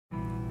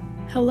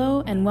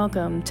Hello and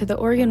welcome to the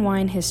Oregon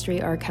Wine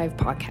History Archive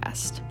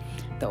podcast.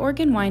 The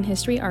Oregon Wine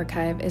History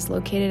Archive is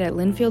located at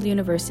Linfield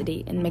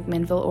University in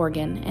McMinnville,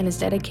 Oregon, and is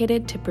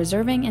dedicated to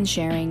preserving and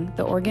sharing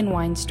the Oregon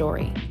wine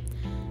story.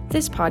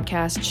 This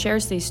podcast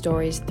shares these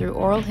stories through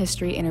oral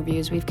history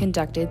interviews we've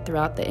conducted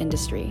throughout the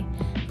industry.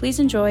 Please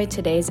enjoy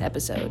today's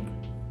episode.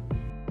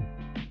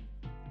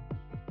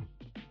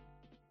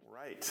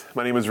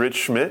 My name is Rich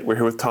Schmidt. We're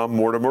here with Tom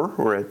Mortimer.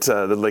 We're at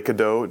the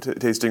Cadeau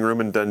tasting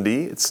room in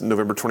Dundee. It's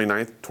November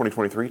 29th,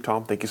 2023.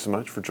 Tom, thank you so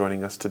much for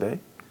joining us today.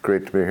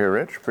 Great to be here,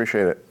 Rich.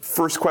 Appreciate it.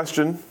 First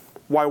question,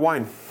 why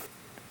wine?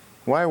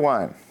 Why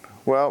wine?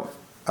 Well,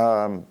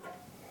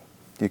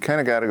 you kind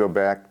of got to go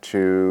back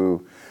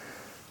to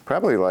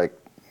probably like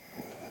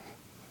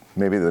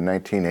maybe the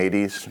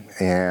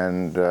 1980s,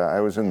 and I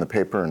was in the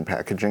paper and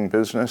packaging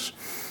business.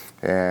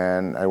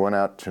 And I went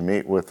out to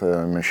meet with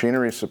a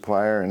machinery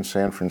supplier in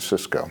San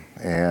Francisco.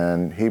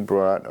 And he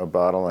brought a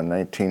bottle of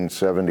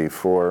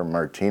 1974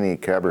 Martini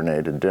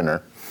Cabernet to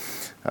dinner.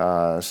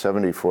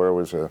 74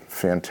 was a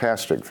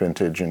fantastic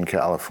vintage in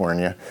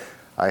California.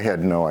 I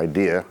had no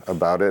idea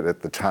about it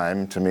at the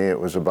time. To me, it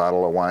was a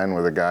bottle of wine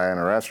with a guy in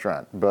a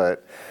restaurant.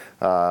 But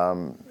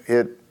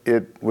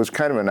it was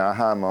kind of an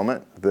aha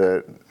moment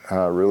that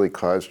really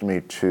caused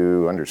me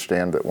to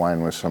understand that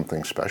wine was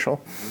something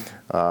special.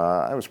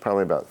 I was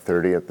probably about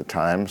 30 at the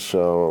time,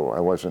 so I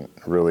wasn't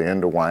really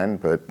into wine,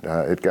 but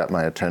it got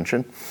my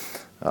attention.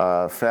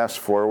 Fast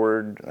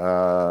forward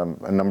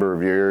a number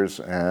of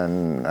years,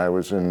 and I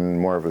was in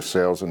more of a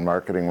sales and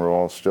marketing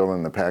role, still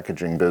in the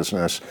packaging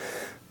business,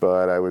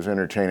 but I was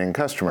entertaining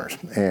customers.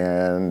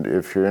 And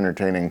if you're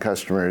entertaining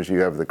customers, you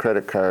have the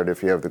credit card.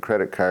 If you have the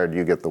credit card,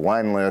 you get the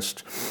wine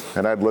list.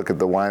 And I'd look at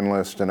the wine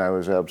list, and I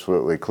was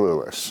absolutely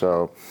clueless.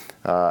 So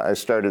I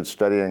started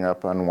studying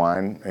up on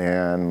wine,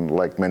 and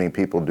like many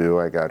people do,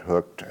 I got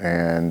hooked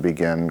and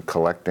began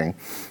collecting.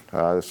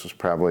 This was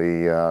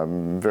probably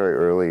very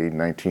early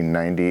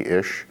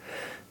 1990-ish.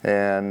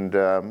 And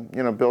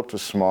built a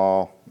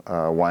small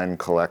wine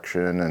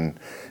collection and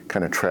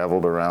kind of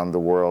traveled around the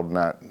world,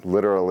 not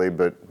literally,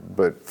 but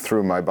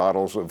through my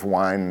bottles of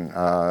wine,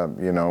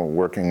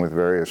 working with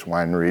various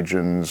wine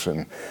regions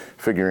and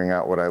figuring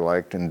out what I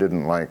liked and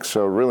didn't like.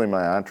 So really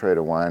my entree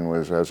to wine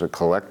was as a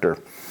collector.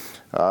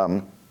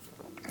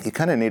 You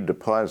kind of need to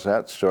pause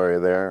that story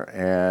there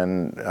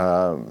and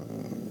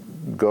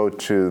go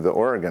to the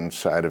Oregon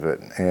side of it.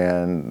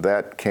 And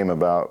that came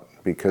about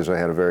because I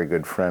had a very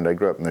good friend. I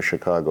grew up in the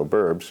Chicago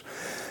burbs,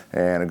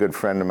 and a good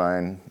friend of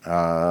mine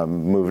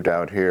moved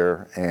out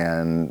here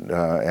and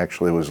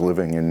actually was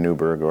living in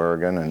Newberg,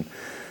 Oregon, and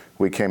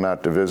we came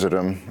out to visit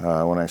him.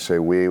 When I say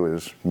we, it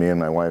was me and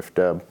my wife,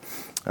 Deb,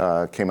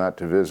 came out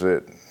to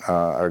visit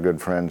our good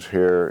friends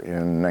here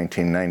in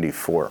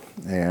 1994,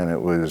 and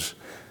it was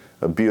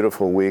a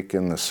beautiful week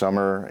in the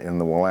summer in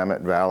the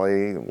Willamette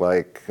Valley,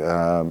 like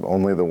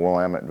only the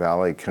Willamette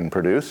Valley can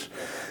produce.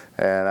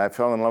 And I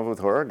fell in love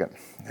with Oregon,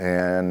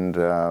 and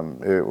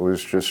it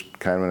was just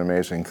kind of an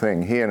amazing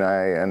thing. He and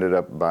I ended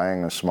up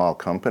buying a small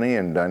company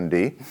in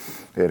Dundee.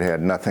 It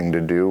had nothing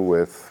to do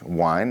with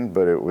wine,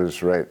 but it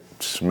was right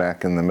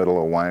smack in the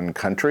middle of wine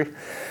country,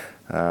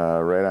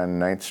 right on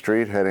 9th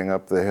Street, heading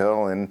up the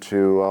hill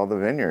into all the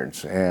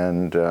vineyards.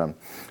 And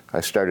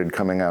I started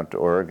coming out to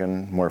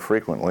Oregon more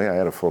frequently. I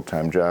had a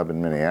full-time job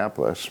in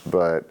Minneapolis,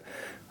 but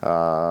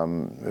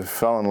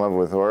fell in love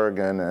with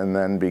Oregon and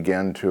then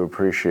began to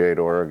appreciate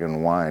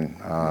Oregon wine.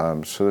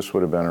 So this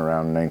would have been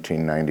around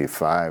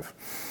 1995.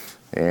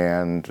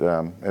 And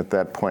at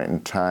that point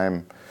in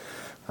time,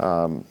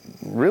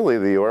 really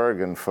the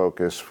Oregon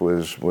focus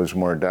was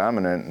more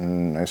dominant.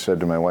 And I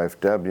said to my wife,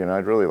 Deb,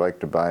 I'd really like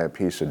to buy a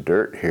piece of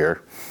dirt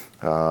here,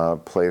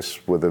 place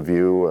with a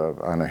view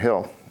on a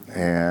hill.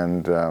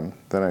 And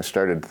then I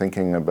started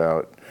thinking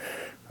about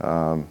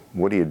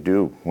what do you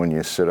do when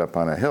you sit up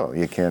on a hill?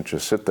 You can't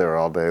just sit there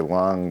all day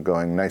long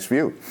going, nice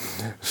view.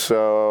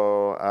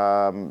 So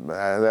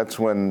that's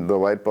when the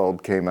light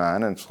bulb came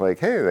on. And it's like,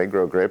 hey, they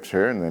grow grapes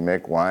here and they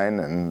make wine,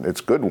 and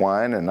it's good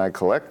wine, and I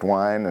collect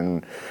wine,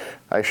 and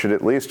I should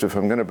at least, if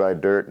I'm going to buy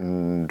dirt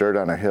and dirt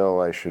on a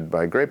hill, I should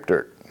buy grape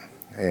dirt.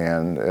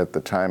 And at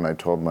the time I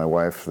told my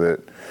wife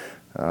that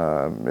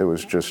it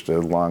was just a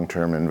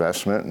long-term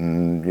investment,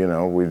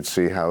 and we'd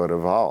see how it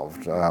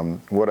evolved.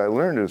 What I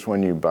learned is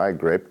when you buy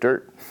grape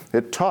dirt,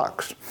 it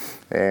talks,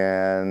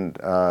 and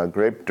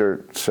grape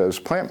dirt says,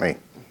 "Plant me."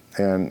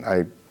 And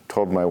I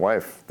told my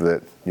wife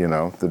that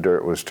the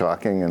dirt was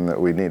talking and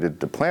that we needed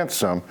to plant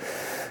some.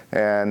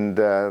 And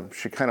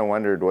she kind of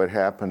wondered what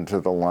happened to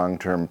the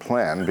long-term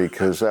plan,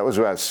 because that was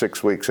about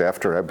 6 weeks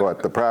after I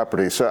bought the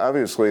property. So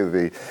obviously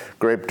the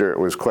grape dirt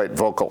was quite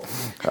vocal.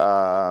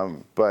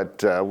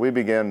 But we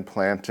began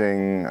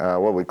planting,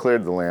 we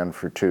cleared the land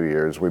for 2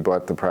 years. We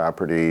bought the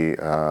property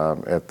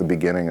at the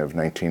beginning of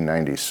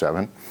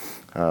 1997.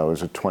 It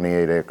was a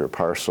 28-acre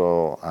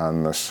parcel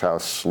on the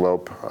south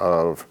slope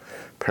of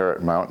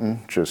Parrot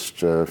Mountain,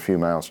 just a few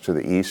miles to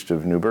the east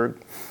of Newberg.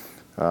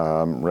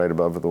 Right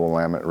above the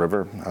Willamette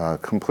River,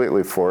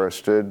 completely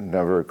forested,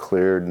 never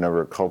cleared,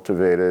 never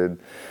cultivated.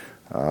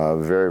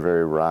 very,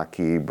 very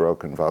rocky,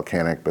 broken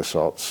volcanic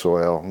basalt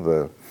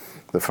soil.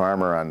 The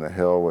farmer on the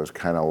hill was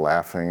kind of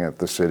laughing at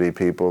the city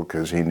people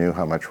because he knew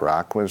how much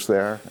rock was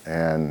there.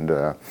 And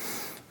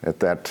at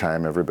that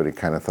time, everybody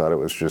kind of thought it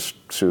was just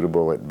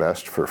suitable at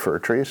best for fir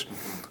trees.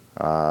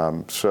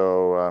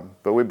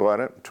 But we bought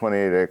it,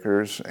 28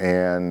 acres,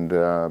 and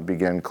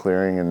began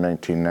clearing in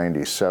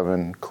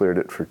 1997, cleared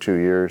it for 2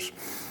 years,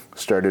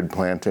 started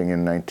planting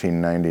in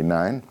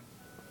 1999,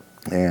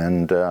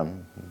 and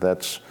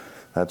that's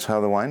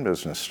how the wine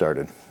business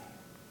started.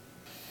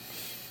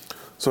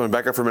 So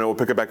back up for a minute, we'll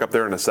pick it back up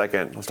there in a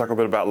second. Let's talk a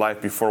bit about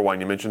life before wine.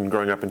 You mentioned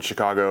growing up in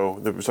Chicago,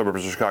 the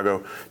suburbs of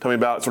Chicago. Tell me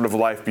about sort of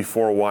life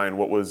before wine.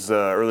 What was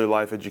early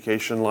life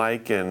education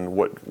like, and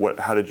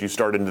how did you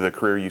start into the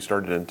career you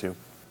started into?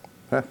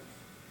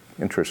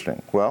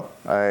 Interesting. Well,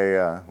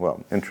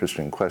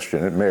 interesting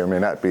question. It may or may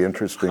not be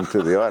interesting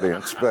to the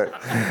audience, but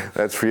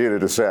that's for you to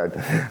decide.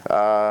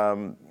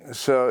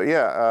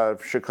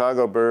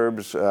 Chicago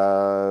burbs,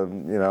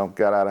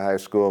 got out of high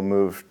school,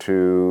 moved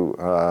to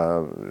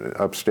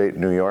upstate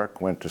New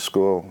York, went to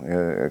school,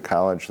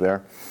 college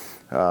there.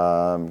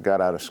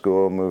 Got out of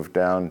school, moved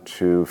down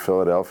to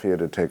Philadelphia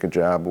to take a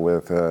job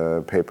with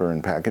a paper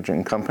and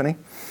packaging company.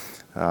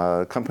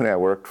 The company I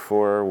worked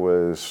for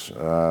was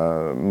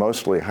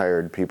mostly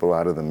hired people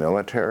out of the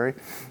military.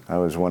 I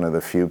was one of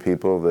the few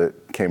people that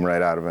came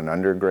right out of an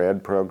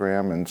undergrad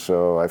program, and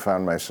so I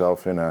found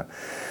myself in a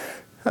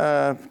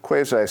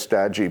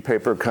quasi-stodgy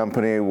paper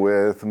company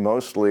with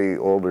mostly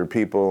older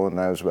people, and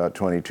I was about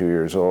 22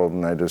 years old,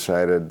 and I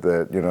decided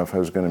that, if I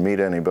was going to meet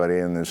anybody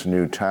in this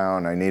new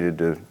town, I needed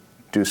to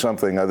do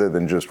something other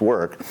than just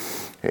work.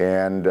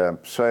 And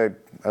so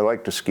I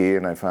like to ski,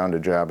 and I found a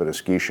job at a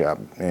ski shop.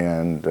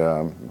 And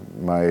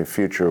my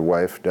future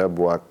wife, Deb,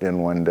 walked in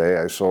one day.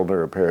 I sold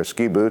her a pair of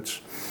ski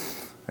boots.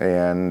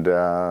 And,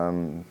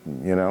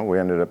 we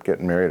ended up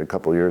getting married a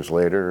couple years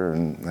later,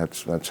 and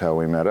that's how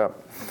we met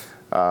up.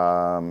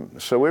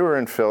 So we were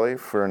in Philly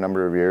for a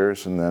number of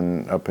years, and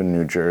then up in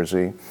New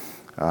Jersey.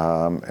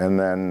 And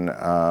then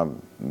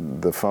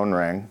the phone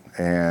rang,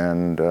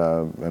 and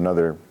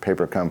another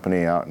paper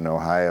company out in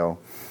Ohio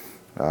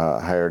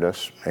hired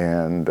us,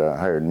 and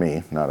hired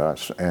me, not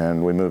us,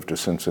 and we moved to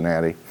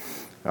Cincinnati.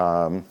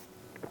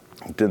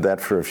 Did that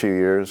for a few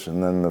years,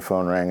 and then the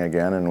phone rang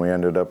again, and we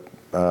ended up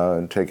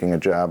taking a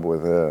job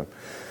with a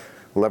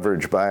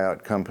leverage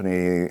buyout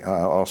company,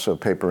 also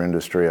paper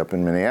industry up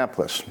in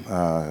Minneapolis,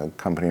 a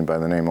company by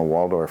the name of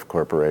Waldorf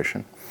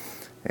Corporation.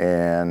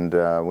 And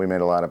we made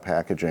a lot of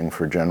packaging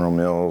for General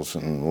Mills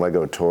and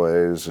Lego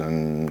toys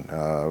and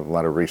a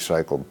lot of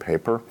recycled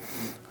paper.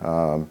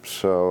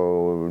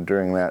 So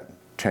during that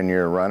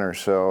 10-year run or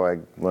so, I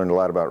learned a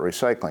lot about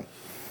recycling.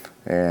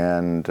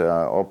 And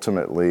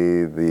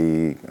ultimately,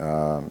 the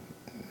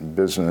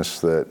business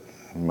that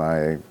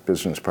my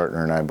business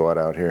partner and I bought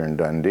out here in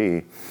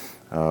Dundee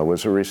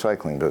was a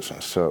recycling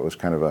business. So it was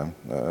kind of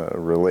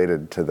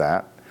related to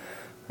that.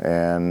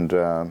 And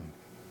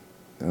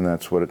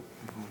that's what it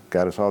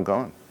got us all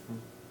going.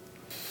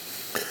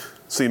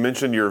 So you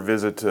mentioned your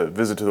visit to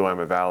the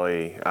Willamette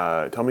Valley.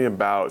 Tell me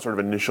about sort of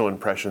initial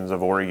impressions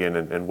of Oregon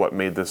and what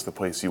made this the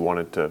place you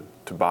wanted to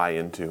buy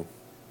into.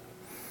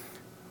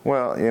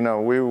 Well,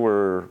 we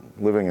were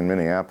living in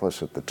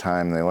Minneapolis at the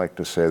time. They like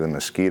to say the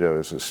mosquito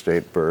is a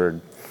state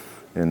bird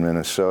in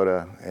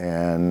Minnesota,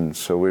 and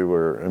so we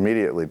were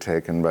immediately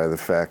taken by the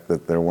fact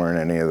that there weren't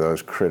any of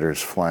those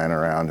critters flying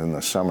around in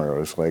the summer. It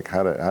was like,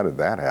 how did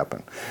that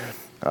happen?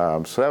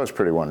 So that was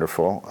pretty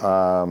wonderful.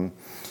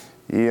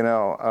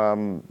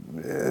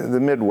 The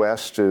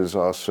Midwest is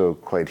also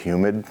quite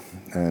humid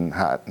and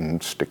hot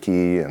and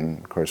sticky, and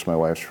of course my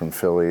wife's from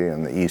Philly,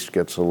 and the East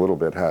gets a little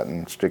bit hot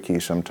and sticky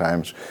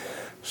sometimes.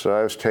 So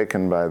I was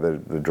taken by the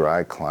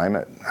dry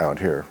climate out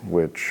here,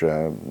 which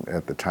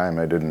at the time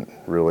I didn't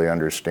really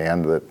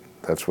understand that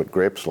that's what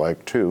grapes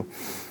like too.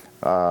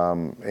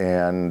 So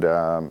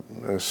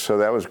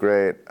that was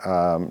great.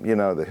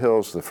 The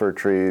hills, the fir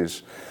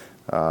trees,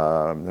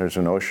 there's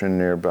an ocean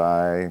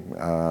nearby.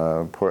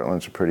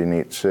 Portland's a pretty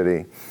neat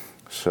city.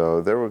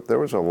 So there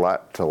was a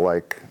lot to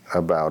like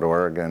about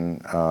Oregon,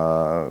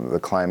 the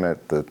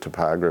climate, the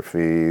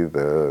topography,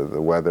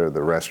 the weather,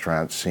 the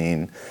restaurant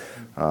scene,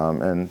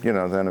 and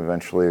then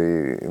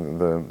eventually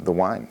the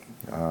wine.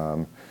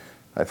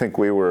 I think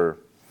we were,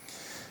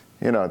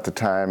 at the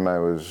time I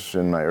was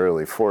in my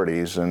early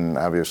 40s and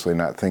obviously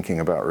not thinking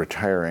about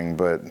retiring,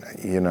 but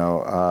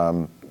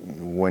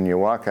when you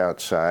walk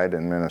outside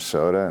in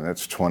Minnesota and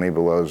it's 20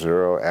 below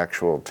zero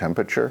actual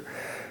temperature,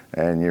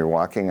 and you're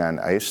walking on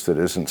ice that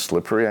isn't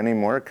slippery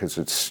anymore because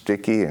it's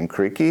sticky and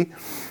creaky,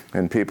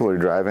 and people are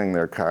driving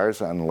their cars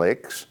on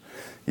lakes,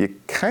 you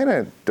kind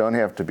of don't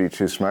have to be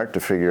too smart to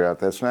figure out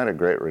that's not a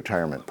great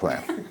retirement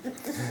plan.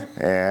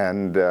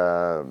 And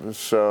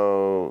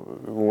so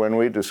when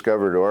we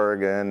discovered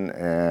Oregon,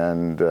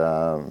 and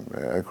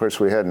of course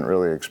we hadn't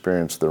really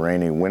experienced the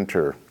rainy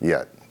winter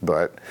yet,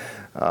 but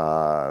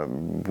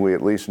we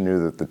at least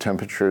knew that the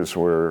temperatures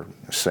were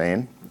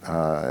sane.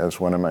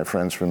 As one of my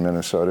friends from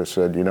Minnesota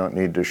said, you don't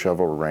need to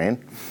shovel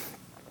rain.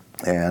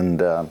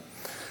 And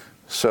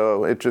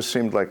So it just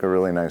seemed like a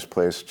really nice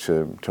place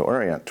to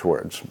orient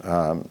towards.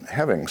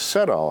 Having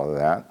said all of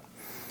that,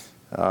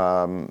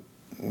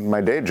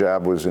 my day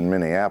job was in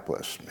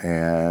Minneapolis,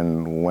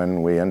 and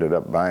when we ended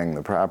up buying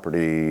the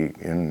property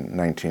in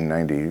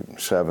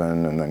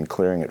 1997 and then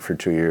clearing it for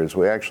 2 years,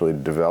 we actually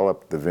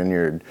developed the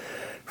vineyard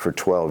for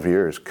 12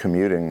 years,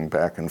 commuting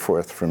back and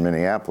forth from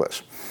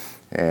Minneapolis.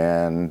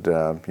 And,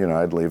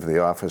 I'd leave the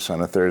office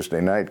on a Thursday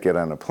night, get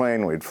on a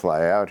plane, we'd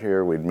fly out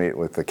here, we'd meet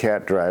with the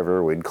cat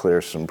driver, we'd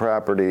clear some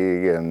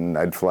property, and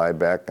I'd fly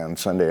back on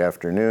Sunday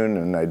afternoon,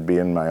 and I'd be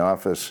in my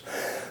office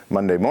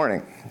Monday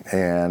morning.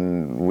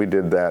 And we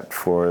did that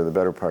for the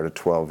better part of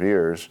 12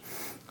 years.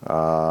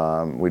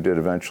 We did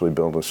eventually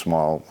build a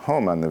small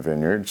home on the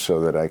vineyard so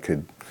that I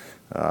could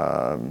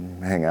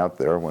hang out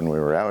there when we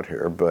were out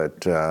here.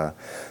 But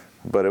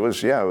it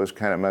was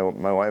kind of,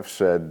 my wife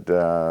said,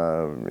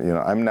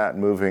 I'm not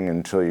moving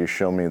until you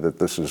show me that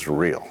this is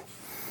real.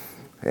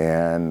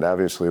 And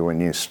obviously when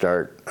you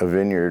start a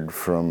vineyard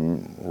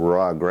from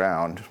raw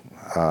ground,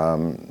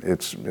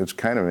 it's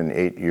kind of an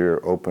 8-year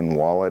open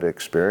wallet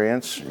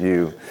experience.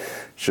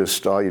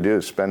 All you do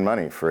is spend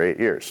money for 8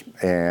 years,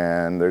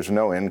 and there's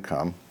no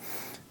income.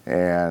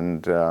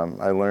 And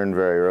I learned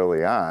very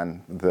early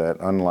on that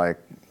unlike,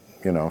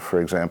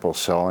 for example,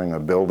 selling a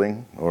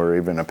building or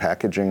even a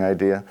packaging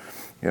idea,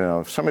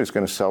 if somebody's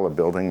going to sell a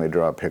building, they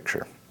draw a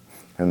picture,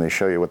 and they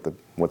show you what the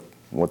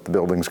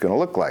building's going to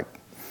look like.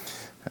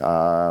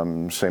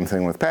 Same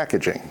thing with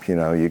packaging.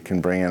 You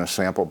can bring in a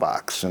sample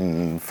box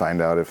and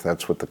find out if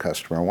that's what the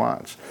customer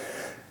wants.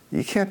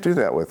 You can't do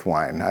that with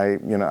wine.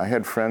 I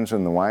had friends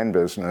in the wine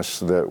business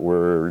that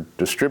were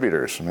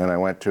distributors, and I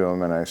went to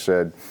them and I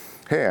said,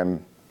 hey,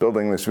 I'm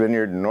building this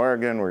vineyard in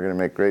Oregon. We're going to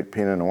make great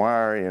Pinot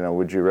Noir.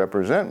 Would you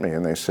represent me?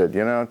 And they said,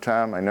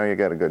 Tom, I know you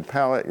got a good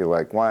palate. You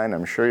like wine.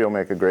 I'm sure you'll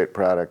make a great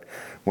product.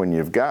 When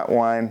you've got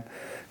wine,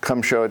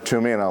 come show it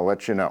to me and I'll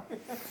let you know.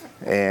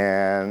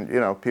 And,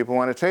 people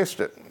want to taste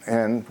it,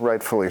 and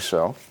rightfully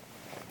so.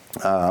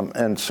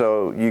 And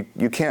so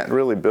you can't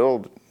really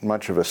build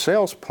much of a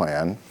sales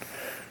plan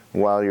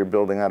while you're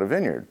building out a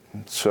vineyard.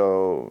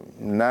 So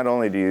not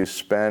only do you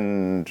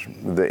spend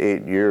the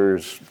 8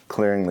 years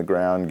clearing the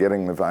ground,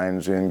 getting the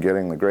vines in,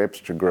 getting the grapes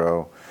to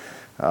grow,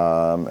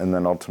 and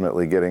then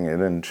ultimately getting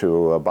it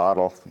into a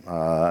bottle,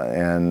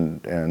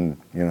 and then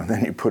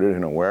you put it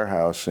in a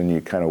warehouse and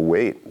you kind of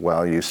wait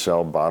while you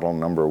sell bottle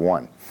number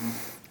 1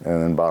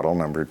 and then bottle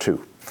number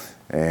 2.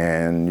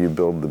 And you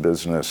build the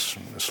business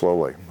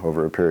slowly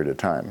over a period of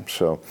time.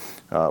 So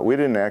we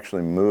didn't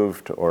actually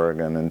move to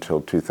Oregon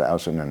until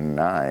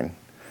 2009.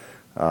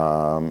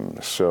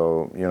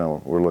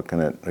 We're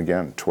looking at,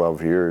 again,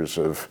 12 years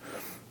of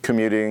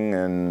commuting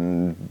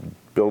and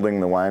building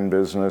the wine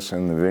business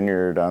and the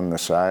vineyard on the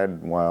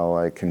side while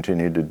I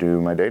continued to do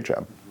my day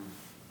job.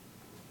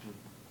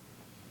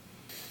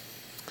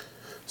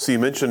 So you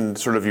mentioned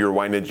sort of your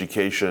wine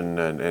education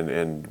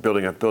and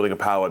building a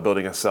palate,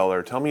 building a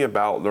cellar. Tell me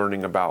about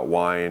learning about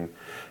wine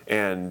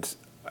and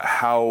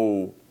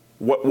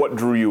what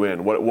drew you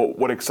in?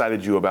 What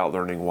excited you about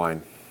learning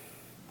wine?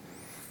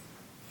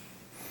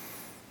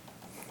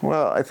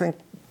 Well, I think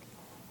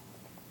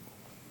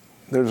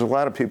there's a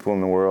lot of people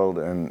in the world,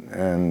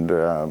 and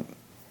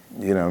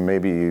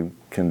maybe you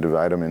can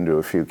divide them into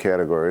a few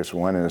categories.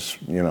 One is,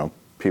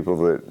 people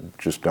that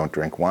just don't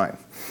drink wine.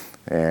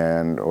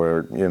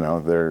 Or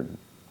they're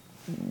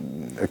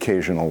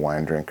occasional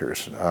wine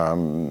drinkers.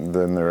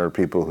 Then there are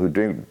people who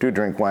do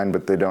drink wine,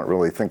 but they don't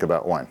really think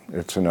about wine.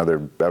 It's another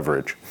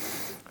beverage.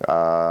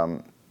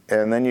 And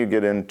then you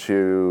get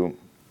into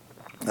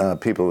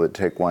people that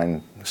take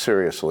wine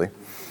seriously.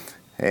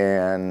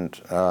 And,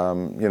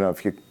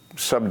 if you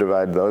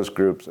subdivide those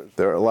groups,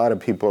 there are a lot of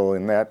people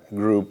in that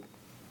group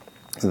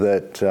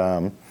that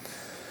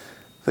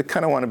they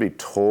kind of want to be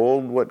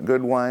told what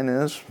good wine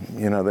is.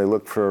 They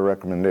look for a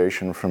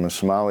recommendation from a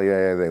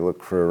sommelier, they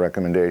look for a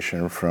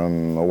recommendation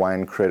from a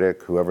wine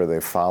critic, whoever they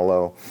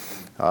follow.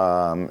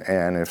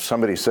 And if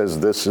somebody says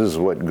this is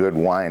what good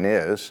wine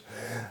is,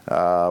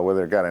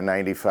 whether it got a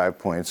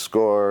 95-point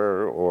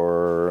score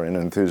or an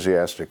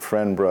enthusiastic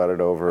friend brought it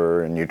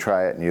over and you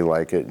try it and you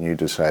like it and you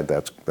decide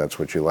that's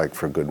what you like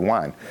for good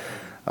wine.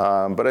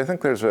 But I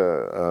think there's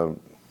a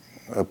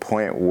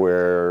point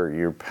where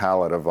your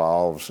palate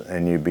evolves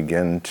and you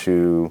begin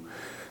to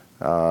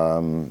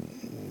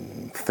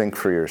think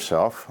for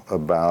yourself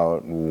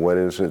about what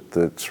is it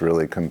that's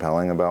really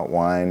compelling about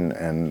wine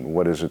and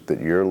what is it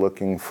that you're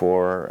looking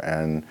for,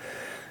 and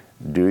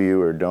do you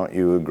or don't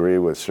you agree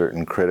with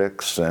certain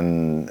critics,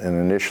 and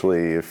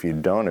initially if you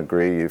don't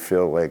agree you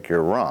feel like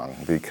you're wrong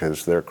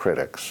because they're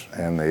critics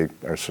and they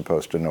are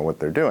supposed to know what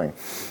they're doing.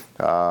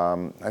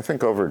 I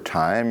think over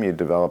time you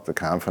develop the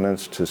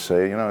confidence to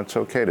say, it's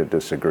okay to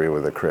disagree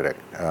with a critic.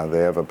 They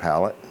have a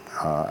palate,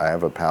 I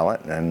have a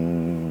palate,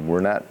 and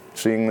we're not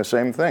seeing the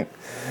same thing.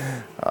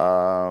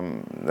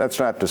 That's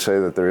not to say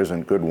that there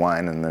isn't good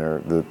wine and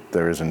that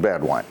there isn't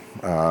bad wine.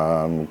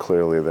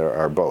 Clearly there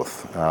are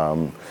both.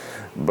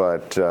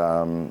 But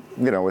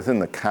within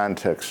the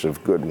context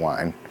of good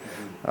wine,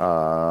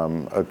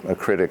 a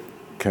critic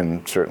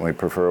can certainly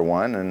prefer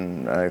one,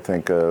 and I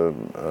think a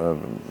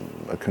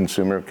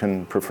consumer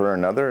can prefer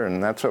another,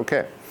 and that's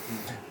okay.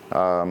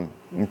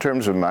 In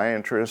terms of my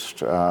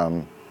interest,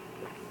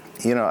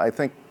 I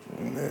think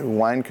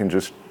wine can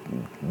just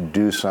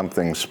do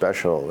something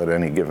special at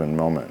any given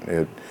moment.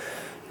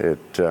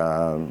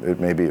 It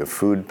may be a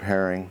food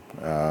pairing.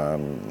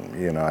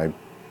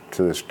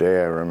 To this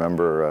day, I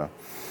remember a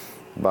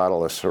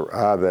bottle of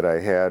Syrah that I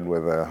had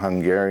with a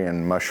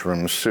Hungarian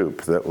mushroom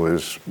soup that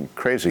was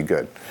crazy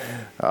good.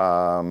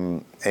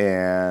 And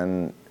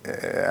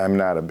I'm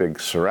not a big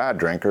Syrah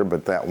drinker,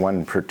 but that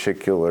one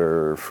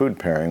particular food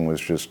pairing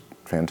was just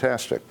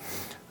fantastic.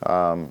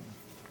 And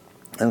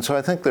so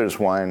I think there's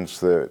wines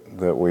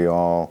that we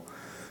all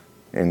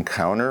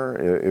encounter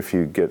if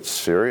you get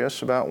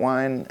serious about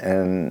wine,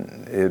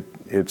 and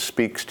it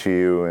speaks to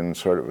you in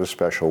sort of a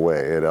special way.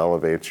 It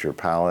elevates your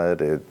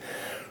palate.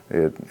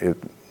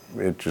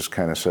 It just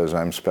kind of says,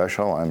 I'm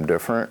special, I'm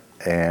different,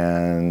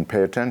 and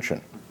pay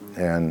attention.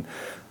 And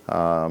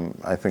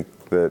I think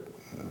that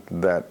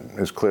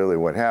is clearly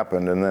what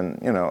happened. And then,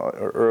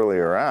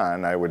 earlier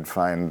on, I would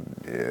find,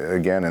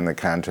 again, in the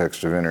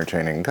context of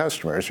entertaining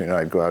customers,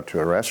 I'd go out to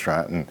a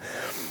restaurant and,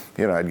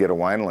 I'd get a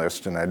wine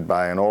list and I'd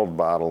buy an old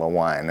bottle of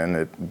wine and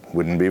it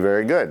wouldn't be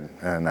very good.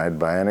 And I'd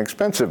buy an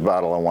expensive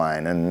bottle of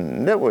wine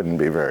and it wouldn't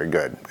be very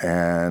good.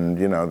 And,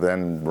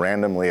 then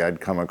randomly I'd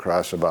come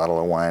across a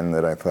bottle of wine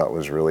that I thought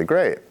was really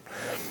great.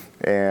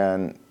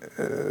 And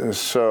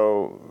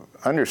so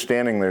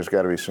understanding there's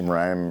got to be some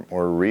rhyme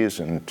or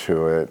reason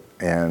to it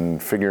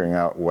and figuring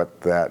out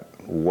what that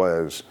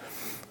was,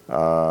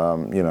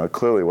 it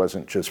clearly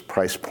wasn't just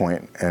price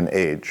point and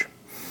age.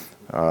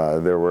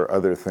 There were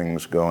other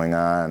things going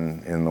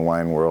on in the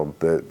wine world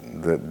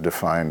that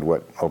defined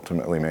what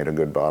ultimately made a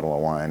good bottle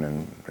of wine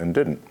and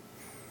didn't.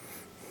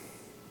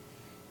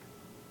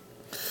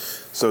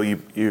 So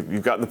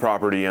you've got the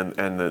property and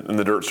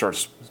the dirt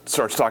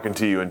starts talking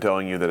to you and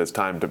telling you that it's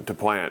time to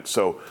plant.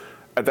 So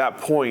at that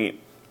point,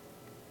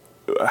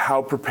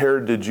 how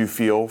prepared did you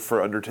feel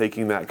for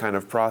undertaking that kind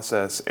of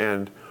process,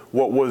 and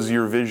what was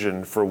your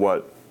vision for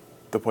what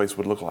the place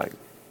would look like?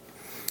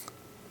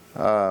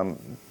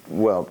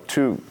 Well,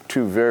 two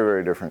very,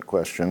 very different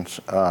questions.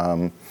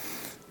 Let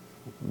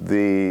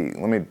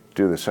me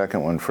do the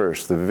second one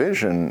first. The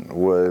vision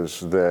was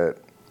that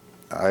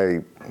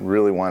I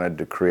really wanted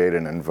to create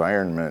an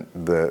environment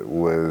that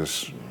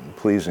was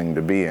pleasing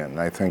to be in.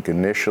 I think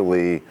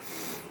initially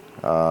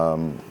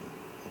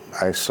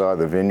I saw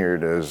the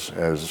vineyard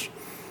as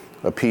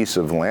a piece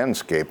of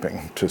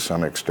landscaping to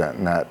some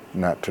extent, not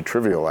to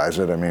trivialize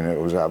it. I mean, it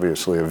was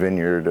obviously a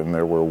vineyard and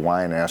there were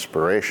wine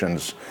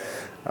aspirations.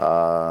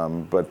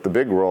 But the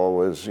big role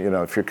was,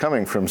 if you're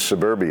coming from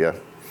suburbia,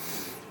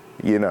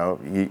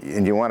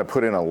 and you want to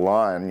put in a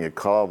lawn, you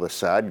call the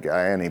sod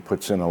guy and he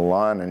puts in a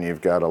lawn and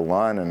you've got a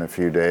lawn in a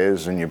few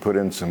days, and you put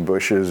in some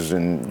bushes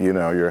and,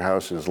 your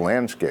house is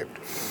landscaped.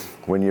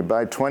 When you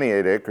buy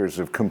 28 acres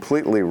of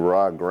completely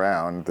raw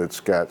ground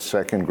that's got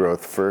second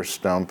growth fir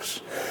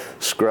stumps,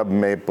 scrub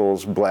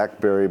maples,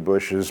 blackberry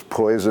bushes,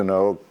 poison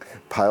oak,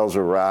 piles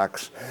of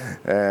rocks,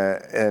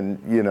 and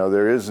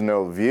there is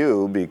no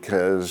view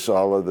because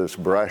all of this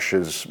brush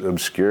is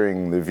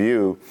obscuring the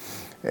view,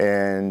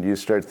 and you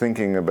start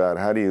thinking about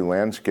how do you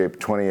landscape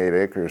 28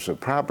 acres of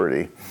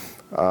property.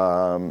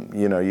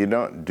 You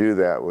don't do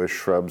that with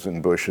shrubs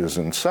and bushes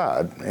and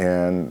sod,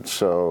 and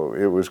so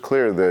it was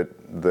clear that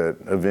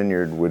a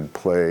vineyard would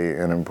play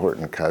an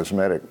important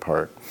cosmetic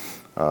part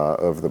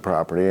of the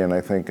property. And I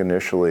think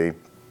initially,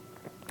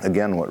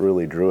 again, what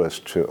really drew us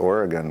to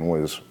Oregon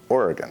was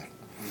Oregon.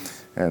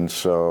 And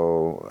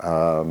so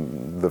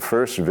the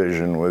first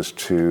vision was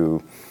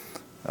to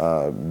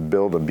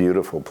build a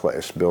beautiful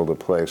place, build a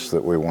place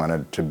that we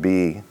wanted to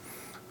be.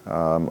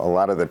 A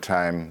lot of the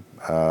time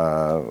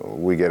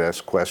we get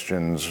asked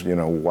questions,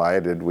 why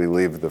did we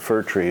leave the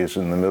fir trees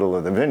in the middle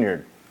of the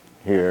vineyard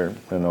here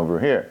and over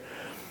here?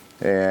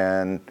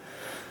 And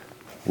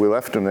we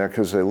left them there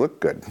because they look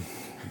good.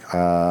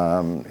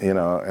 And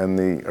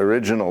the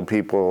original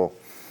people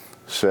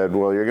said,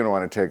 well, you're going to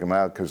want to take them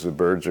out because the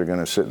birds are going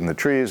to sit in the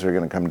trees, they're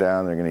going to come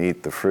down, they're going to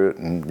eat the fruit,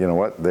 and you know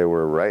what? They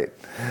were right.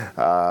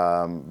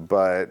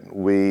 But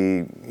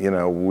we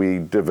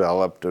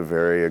developed a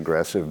very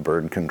aggressive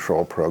bird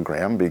control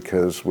program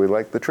because we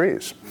like the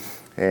trees.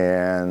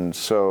 And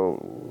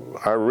so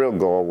our real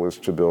goal was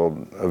to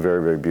build a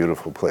very, very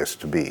beautiful place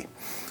to be.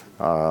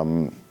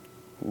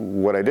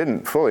 What I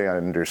didn't fully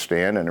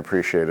understand and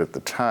appreciate at the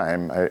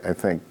time, I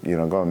think,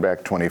 going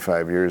back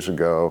 25 years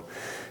ago,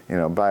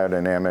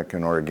 biodynamic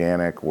and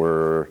organic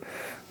were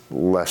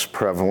less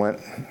prevalent,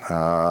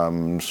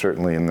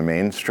 certainly in the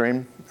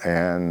mainstream.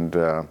 And,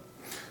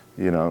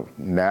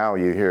 now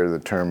you hear the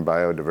term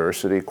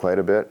biodiversity quite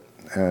a bit.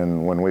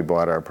 And when we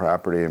bought our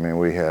property,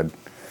 we had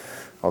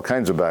all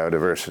kinds of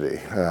biodiversity.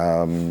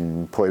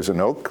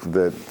 Poison oak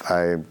that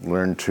I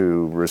learned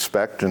to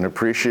respect and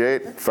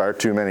appreciate far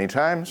too many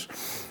times.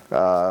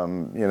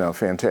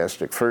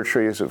 Fantastic fir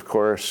trees, of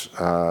course,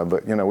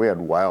 but we had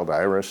wild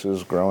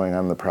irises growing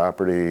on the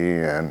property,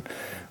 and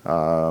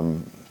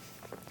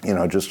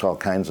just all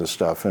kinds of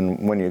stuff.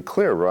 And when you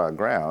clear raw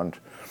ground,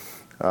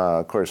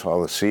 of course,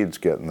 all the seeds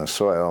get in the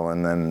soil,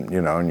 and then,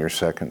 in your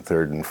second,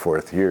 third, and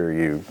fourth year,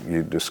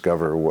 you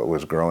discover what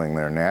was growing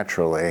there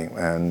naturally,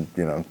 and,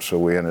 so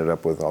we ended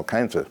up with all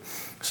kinds of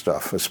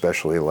stuff,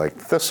 especially like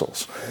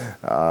thistles.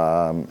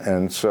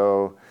 And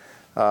so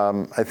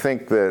I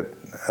think that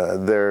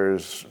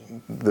there's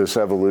this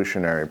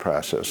evolutionary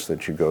process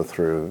that you go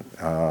through,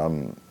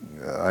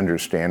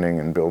 understanding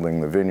and building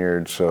the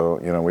vineyard. So,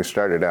 we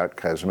started out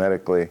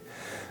cosmetically,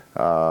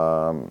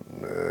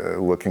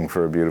 looking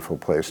for a beautiful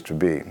place to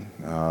be.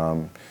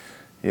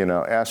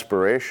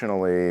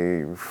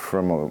 Aspirationally,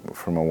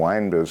 from a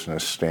wine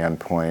business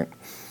standpoint,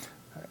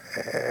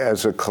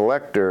 as a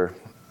collector,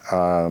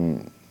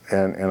 and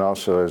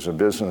also as a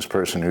business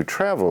person who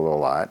traveled a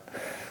lot,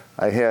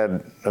 I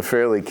had a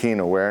fairly keen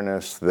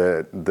awareness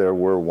that there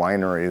were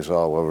wineries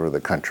all over the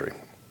country.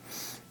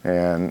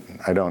 And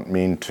I don't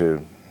mean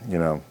to,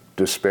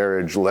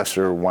 disparage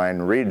lesser wine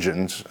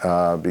regions,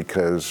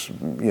 because,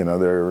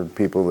 there are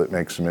people that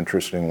make some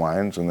interesting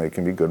wines and they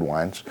can be good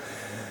wines.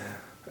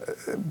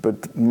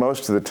 But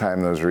most of the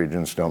time those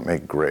regions don't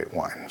make great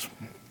wines.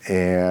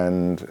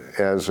 And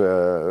as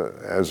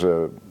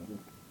a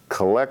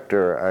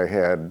collector, I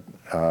had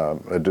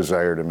a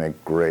desire to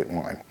make great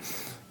wine.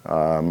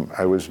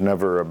 I was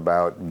never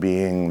about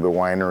being the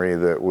winery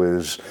that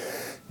was,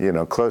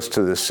 close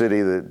to the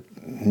city that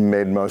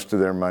made most of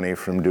their money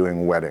from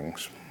doing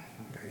weddings.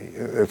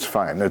 It's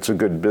fine. It's a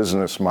good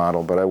business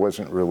model, but I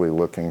wasn't really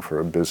looking for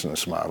a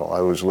business model.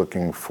 I was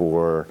looking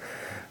for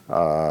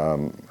a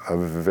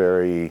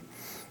very,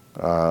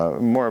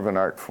 more of an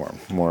art form,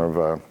 more of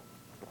a,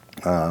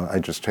 I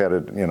just had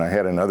I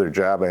had another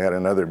job, I had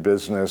another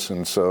business,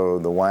 and so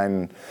the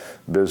wine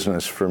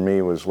business for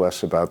me was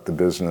less about the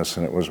business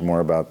and it was more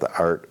about the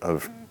art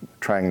of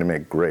trying to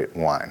make great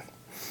wine.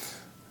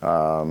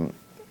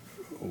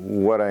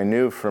 What I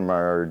knew from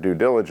our due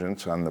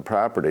diligence on the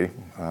property,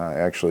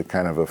 actually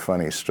kind of a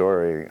funny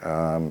story,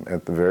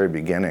 at the very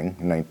beginning,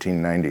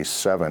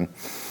 1997,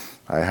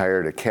 I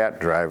hired a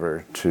cat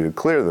driver to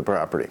clear the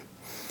property.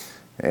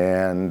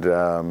 And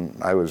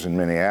I was in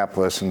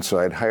Minneapolis, and so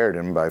I'd hired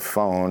him by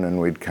phone, and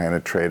we'd kind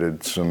of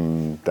traded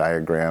some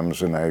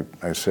diagrams, and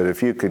I said,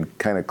 if you could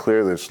kind of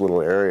clear this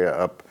little area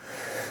up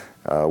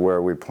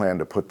where we plan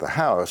to put the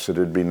house,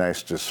 it'd be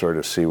nice to sort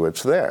of see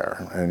what's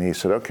there. And he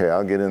said, okay,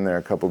 I'll get in there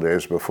a couple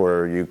days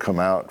before you come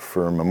out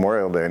for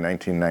Memorial Day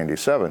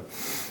 1997,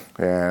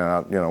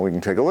 and we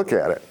can take a look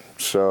at it.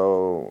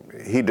 So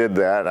he did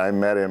that. I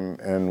met him,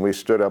 and we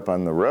stood up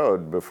on the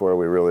road before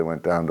we really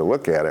went down to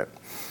look at it.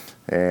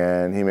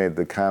 And he made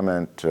the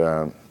comment,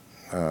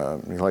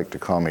 he liked to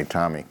call me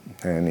Tommy,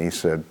 and he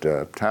said,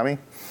 Tommy,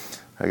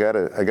 I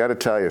gotta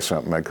tell you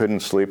something. I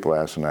couldn't sleep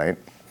last night,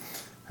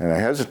 and I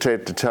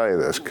hesitate to tell you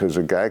this because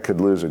a guy could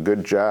lose a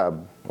good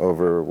job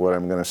over what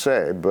I'm gonna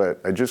say, but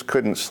I just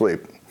couldn't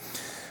sleep.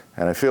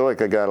 And I feel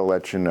like I gotta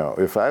let you know,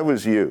 if I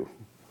was you,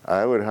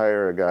 I would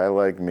hire a guy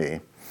like me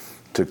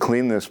to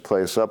clean this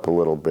place up a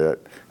little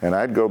bit, and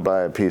I'd go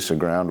buy a piece of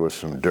ground with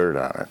some dirt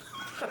on it.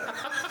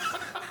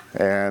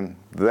 And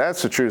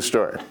that's a true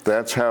story.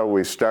 That's how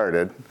we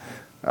started.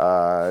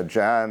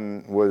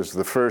 John was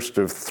the first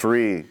of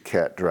 3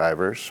 cat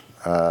drivers.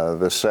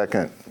 The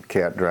second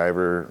cat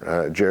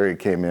driver, Jerry,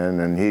 came in,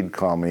 and he'd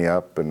call me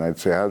up, and I'd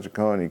say, how's it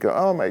going? He'd go,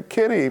 oh, my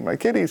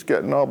kitty's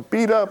getting all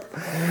beat up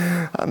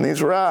on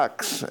these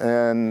rocks.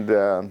 And,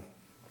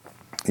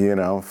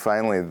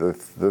 finally the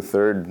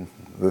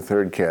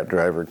third cat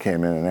driver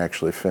came in and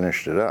actually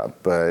finished it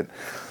up. But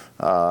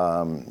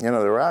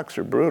the rocks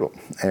are brutal,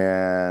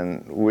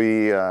 and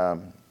we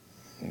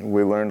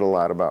learned a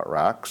lot about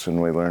rocks,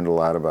 and we learned a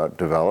lot about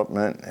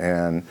development,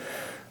 and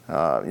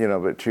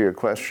but to your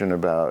question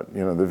about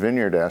the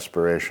vineyard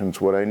aspirations,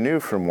 what I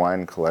knew from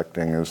wine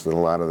collecting is that a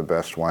lot of the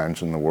best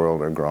wines in the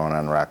world are grown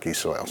on rocky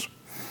soils.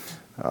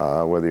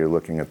 Whether you're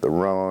looking at the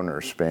Rhone or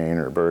Spain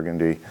or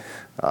Burgundy,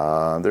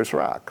 there's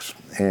rocks,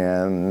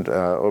 and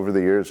over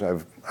the years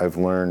I've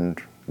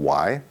learned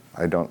why.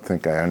 I don't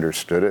think I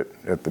understood it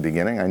at the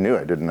beginning. I knew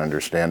I didn't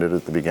understand it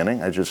at the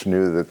beginning. I just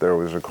knew that there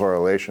was a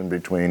correlation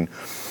between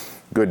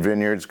good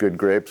vineyards, good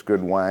grapes,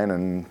 good wine,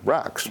 and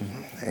rocks.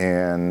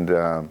 And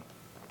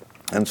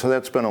so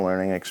that's been a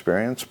learning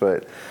experience.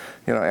 But,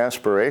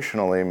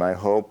 aspirationally, my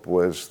hope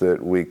was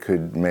that we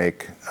could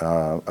make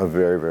a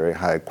very, very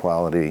high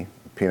quality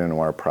Pinot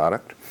Noir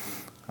product.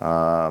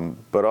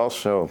 But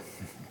also,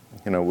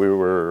 we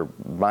were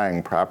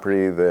buying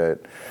property that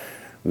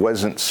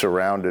wasn't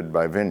surrounded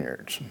by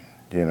vineyards.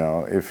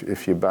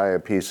 If you buy a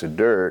piece of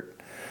dirt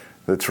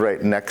that's right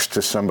next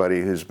to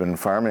somebody who's been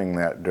farming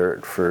that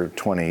dirt for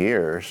 20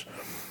 years,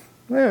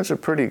 there's a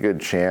pretty good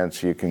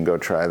chance you can go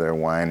try their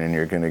wine and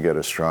you're going to get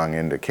a strong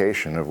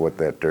indication of what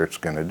that dirt's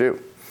going to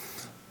do.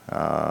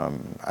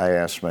 I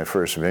asked my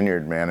first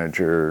vineyard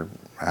manager,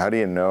 how do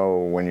you know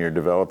when you're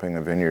developing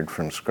a vineyard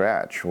from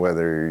scratch,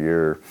 whether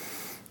you're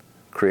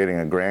creating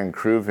a Grand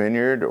Cru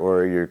vineyard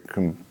or you're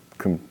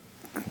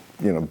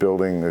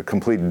building a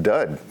complete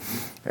dud?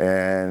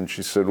 And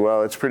she said,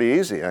 well, it's pretty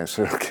easy. I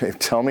said, okay,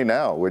 tell me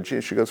now, would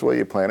you? She goes, well,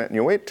 you plant it and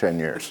you wait 10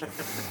 years.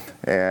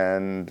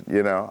 And,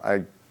 you know,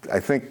 I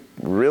think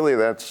really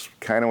that's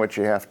kind of what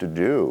you have to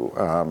do.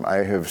 I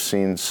have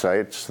seen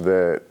sites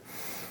that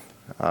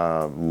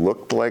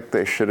looked like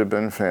they should have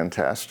been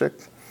fantastic.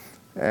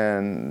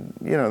 And,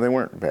 you know, they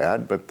weren't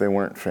bad, but they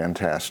weren't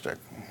fantastic.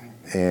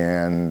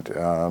 And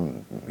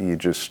you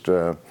just,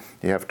 you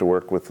have to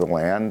work with the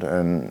land,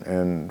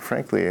 and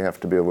frankly, you have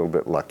to be a little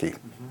bit lucky.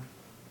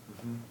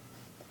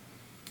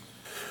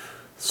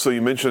 So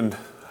you mentioned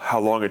how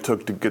long it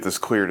took to get this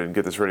cleared and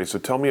get this ready. So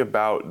tell me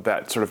about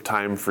that sort of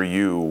time for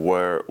you.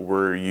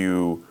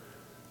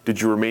 Did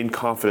you remain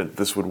confident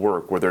this would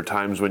work? Were there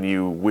times when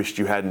you wished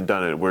you hadn't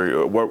done it?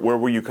 Where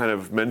were you kind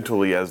of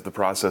mentally as the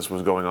process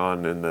was going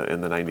on in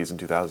the 90s and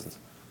 2000s?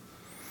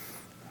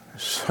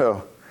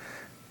 So,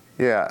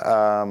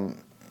 yeah,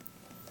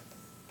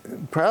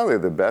 probably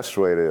the best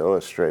way to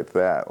illustrate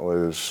that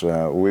was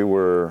we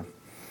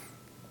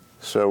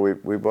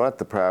bought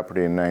the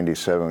property in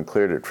 97,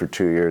 cleared it for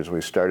 2 years.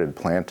 We started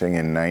planting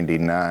in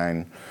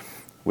 99,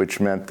 which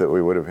meant that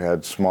we would have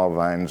had small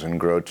vines and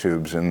grow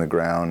tubes in the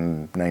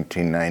ground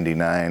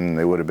 1999.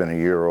 They would have been a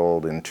year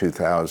old in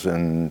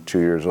 2000, 2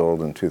 years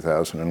old in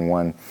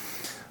 2001.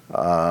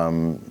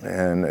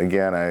 And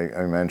again,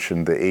 I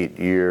mentioned the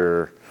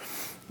 8-year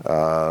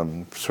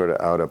sort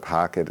of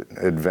out-of-pocket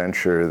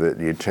adventure that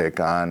you take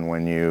on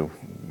when you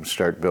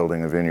start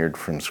building a vineyard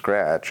from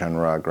scratch on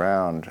raw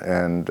ground.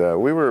 And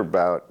we were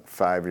about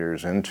 5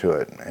 years into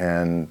it.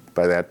 And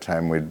by that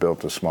time, we'd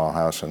built a small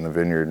house in the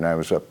vineyard, and I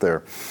was up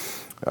there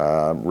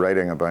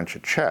writing a bunch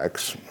of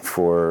checks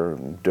for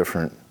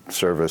different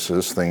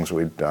services, things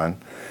we'd done.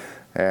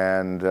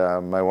 And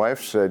my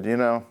wife said, you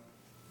know,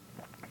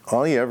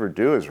 all you ever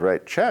do is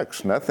write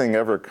checks. Nothing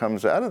ever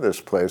comes out of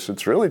this place.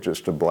 It's really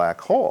just a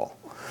black hole.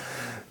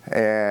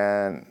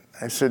 And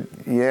I said,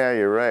 yeah,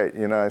 you're right.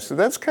 You know, I said,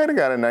 that's kind of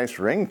got a nice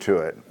ring to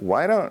it.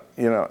 Why don't,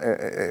 you know,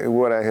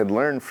 what I had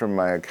learned from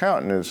my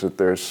accountant is that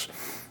there's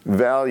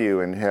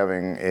value in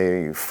having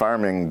a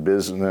farming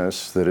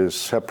business that is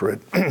separate,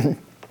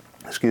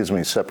 excuse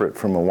me, separate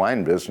from a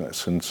wine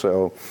business. And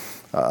so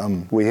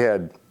we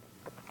had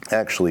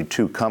actually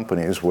 2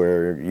 companies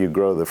where you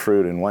grow the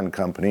fruit in one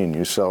company and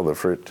you sell the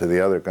fruit to the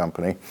other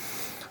company.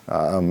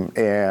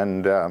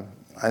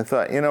 I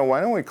thought, you know, why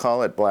don't we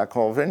call it Black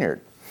Hole Vineyard?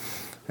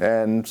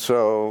 And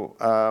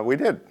so we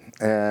did.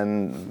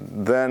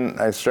 And then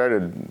I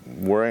started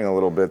worrying a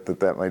little bit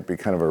that might be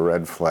kind of a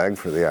red flag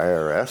for the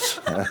IRS.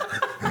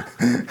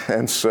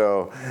 And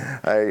so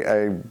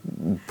I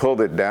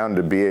pulled it down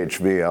to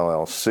BHV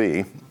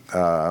LLC,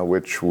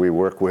 which we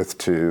work with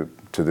to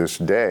this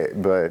day.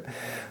 But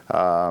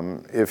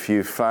if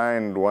you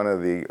find one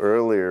of the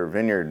earlier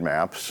vineyard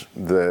maps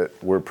that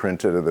were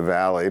printed of the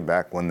valley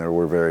back when there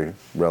were very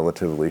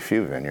relatively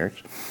few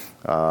vineyards,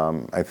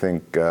 I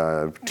think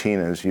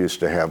Tina's used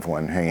to have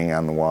one hanging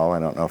on the wall. I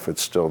don't know if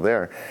it's still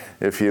there.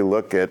 If you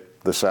look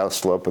at the south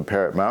slope of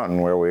Parrot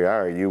Mountain where we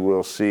are, you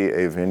will see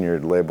a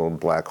vineyard labeled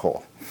Black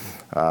Hole.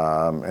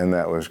 And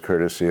that was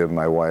courtesy of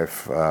my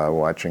wife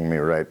watching me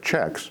write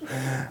checks.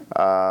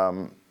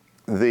 I'm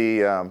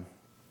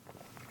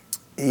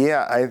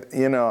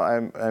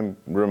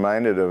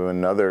reminded of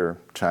another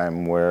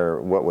time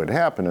where what would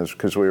happen is,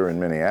 because we were in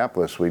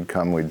Minneapolis, we'd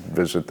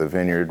visit the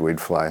vineyard,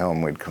 we'd fly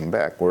home, we'd come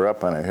back. We're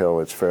up on a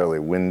hill, it's fairly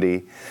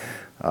windy.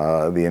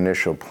 The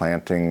initial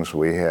plantings,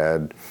 we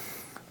had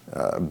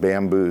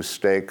bamboo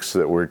stakes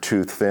that were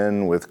too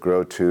thin with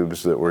grow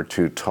tubes that were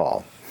too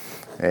tall.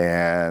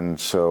 And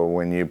so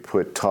when you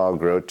put tall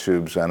grow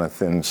tubes on a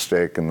thin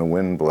stake and the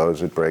wind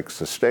blows, it breaks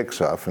the stakes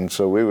off. And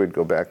so we would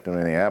go back to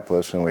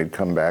Minneapolis and we'd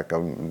come back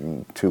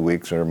 2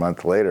 weeks or a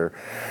month later,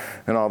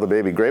 and all the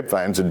baby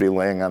grapevines would be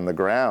laying on the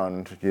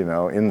ground, you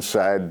know,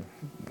 inside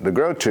the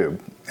grow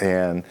tube.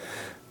 And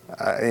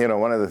you know,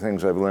 one of the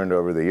things I've learned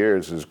over the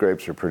years is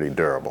grapes are pretty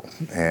durable,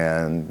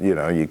 and you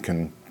know, you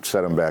can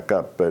set them back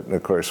up. But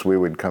of course, we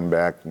would come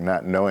back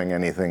not knowing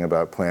anything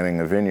about planting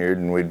a vineyard,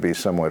 and we'd be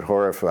somewhat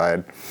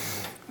horrified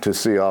to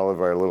see all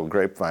of our little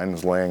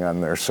grapevines laying on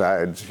their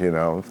sides, you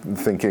know,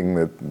 thinking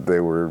that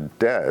they were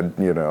dead,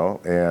 you know,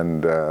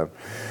 and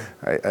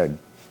I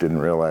didn't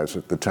realize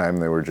at the time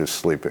they were just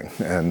sleeping.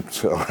 And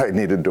so I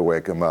needed to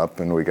wake them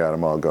up, and we got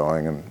them all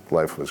going, and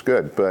life was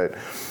good. But,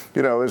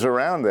 you know, it was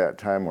around that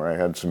time where I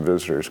had some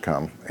visitors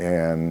come,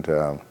 and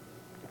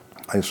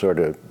I sort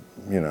of,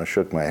 you know,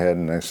 shook my head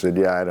and I said,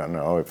 yeah, I don't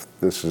know if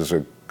this is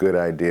a good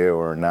idea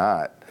or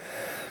not.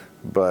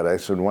 But I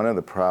said, one of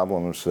the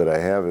problems that I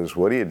have is,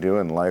 what do you do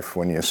in life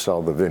when you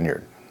sell the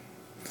vineyard?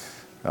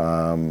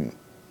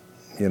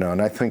 You know,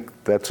 and I think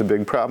that's a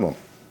big problem.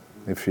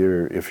 If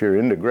you're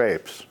into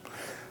grapes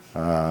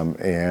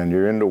and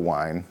you're into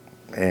wine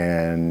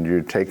and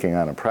you're taking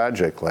on a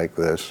project like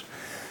this,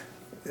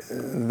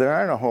 there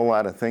aren't a whole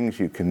lot of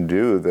things you can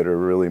do that are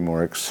really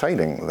more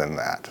exciting than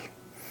that.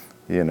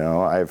 You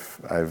know,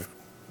 I've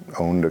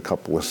owned a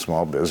couple of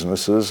small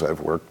businesses.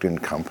 I've worked in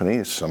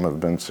companies. Some have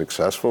been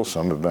successful,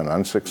 some have been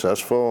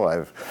unsuccessful.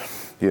 I've,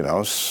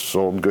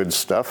 sold good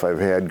stuff. I've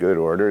had good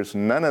orders.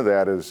 None of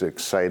that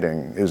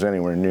is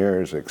anywhere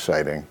near as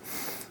exciting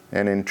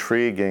and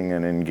intriguing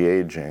and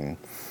engaging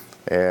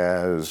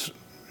as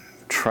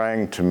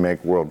trying to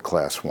make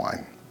world-class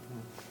wine.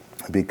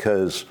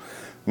 Because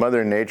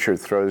Mother Nature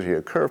throws you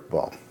a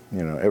curveball.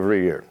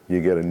 Every year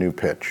you get a new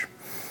pitch.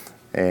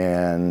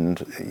 And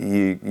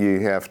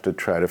you have to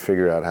try to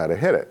figure out how to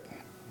hit it.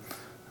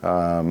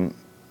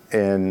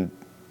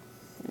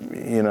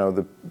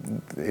 The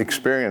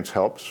experience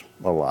helps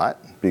a lot,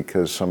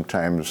 because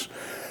sometimes,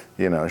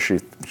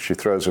 she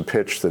throws a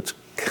pitch that's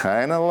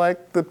kind of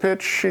like the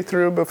pitch she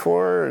threw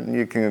before, and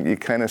you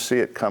kind of see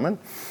it coming.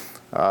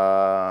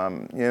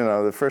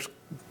 The first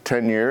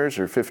 10 years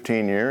or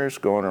 15 years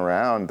going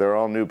around, they're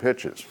all new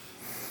pitches,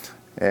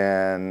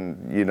 and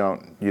you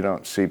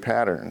don't see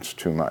patterns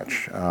too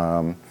much.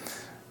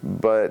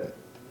 But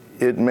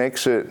it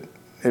makes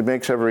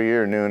every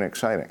year new and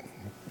exciting,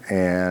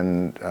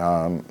 and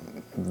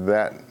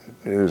that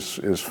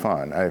is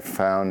fun. I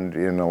found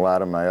in a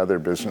lot of my other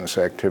business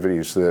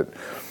activities that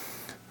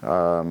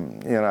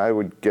I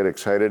would get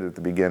excited at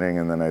the beginning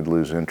and then I'd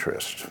lose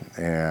interest,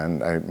 and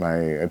my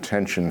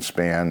attention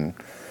span,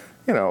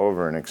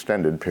 over an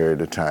extended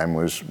period of time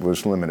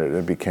was limited.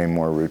 It became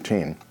more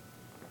routine,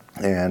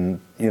 and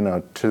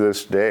to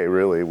this day,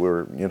 really,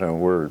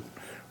 we're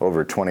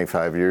over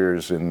 25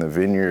 years in the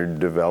vineyard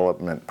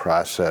development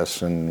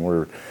process,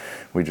 and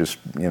we just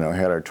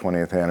had our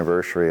 20th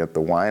anniversary at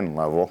the wine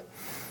level.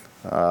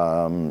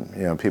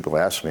 People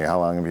ask me, how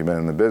long have you been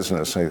in the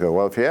business? And I go,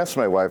 well, if you ask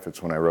my wife,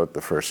 it's when I wrote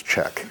the first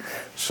check.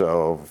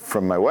 So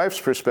from my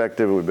wife's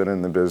perspective, we've been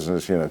in the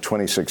business,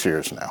 26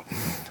 years now.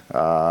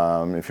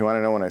 If you want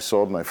to know when I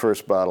sold my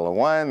first bottle of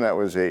wine, that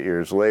was 8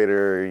 years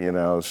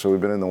later, so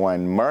we've been in the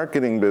wine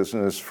marketing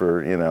business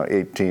for,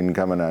 18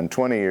 coming on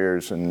 20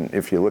 years. And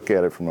if you look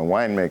at it from a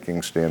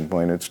winemaking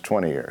standpoint, it's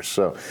 20 years.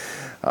 So,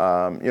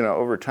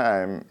 over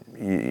time,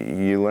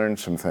 you learn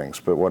some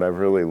things. But what I've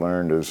really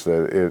learned is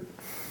that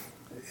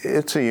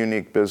it's a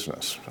unique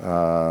business.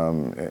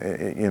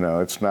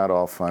 It's not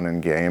all fun and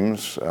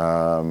games. There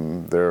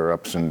are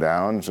ups and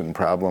downs and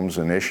problems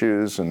and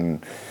issues,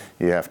 and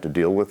you have to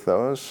deal with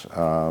those.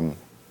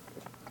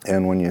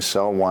 And when you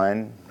sell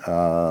wine,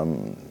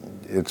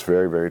 it's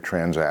very, very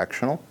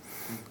transactional.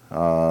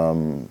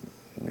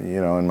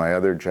 In my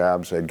other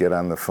jobs, I'd get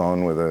on the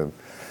phone with a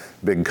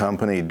big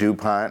company,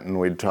 DuPont, and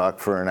we'd talk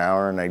for an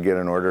hour, and I'd get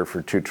an order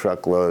for 2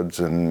 truckloads,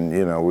 and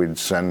we'd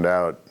send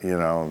out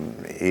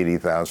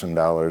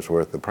 $80,000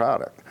 worth of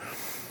product.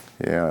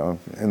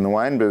 In the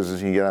wine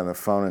business, you get on the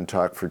phone and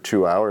talk for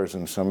 2 hours,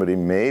 and somebody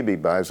maybe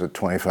buys a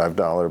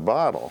 $25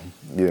 bottle,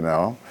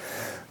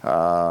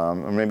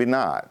 or maybe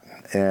not.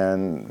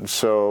 And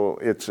so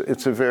it's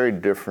a very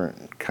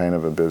different kind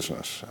of a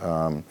business,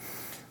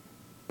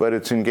 but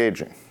it's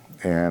engaging.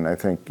 And I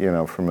think,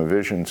 from a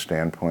vision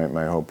standpoint,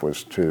 my hope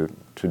was to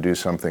do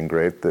something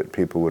great that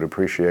people would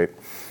appreciate,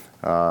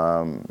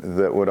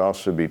 that would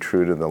also be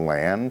true to the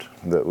land,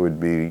 that would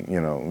be,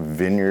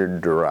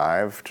 vineyard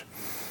derived.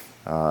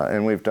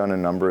 And we've done a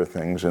number of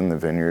things in the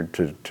vineyard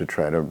to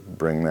try to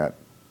bring that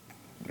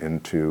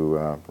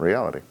into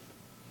reality.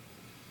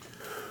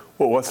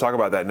 Well, let's talk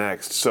about that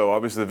next. So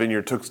obviously the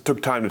vineyard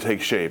took time to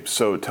take shape.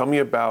 So tell me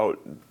about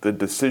the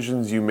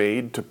decisions you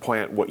made to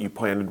plant what you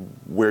planted,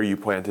 where you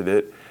planted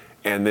it,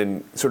 and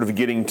then sort of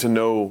getting to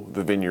know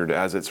the vineyard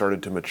as it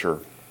started to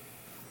mature.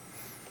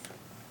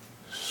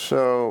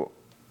 So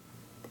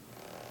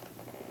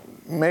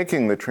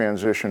making the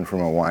transition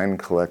from a wine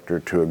collector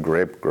to a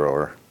grape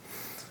grower,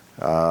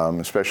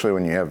 especially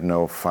when you have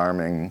no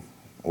farming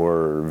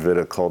or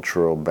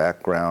viticultural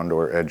background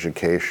or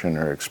education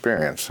or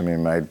experience. I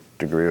mean, my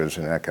degree was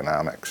in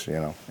economics,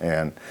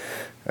 and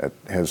it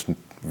has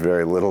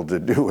very little to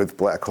do with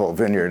Black Hole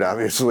Vineyard.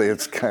 Obviously,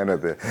 it's kind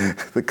of the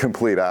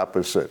complete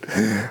opposite.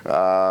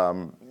 I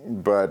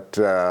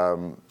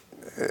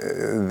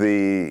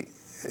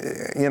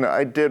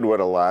did what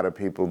a lot of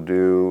people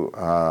do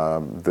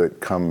that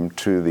come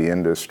to the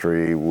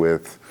industry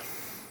with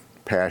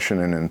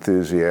passion and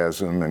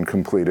enthusiasm and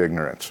complete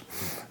ignorance.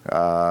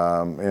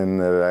 In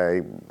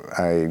that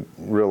I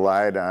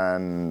relied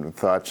on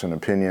thoughts and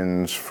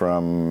opinions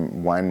from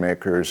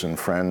winemakers and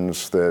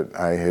friends that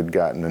I had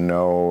gotten to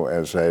know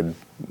as I'd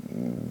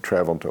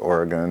traveled to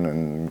Oregon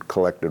and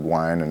collected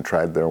wine and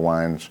tried their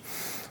wines.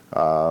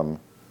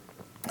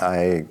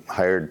 I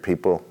hired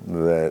people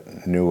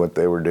that knew what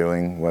they were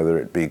doing, whether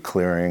it be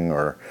clearing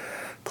or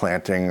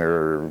planting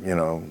or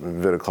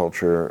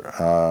viticulture.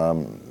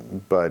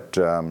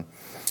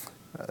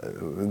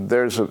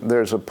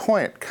 There's a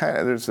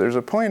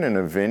point in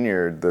a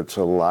vineyard that's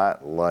a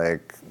lot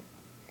like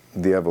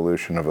the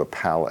evolution of a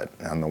palate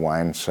on the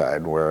wine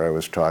side, where I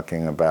was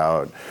talking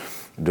about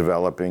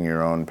developing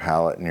your own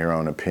palate and your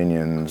own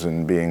opinions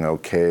and being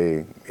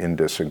okay in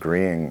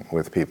disagreeing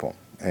with people.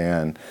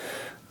 And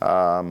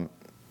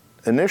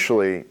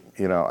initially,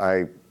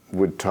 I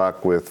would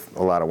talk with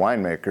a lot of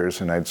winemakers,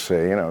 and I'd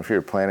say, if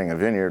you're planting a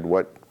vineyard,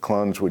 what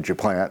clones would you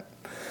plant?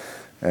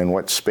 and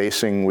what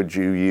spacing would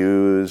you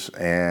use,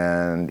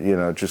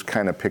 and just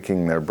kind of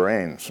picking their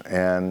brains.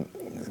 And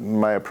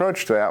my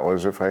approach to that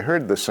was, if I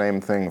heard the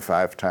same thing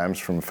 5 times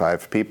from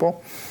 5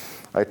 people,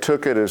 I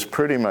took it as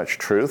pretty much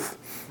truth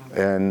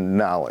and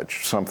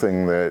knowledge,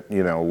 something that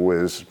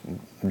was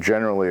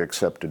generally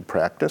accepted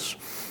practice.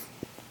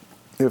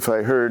 If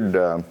I heard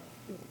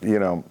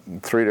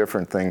 3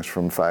 different things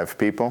from 5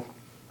 people,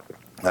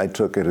 I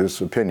took it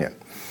as opinion,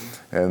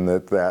 and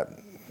that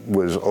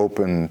was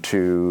open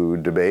to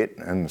debate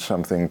and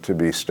something to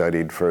be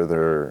studied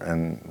further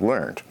and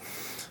learned.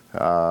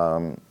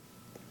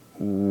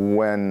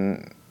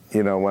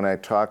 When I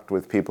talked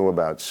with people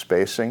about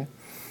spacing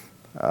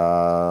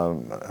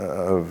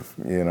of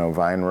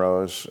vine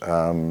rows,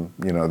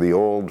 the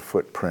old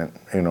footprint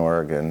in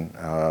Oregon,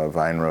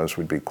 vine rows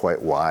would be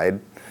quite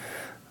wide.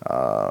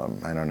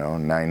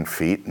 9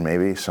 feet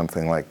maybe,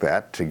 something like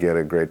that, to get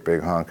a great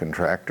big honking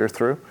tractor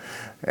through.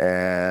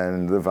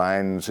 And the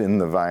vines in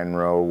the vine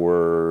row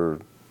were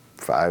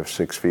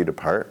 5-6 feet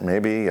apart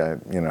maybe.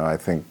 I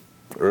think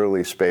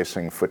early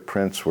spacing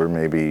footprints were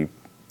maybe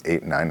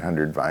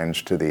 800-900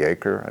 vines to the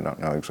acre. I don't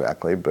know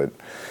exactly, but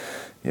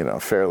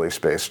fairly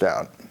spaced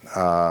out.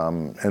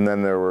 And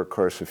then there were, of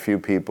course, a few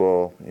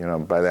people,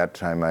 by that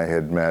time I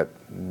had met,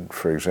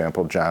 for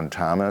example, John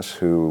Thomas,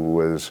 who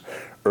was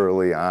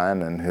early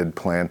on and had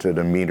planted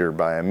 1 meter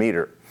by 1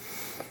 meter.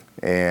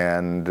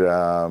 And,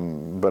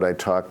 but I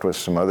talked with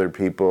some other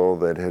people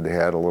that had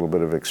had a little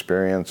bit of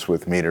experience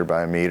with meter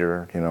by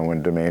meter.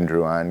 When Domaine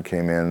Drouin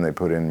came in, they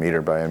put in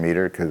meter by 1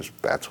 meter because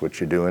that's what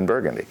you do in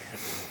Burgundy.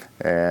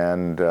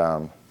 And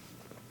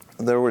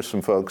there were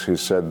some folks who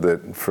said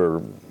that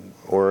for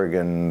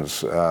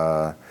Oregon's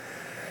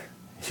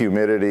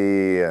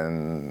humidity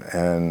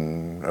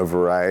and a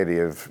variety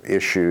of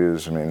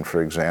issues. I mean,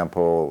 for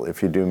example,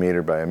 if you do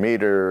meter by 1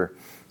 meter,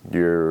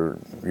 your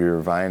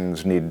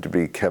vines need to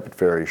be kept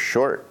very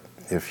short.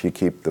 If you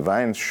keep the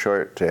vines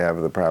short to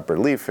have the proper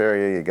leaf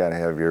area, you got to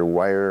have your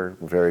wire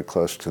very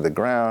close to the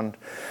ground.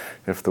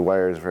 If the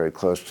wire is very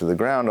close to the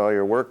ground, all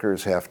your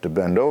workers have to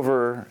bend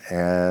over,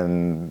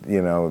 and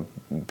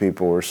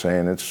people were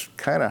saying it's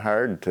kind of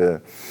hard to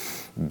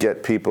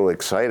get people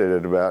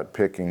excited about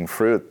picking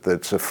fruit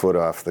that's 1 foot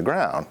off the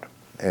ground.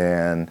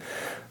 And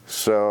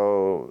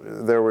so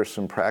there were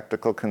some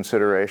practical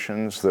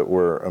considerations that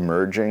were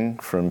emerging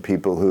from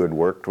people who had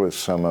worked with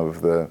some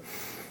of the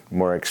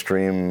more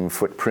extreme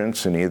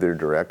footprints in either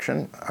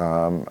direction.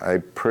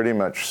 I pretty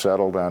much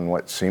settled on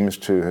what seems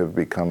to have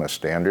become a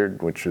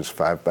standard, which is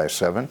 5 by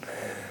 7.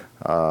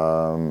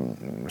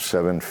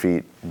 7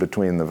 feet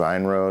between the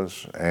vine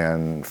rows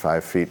and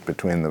 5 feet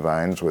between the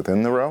vines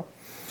within the row.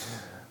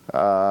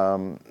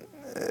 But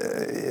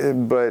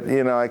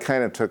I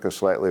kind of took a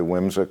slightly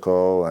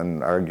whimsical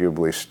and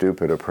arguably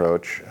stupid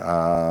approach.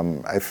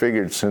 I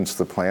figured since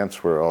the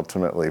plants were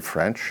ultimately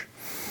French,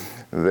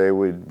 they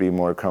would be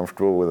more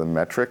comfortable with a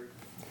metric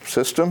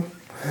system.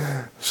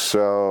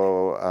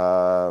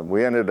 So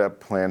we ended up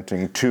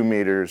planting 2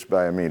 meters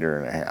by 1.5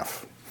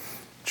 meters,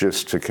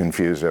 just to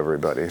confuse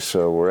everybody.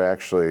 So we're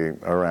actually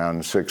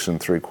around 6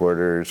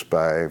 3/4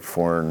 by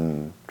 4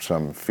 and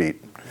some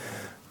feet.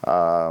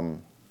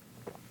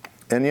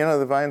 And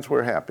the vines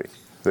were happy.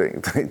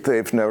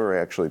 They've never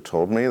actually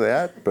told me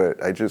that, but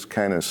I just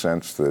kind of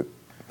sensed that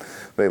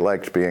they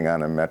liked being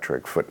on a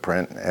metric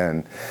footprint.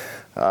 And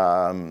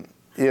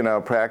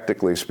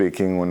practically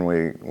speaking, when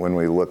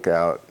we look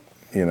out,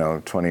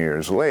 20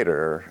 years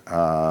later,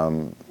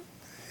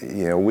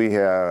 we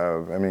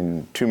have,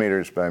 2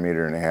 meters by 1.5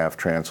 meters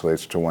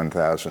translates to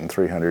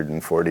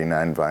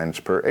 1,349 vines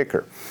per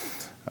acre.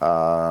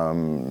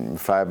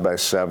 5 by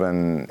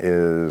 7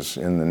 is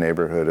in the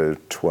neighborhood of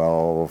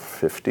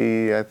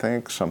 1,250, I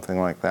think, something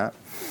like that.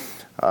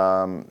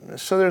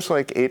 So there's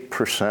like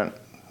 8%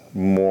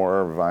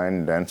 more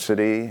vine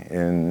density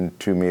in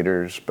 2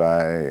 meters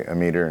by 1.5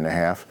 meters.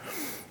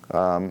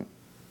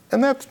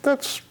 And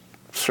that's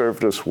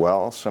served us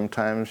well.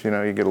 Sometimes, you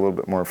get a little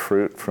bit more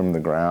fruit from the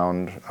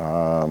ground.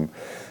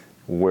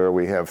 Where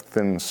we have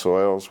thin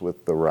soils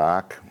with the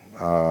rock,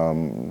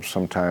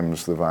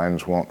 sometimes the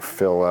vines won't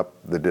fill up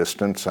the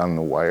distance on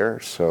the wire,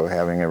 so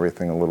having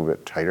everything a little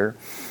bit tighter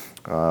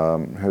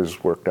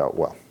has worked out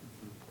well.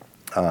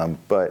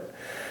 But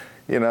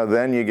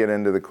then you get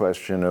into the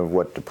question of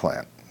what to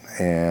plant.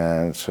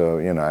 And so,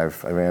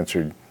 I've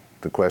answered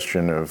the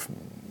question of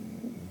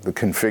the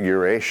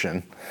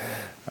configuration.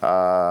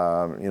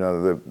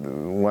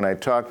 When I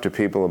talk to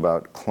people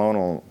about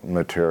clonal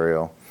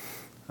material,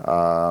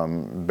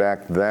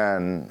 back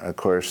then, of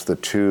course, the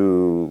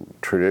 2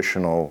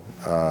 traditional,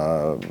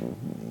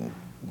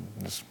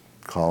 let's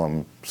call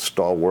them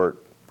stalwart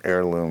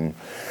heirloom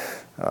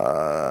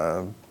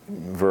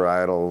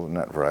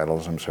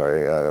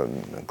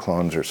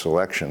clones or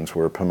selections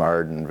were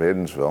Pommard and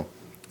Wädenswil.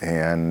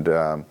 And,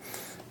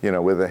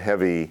 with a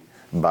heavy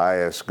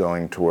bias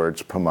going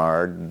towards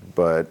Pommard,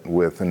 but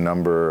with a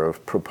number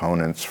of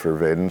proponents for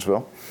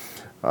Wädenswil.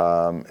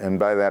 And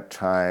by that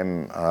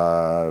time,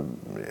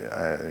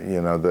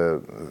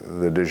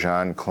 the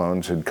Dijon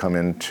clones had come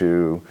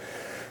into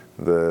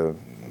the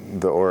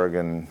the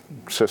Oregon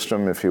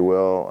system, if you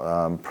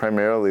will,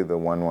 primarily the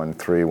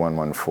 113,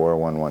 114,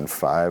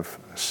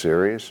 115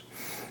 series.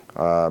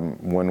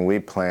 When we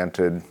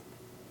planted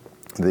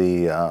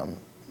the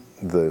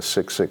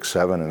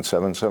 667 and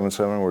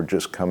 777 were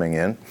just coming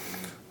in.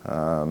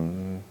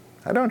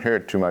 I don't hear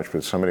it too much,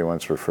 but somebody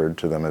once referred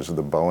to them as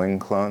the Boeing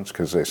clones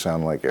because they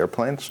sound like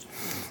airplanes,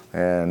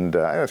 and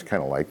I just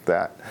kind of like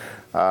that.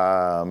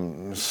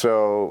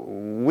 So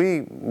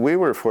we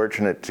were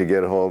fortunate to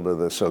get hold of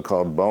the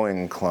so-called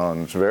Boeing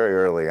clones very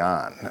early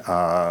on,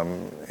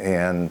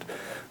 and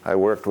I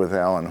worked with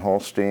Alan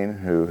Holstein,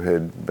 who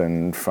had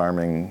been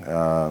farming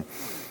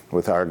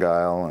with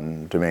Argyle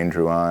and Domaine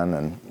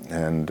Drouin,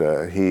 and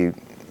he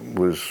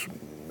was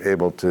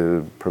able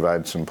to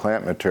provide some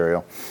plant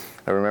material.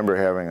 I remember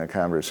having a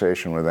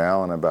conversation with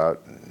Alan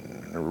about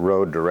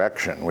road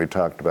direction. We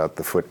talked about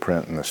the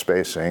footprint and the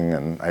spacing,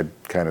 and I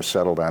kind of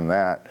settled on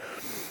that.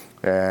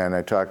 And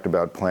I talked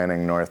about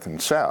planting north and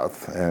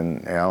south,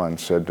 and Alan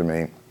said to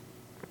me,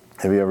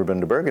 "Have you ever been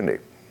to Burgundy?"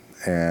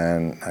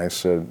 And I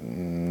said,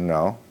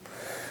 "No."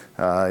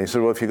 He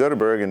said, "Well, if you go to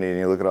Burgundy and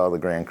you look at all the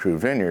Grand Cru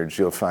vineyards,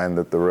 you'll find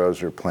that the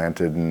rows are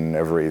planted in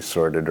every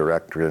sort of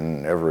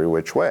direction, every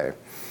which way."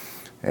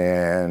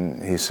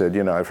 And he said,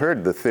 "You know, I've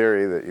heard the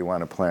theory that you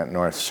want to plant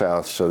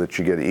north-south so that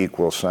you get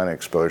equal sun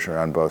exposure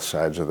on both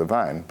sides of the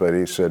vine. But,"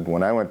 he said,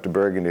 "when I went to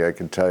Burgundy, I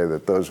could tell you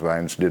that those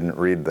vines didn't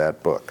read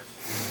that book.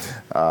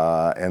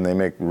 And they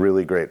make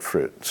really great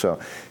fruit." So,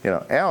 you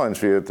know, Alan's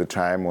view at the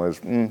time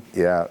was,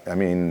 yeah, I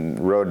mean,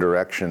 road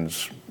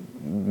directions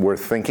we're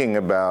thinking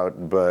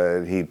about,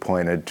 but he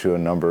pointed to a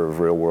number of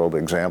real-world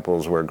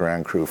examples where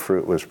Grand Cru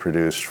fruit was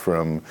produced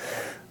from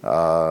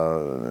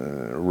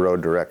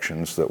road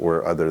directions that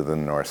were other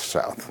than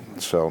north-south.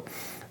 So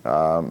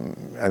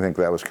I think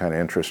that was kind of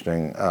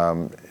interesting.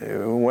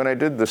 When I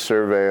did the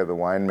survey of the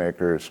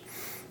winemakers,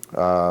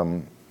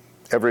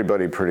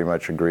 everybody pretty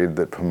much agreed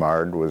that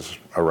Pommard was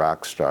a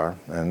rock star,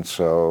 and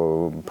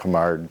so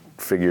Pommard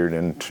figured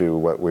into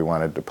what we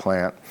wanted to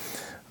plant.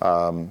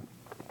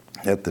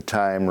 At the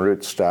time,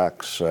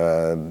 rootstocks,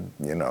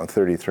 you know,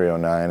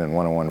 3309 and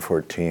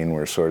 10114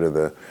 were sort of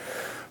the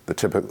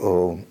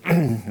typical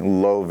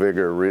low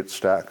vigor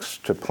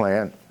rootstocks to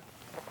plant.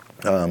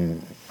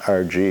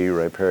 RG,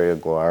 Riparia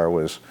Gloire,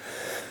 was,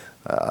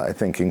 I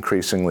think,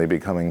 increasingly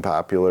becoming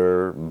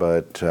popular,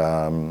 but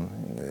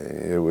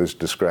it was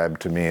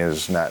described to me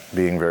as not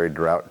being very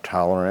drought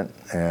tolerant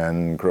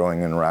and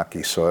growing in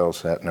rocky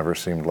soils. That never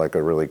seemed like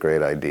a really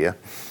great idea.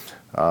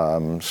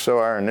 So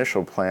our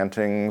initial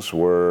plantings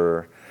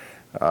were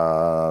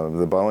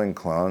the Boeing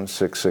clones,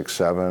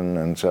 667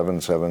 and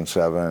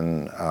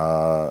 777,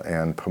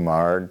 and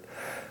Pommard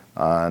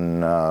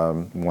on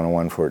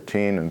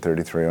 10114 and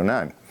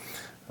 3309.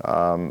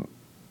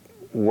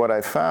 What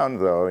I found,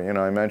 though, you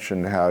know, I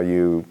mentioned how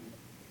you,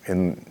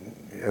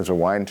 as a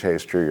wine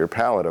taster, your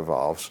palate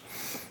evolves,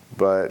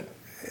 but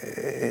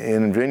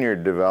in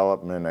vineyard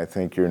development, I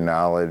think your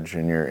knowledge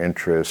and your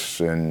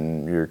interests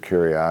and your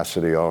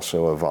curiosity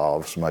also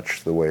evolves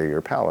much the way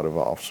your palate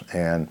evolves.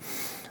 And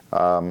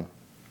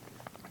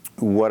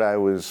what I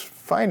was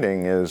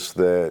finding is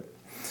that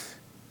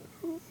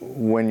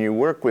when you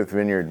work with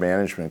vineyard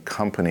management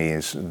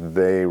companies,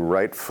 they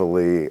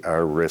rightfully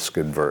are risk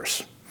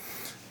adverse.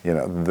 You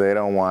know, they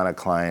don't want a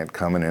client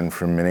coming in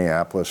from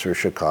Minneapolis or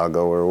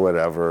Chicago or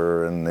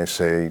whatever, and they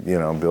say, you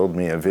know, build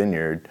me a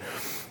vineyard.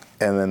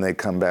 And then they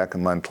come back a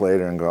month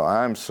later and go,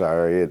 "I'm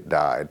sorry, it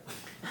died."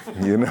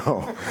 You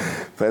know,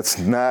 that's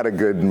not a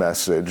good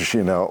message,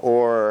 you know.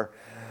 Or,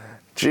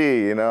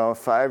 gee, you know,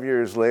 5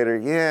 years later,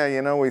 yeah,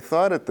 you know, we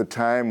thought at the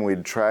time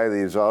we'd try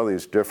all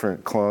these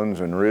different clones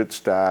and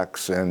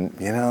rootstocks, and,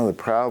 you know, the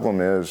problem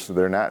is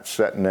they're not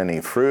setting any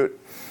fruit,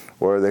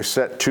 or they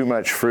set too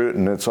much fruit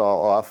and it's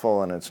all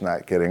awful and it's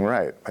not getting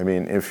right. I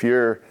mean, if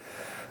you're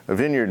a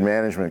vineyard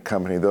management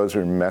company, those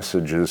are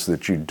messages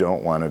that you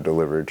don't want to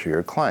deliver to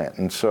your client.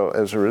 And so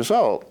as a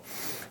result,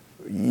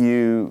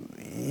 you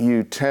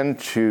tend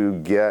to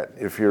get,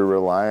 if you're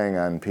relying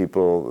on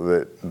people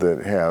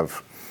that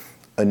have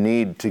a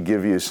need to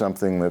give you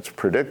something that's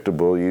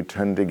predictable, you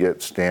tend to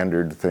get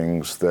standard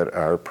things that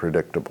are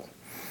predictable.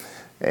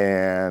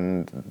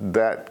 And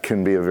that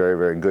can be a very,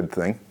 very good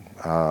thing.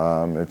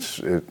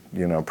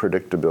 You know,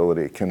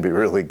 predictability can be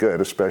really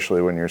good,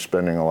 especially when you're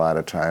spending a lot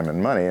of time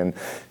and money. And,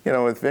 you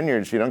know, with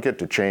vineyards, you don't get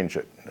to change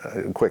it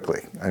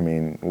quickly. I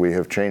mean, we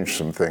have changed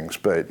some things,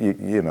 but,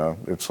 you know,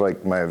 it's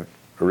like my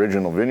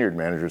original vineyard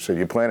manager said,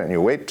 you plant it and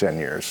you wait 10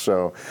 years.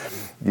 So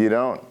you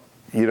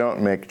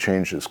don't make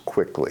changes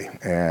quickly.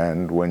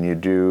 And when you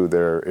do,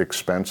 they're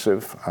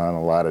expensive on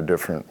a lot of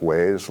different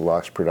ways,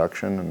 lost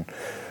production. And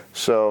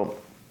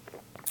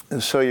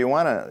so you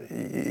want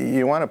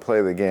to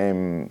play the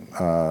game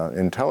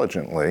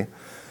intelligently,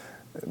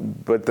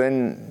 but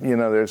then, you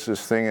know, there's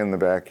this thing in the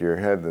back of your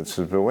head that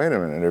says, but wait a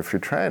minute, if you're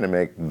trying to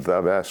make the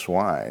best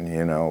wine,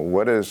 you know,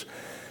 what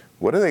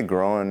are they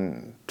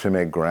growing to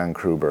make Grand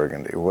Cru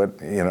Burgundy? What,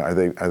 you know,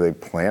 are they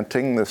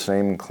planting the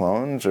same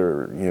clones,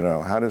 or, you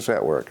know, how does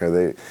that work?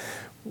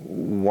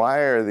 why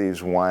are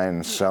these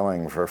wines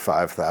selling for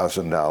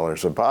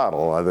 $5,000 a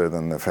bottle, other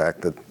than the fact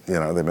that,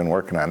 they've been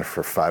working on it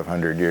for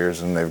 500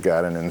 years and they've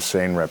got an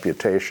insane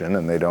reputation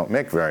and they don't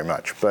make very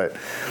much. But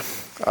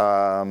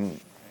I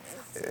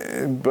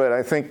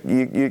think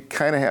you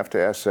kind of have to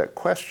ask that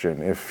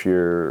question. If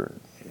your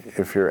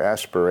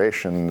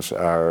aspirations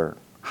are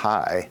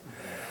high,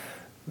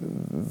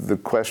 the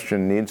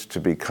question needs to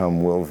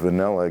become, will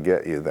vanilla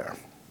get you there?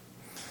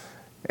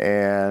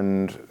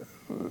 And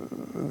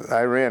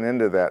I ran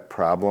into that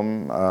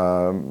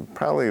problem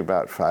probably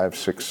about 5,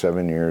 6,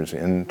 7 years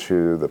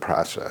into the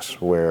process,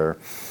 where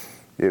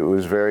it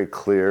was very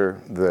clear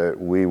that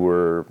we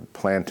were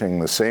planting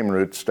the same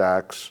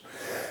rootstocks,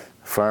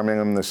 farming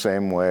them the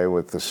same way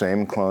with the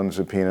same clones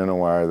of Pinot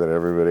Noir that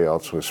everybody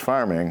else was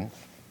farming.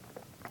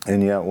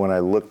 And yet when I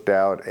looked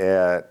out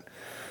at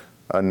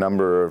a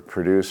number of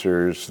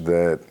producers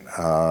that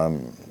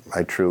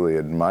I truly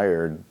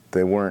admired,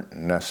 they weren't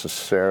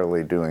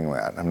necessarily doing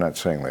that. I'm not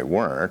saying they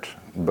weren't,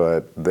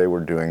 but they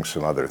were doing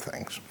some other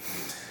things.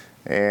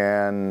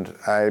 And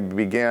I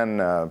began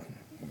a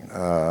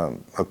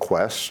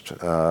quest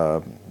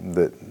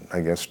that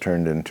I guess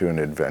turned into an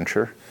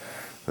adventure,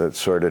 that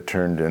sort of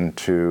turned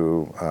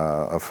into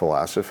a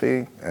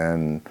philosophy,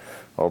 and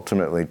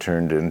ultimately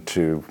turned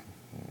into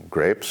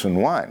grapes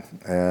and wine.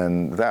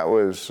 And that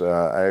was,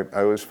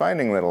 I was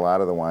finding that a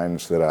lot of the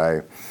wines that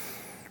I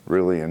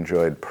really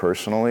enjoyed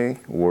personally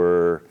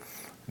were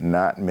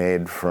not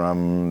made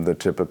from the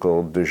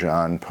typical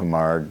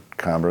Dijon-Pommard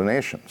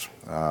combinations.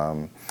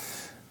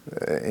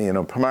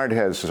 Pommard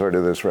has sort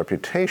of this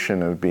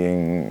reputation of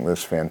being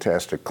this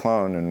fantastic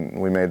clone,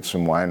 and we made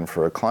some wine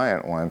for a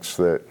client once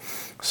that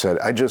said,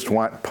 I just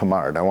want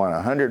Pommard. I want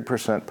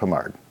 100%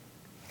 Pommard.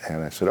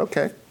 And I said,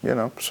 okay,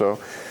 so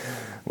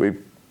we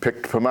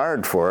picked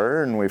Pommard for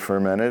her, and we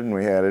fermented, and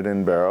we had it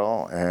in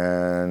barrel,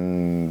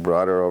 and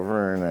brought her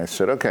over, and I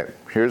said, okay,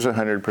 here's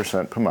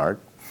 100% Pommard.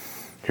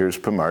 Here's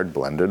Pommard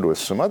blended with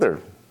some other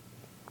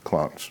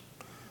clones.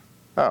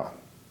 Oh,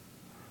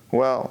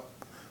 well,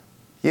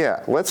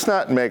 yeah, let's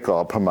not make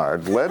all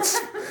Pommard.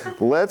 Let's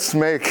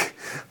make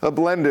a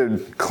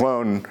blended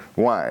clone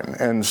wine.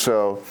 And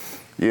so,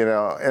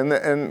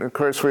 and of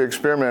course we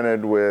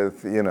experimented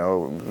with,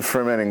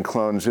 fermenting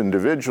clones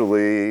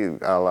individually,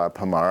 a la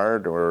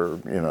Pommard, or,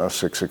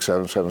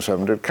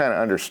 66777, to kind of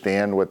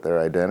understand what their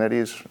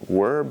identities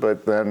were.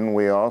 But then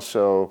we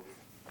also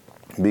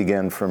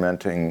began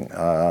fermenting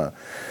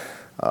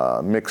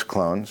mixed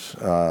clones,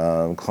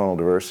 clonal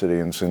diversity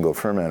in single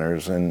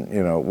fermenters, and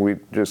we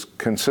just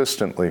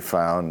consistently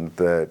found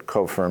that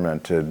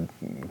co-fermented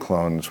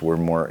clones were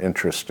more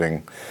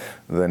interesting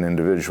than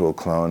individual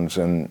clones,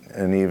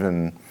 and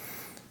even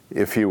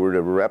if you were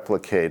to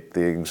replicate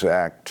the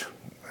exact,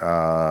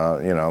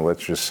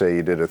 let's just say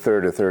you did a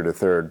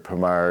third,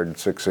 Pommard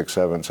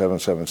 667,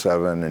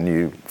 777, and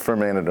you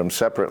fermented them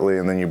separately,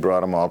 and then you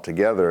brought them all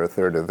together, a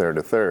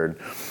third.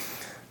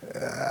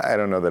 I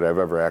don't know that I've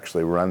ever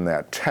actually run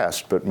that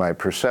test, but my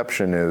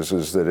perception is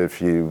that if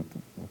you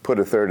put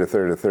a third of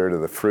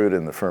the fruit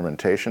in the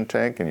fermentation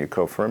tank and you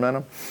co-ferment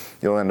them,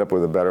 you'll end up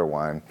with a better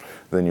wine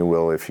than you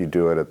will if you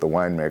do it at the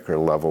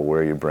winemaker level,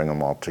 where you bring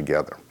them all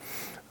together.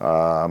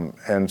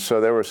 And so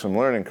there were some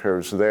learning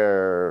curves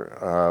there,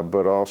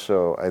 but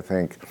also I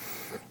think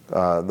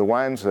the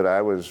wines that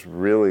I was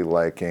really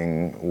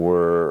liking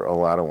were a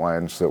lot of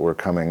wines that were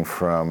coming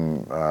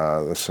from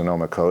the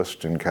Sonoma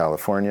Coast in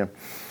California,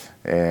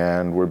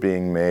 and were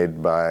being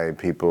made by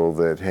people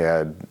that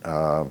had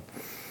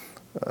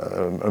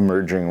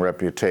emerging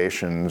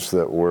reputations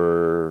that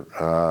were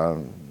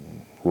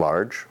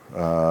large.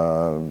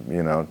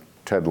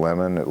 Ted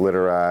Lemon at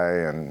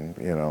Literai, and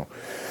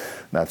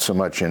not so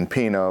much in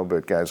Pinot,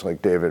 but guys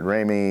like David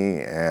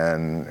Ramey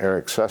and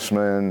Eric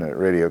Sussman at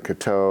Radio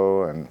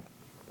Cadeau, and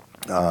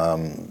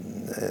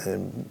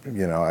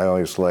I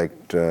always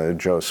liked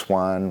Joe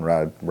Swan,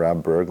 Rob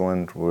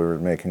Berglund were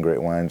making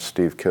great wines,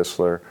 Steve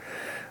Kistler.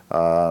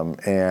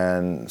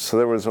 And so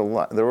there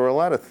were a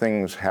lot of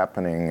things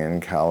happening in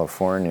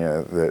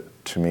California that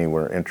to me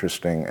were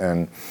interesting.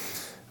 And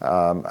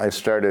I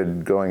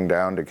started going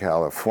down to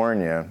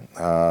California.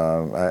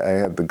 I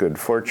had the good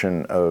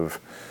fortune of,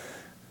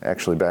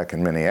 actually back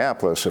in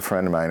Minneapolis, a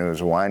friend of mine who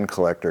was a wine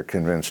collector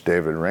convinced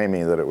David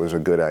Ramey that it was a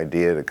good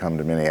idea to come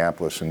to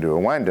Minneapolis and do a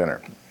wine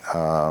dinner.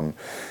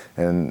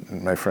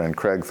 And my friend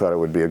Craig thought it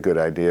would be a good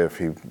idea if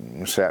he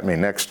sat me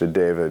next to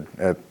David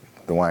at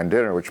the wine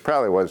dinner, which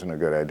probably wasn't a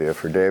good idea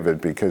for David,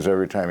 because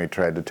every time he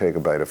tried to take a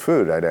bite of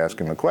food, I'd ask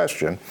him a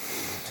question,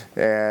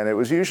 and it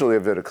was usually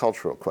a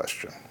viticultural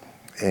question.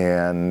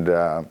 And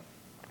I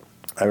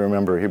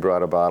remember he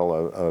brought a bottle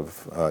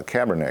of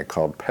Cabernet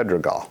called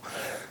Pedregal,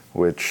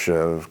 which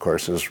of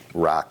course is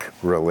rock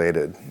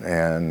related,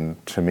 and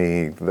to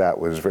me that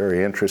was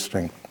very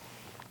interesting.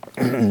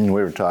 We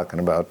were talking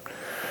about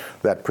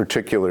that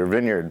particular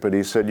vineyard, but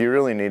he said, you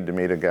really need to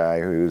meet a guy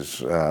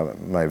who's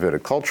my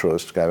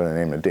viticulturalist, a guy by the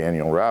name of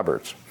Daniel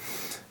Roberts.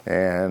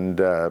 And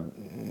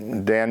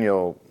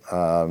Daniel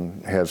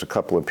has a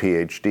couple of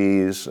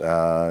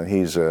PhDs.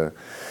 He's a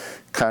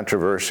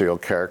controversial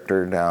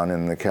character down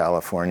in the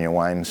California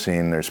wine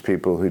scene. There's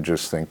people who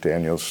just think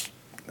Daniel's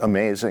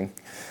amazing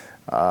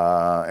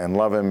and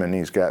love him, and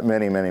he's got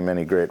many, many,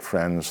 many great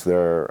friends.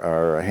 There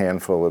are a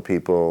handful of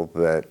people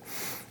that,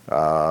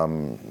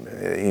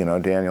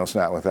 Daniel's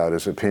not without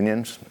his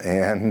opinions,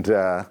 and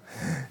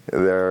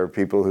there are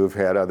people who've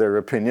had other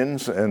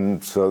opinions,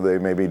 and so they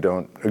maybe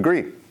don't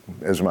agree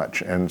as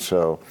much. And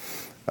so,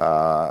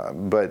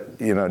 but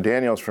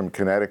Daniel's from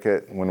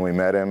Connecticut. When we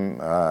met him,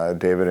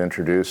 David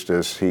introduced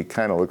us. He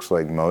kind of looks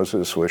like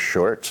Moses with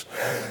shorts,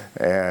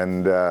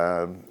 and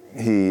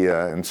he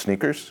in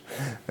sneakers.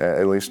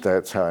 At least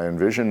that's how I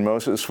envisioned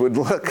Moses would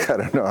look. I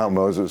don't know how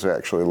Moses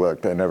actually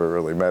looked. I never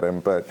really met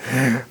him,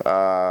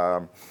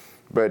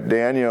 but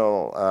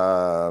Daniel,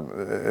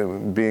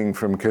 being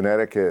from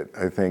Connecticut,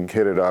 I think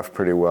hit it off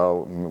pretty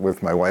well.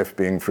 With my wife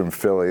being from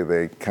Philly,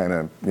 they kind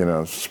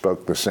of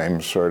spoke the same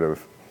sort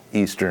of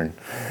Eastern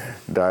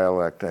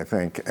dialect, I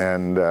think,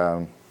 and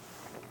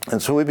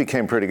so we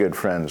became pretty good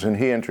friends. And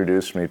he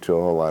introduced me to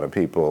a whole lot of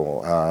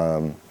people.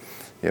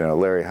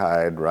 Larry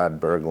Hyde, Rod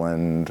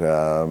Berglund,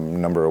 a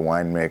number of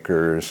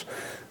winemakers.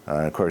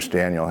 Of course,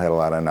 Daniel had a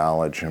lot of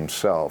knowledge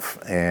himself.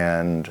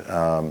 And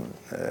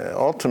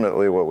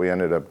ultimately, what we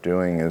ended up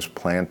doing is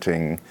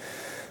planting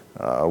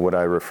what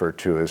I refer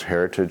to as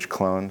heritage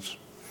clones.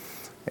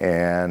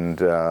 And,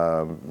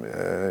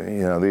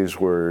 these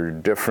were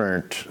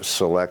different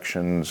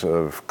selections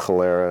of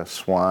Calera,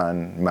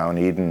 Swan, Mount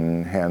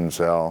Eden,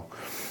 Hansel.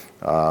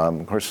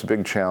 Of course, the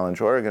big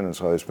challenge, Oregon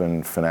has always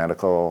been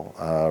fanatical,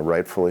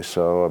 rightfully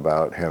so,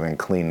 about having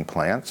clean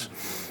plants.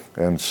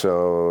 And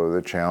so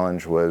the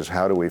challenge was,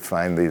 how do we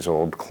find these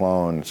old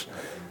clones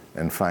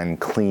and find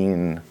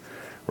clean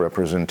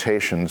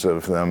representations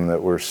of them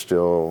that were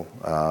still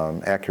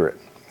accurate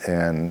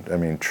and,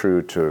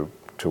 true to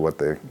what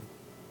they,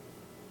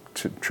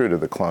 true to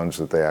the clones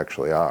that they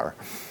actually are,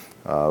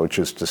 which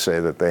is to say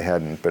that they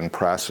hadn't been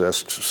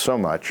processed so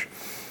much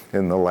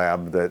in the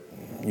lab that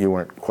you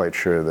weren't quite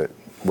sure that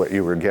what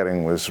you were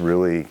getting was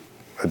really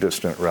a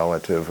distant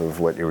relative of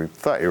what you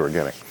thought you were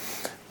getting.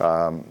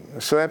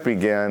 So that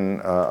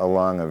began a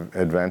long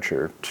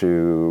adventure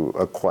to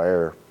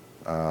acquire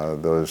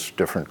those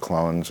different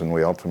clones, and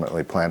we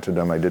ultimately planted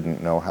them. I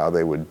didn't know how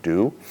they would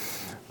do.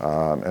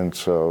 And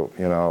so,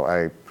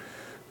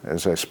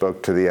 as I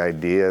spoke to the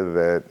idea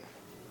that,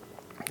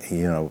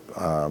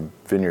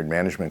 vineyard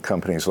management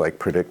companies like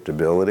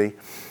predictability,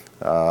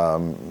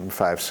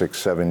 5, 6,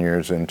 7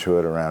 years into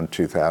it, around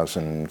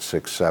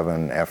 2006,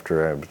 7,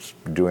 after I was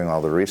doing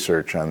all the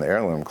research on the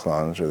heirloom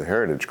clones or the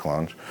heritage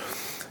clones,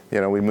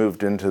 we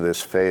moved into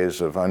this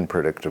phase of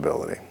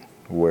unpredictability,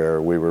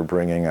 where we were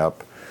bringing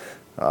up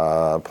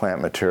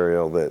plant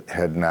material that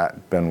had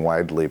not been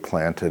widely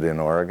planted in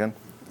Oregon,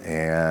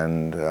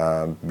 and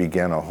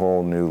began a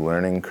whole new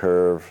learning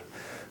curve.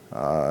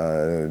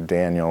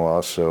 Daniel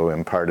also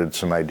imparted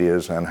some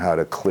ideas on how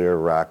to clear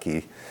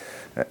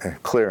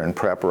and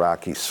prep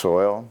rocky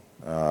soil,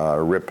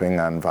 ripping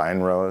on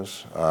vine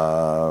rows,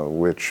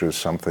 which was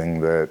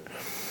something that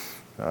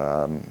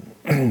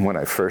when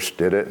I first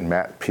did it,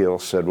 Matt Peel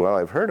said, well,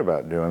 I've heard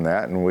about doing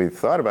that, and we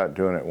thought about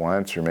doing it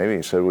once, or maybe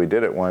he said we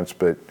did it once,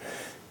 but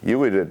you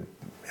would,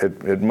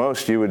 at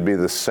most, you would be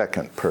the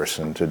second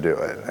person to do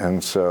it.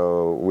 And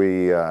so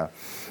we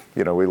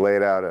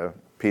laid out a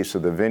piece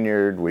of the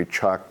vineyard. We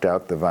chalked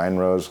out the vine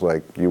rows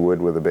like you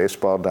would with a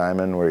baseball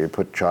diamond, where you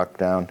put chalk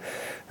down.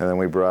 And then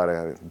we brought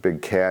a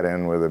big cat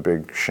in with a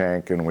big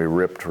shank, and we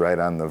ripped right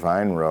on the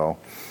vine row,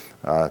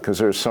 because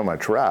there's so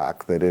much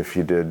rock that if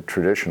you did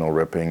traditional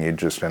ripping, you'd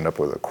just end up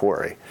with a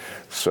quarry.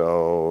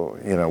 So,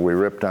 we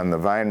ripped on the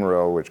vine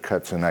row, which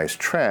cuts a nice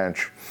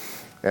trench,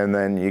 and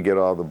then you get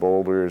all the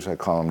boulders, I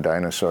call them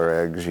dinosaur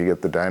eggs. You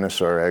get the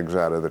dinosaur eggs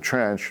out of the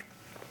trench,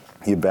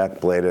 you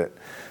backblade it,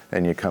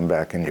 and you come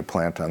back and you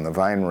plant on the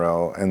vine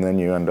row, and then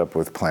you end up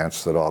with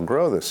plants that all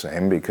grow the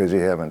same because you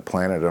haven't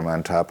planted them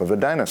on top of a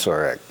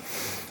dinosaur egg.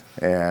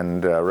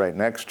 And right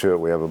next to it,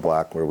 we have a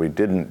block where we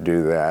didn't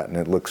do that, and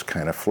it looks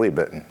kind of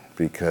flea-bitten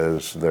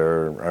because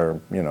there are,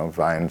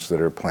 vines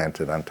that are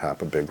planted on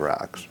top of big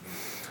rocks.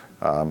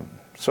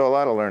 So a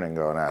lot of learning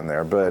going on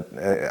there, but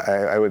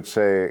I would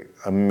say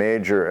a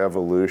major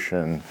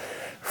evolution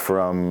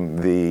from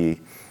the,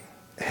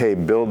 hey,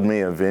 build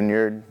me a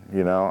vineyard,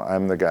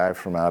 I'm the guy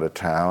from out of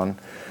town,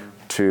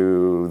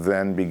 to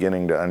then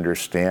beginning to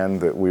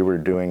understand that we were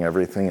doing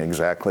everything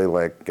exactly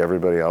like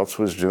everybody else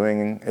was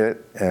doing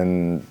it.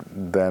 And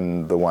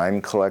then the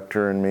wine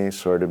collector in me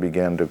sort of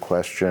began to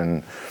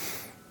question,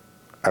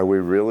 are we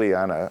really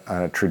on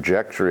a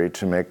trajectory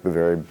to make the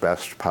very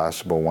best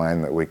possible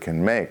wine that we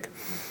can make?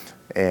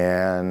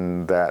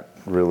 And that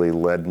really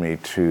led me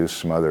to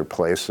some other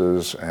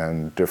places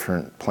and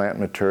different plant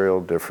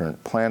material,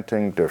 different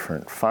planting,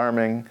 different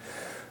farming,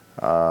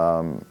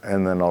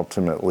 and then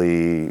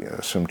ultimately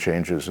some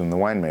changes in the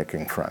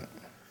winemaking front.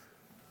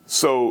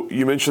 So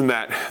you mentioned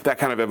that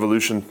kind of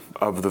evolution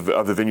of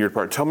the vineyard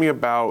part. Tell me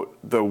about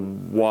the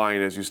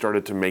wine as you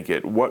started to make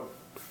it. What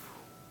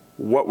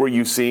what were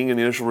you seeing in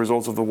the initial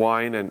results of the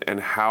wine, and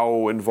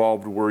how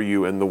involved were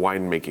you in the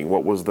winemaking?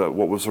 What was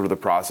sort of the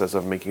process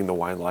of making the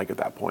wine like at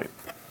that point?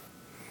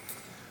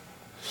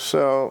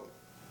 So,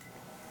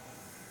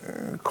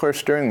 of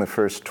course, during the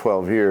first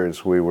 12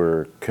 years, we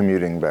were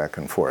commuting back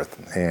and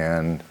forth,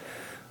 and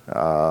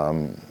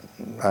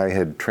I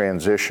had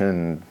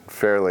transitioned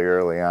fairly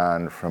early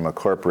on from a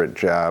corporate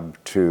job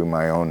to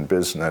my own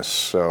business,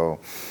 so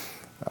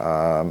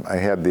I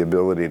had the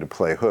ability to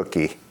play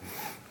hooky,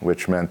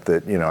 which meant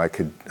that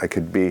I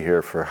could be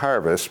here for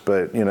harvest.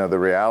 But the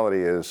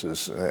reality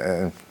is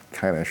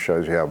kind of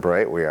shows you how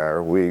bright we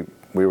are. We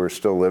were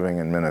still living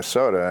in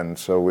Minnesota, and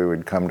so we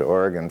would come to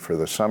Oregon for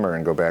the summer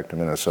and go back to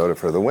Minnesota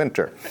for the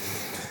winter.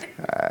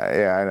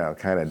 Yeah, I know,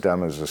 kind of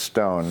dumb as a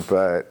stone,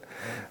 but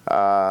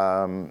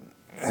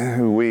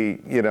we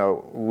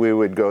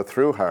would go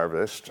through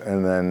harvest,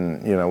 and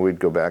then we'd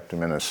go back to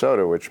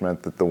Minnesota, which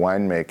meant that the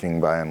winemaking,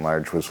 by and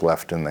large, was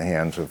left in the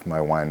hands of my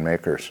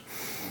winemakers.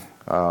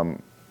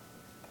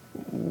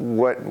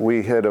 What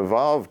we had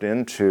evolved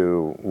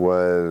into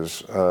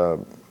was a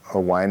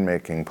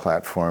winemaking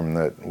platform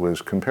that was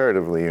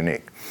comparatively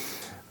unique.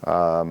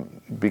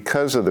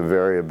 Because of the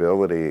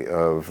variability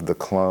of the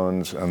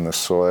clones and the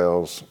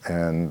soils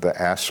and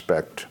the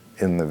aspect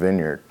in the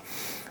vineyard,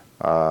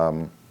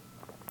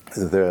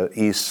 the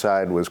east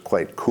side was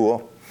quite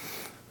cool.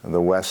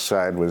 The west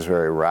side was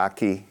very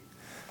rocky.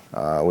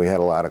 We had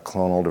a lot of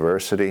clonal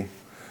diversity.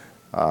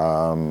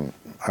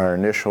 Our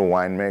initial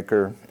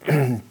winemaker,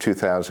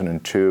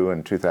 2002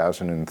 and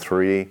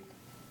 2003,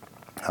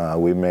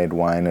 we made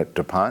wine at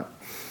DuPont.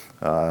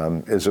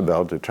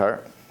 Isabelle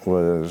Dutart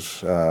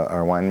was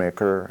our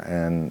winemaker,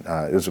 and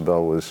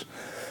Isabelle was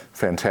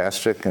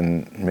fantastic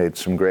and made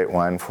some great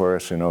wine for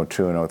us in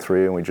 2002 and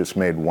 2003, and we just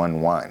made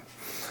one wine.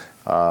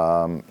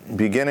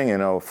 Beginning in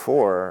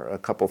 2004, a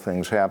couple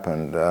things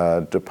happened.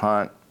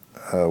 DuPont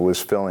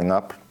was filling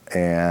up,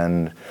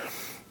 and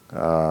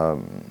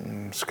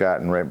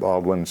Scott and Ray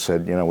Baldwin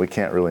said, we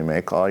can't really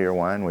make all your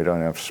wine. We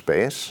don't have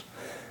space.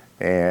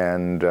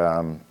 And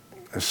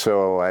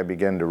so I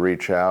began to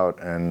reach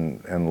out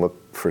and look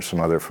for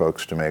some other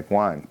folks to make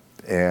wine.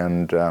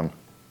 And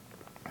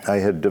I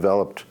had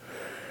developed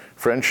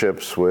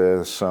friendships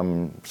with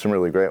some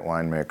really great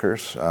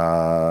winemakers.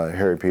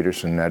 Harry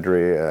Peterson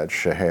Nedry at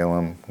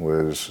Chehalem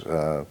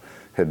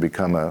had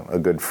become a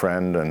good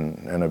friend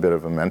and a bit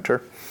of a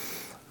mentor.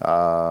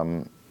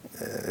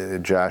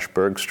 Josh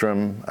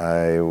Bergstrom,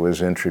 I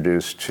was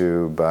introduced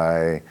to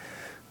by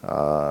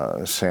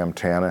Sam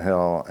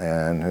Tannehill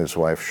and his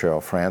wife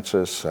Cheryl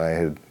Francis. I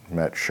had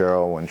met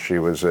Cheryl when she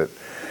was at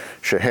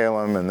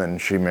Chehalem, and then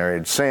she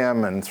married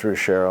Sam, and through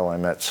Cheryl I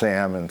met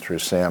Sam, and through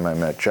Sam I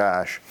met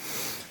Josh.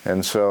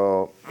 And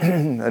so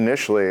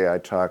initially I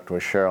talked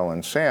with Cheryl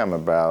and Sam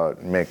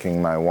about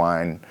making my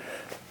wine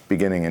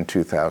beginning in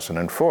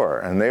 2004,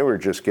 and they were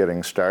just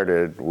getting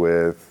started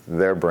with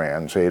their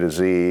brands, A to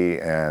Z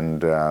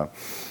and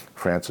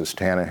Francis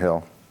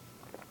Tannehill,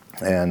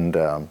 and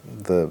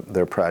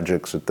their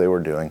projects that they were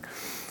doing.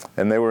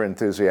 And they were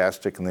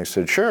enthusiastic, and they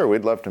said, sure,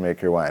 we'd love to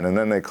make your wine. And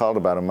then they called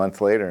about a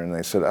month later, and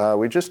they said,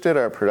 we just did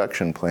our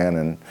production plan,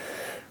 and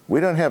we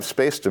don't have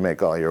space to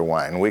make all your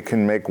wine. We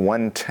can make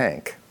one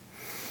tank.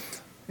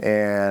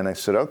 And I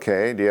said,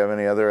 okay, do you have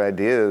any other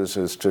ideas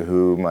as to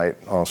who might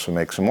also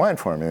make some wine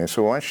for me? And they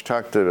said, well, why don't you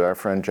talk to our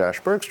friend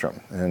Josh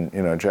Bergstrom? And,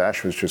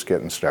 Josh was just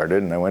getting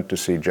started, and I went to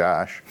see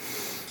Josh.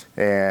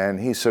 And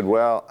he said,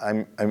 well,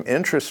 I'm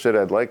interested,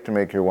 I'd like to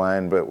make your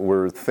wine, but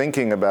we're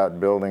thinking about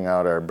building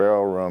out our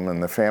barrel room,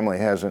 and the family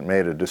hasn't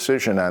made a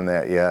decision on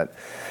that yet.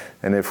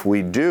 And if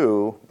we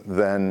do,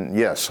 then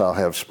yes, I'll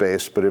have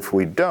space, but if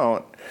we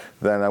don't,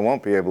 then I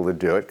won't be able to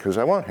do it because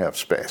I won't have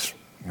space.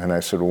 And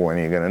I said, well, when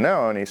are you going to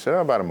know? And he said,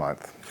 about a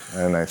month.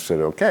 And I said,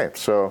 okay.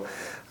 So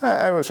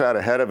I was out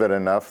ahead of it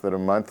enough that a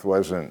month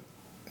wasn't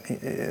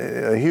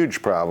a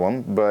huge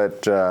problem,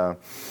 but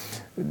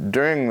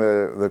during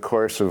the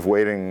course of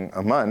waiting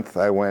a month,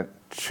 I went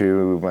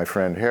to my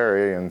friend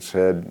Harry and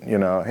said,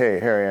 hey,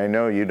 Harry, I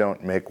know you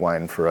don't make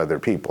wine for other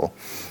people,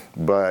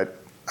 but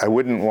I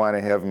wouldn't want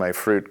to have my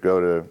fruit go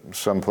to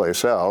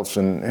someplace else.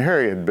 And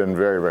Harry had been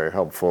very, very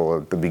helpful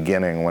at the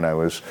beginning when I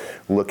was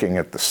looking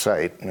at the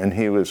site, and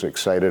he was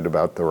excited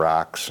about the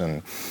rocks,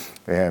 and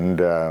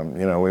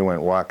we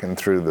went walking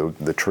through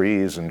the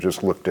trees and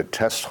just looked at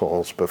test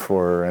holes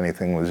before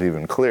anything was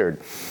even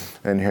cleared.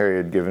 And Harry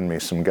had given me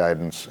some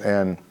guidance.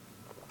 And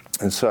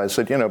so I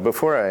said,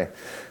 before I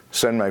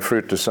send my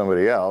fruit to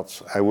somebody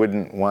else, I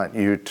wouldn't want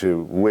you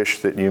to wish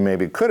that you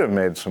maybe could have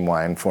made some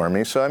wine for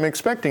me. So I'm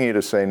expecting you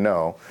to say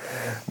no,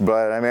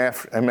 but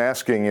I'm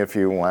asking if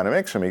you want to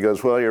make some. He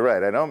goes, well, you're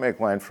right. I don't make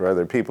wine for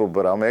other people,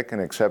 but I'll make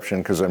an exception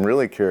because I'm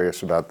really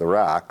curious about the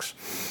rocks.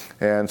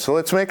 And so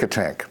let's make a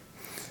tank.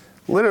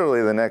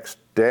 Literally the next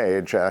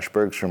day, Josh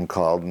Bergstrom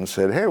called and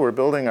said, hey, we're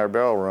building our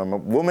barrel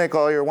room. We'll make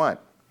all your wine.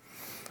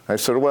 I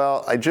said,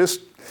 well, I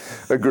just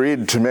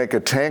agreed to make a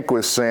tank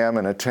with Sam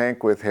and a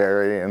tank with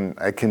Harry, and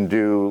I can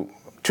do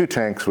 2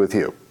 tanks with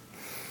you.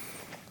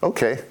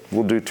 Okay,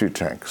 we'll do 2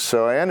 tanks.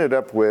 So I ended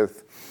up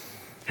with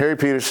Harry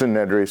Peterson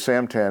Nedry,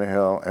 Sam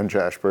Tannehill, and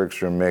Josh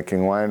Bergstrom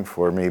making wine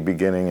for me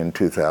beginning in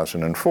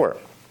 2004.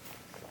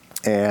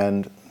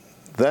 And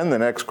then the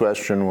next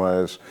question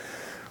was,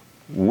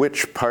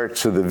 which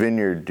parts of the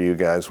vineyard do you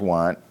guys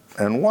want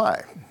and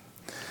why?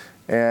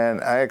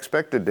 And I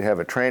expected to have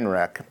a train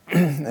wreck,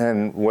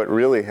 and what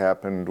really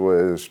happened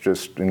was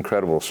just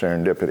incredible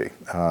serendipity.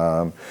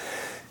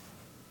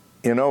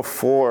 In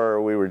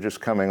 '04, we were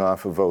just coming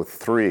off of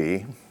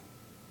 '03.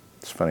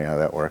 It's funny how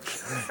that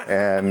works.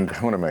 And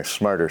one of my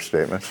smarter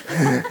statements.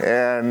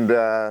 And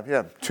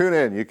yeah, tune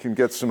in, you can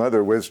get some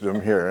other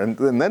wisdom here. And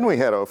then we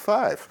had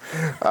 '05.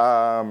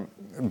 So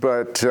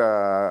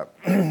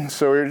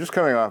we were just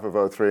coming off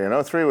of '03,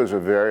 and '03 was a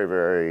very,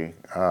 very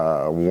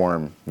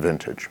warm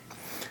vintage.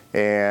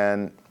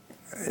 And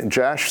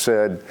Josh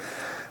said,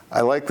 I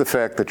like the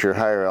fact that you're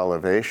higher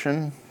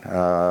elevation.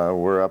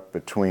 We're up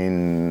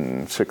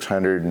between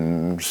 600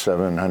 and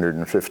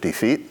 750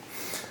 feet,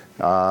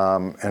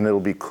 and it'll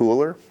be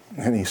cooler.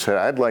 And he said,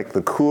 I'd like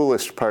the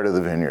coolest part of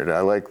the vineyard. I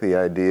like the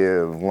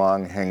idea of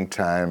long hang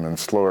time and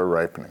slower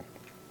ripening.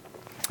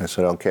 I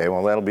said, okay,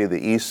 well, that'll be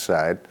the east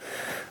side,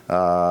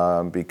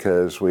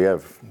 because we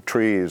have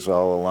trees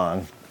all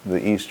along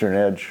the eastern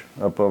edge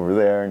up over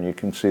there, and you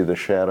can see the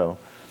shadow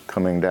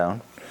coming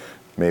down,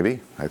 maybe.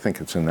 I think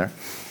it's in there.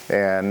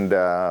 And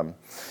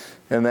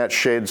that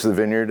shades the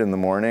vineyard in the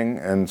morning,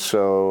 and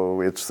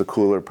so it's the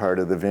cooler part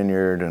of the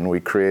vineyard, and we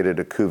created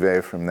a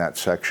cuvee from that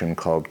section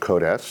called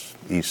Côte Est,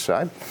 east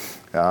side,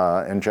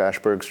 and Josh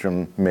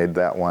Bergstrom made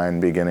that wine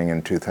beginning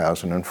in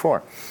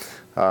 2004.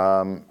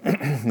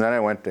 Then I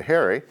went to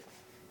Harry,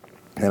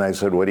 and I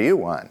said, what do you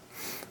want?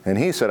 And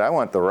he said, I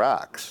want the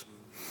rocks.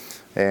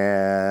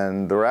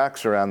 And the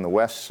rocks are on the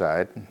west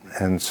side,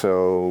 and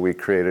so we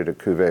created a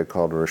cuvee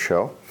called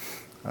Rochot,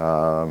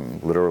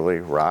 literally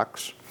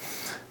rocks.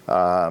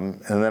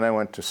 And then I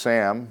went to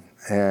Sam,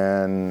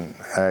 and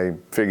I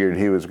figured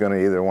he was going to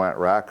either want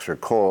rocks or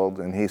cold,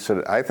 and he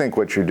said, I think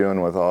what you're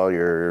doing with all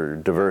your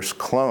diverse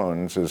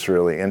clones is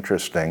really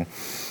interesting,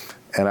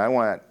 and I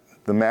want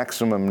the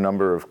maximum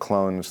number of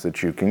clones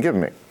that you can give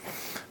me.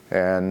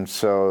 And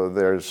so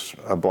there's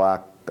a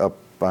block up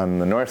on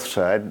the north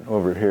side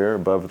over here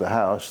above the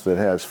house that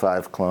has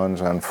 5 clones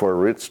on 4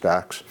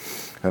 rootstocks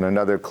and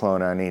another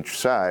clone on each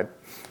side.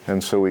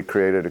 And so we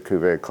created a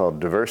cuvee called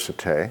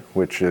Diversité,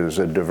 which is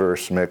a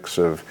diverse mix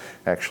of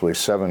actually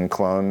 7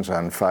 clones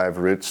on 5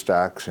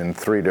 rootstocks in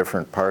 3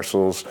 different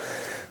parcels.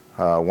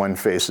 One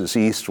faces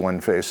east,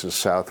 one faces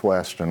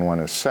southwest, and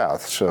one is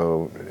south.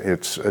 So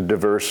it's a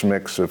diverse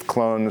mix of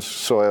clones,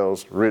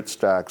 soils,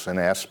 rootstocks, and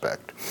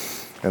aspect.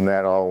 And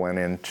that all went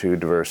into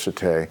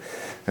Diversité.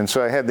 And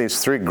so I had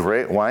these 3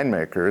 great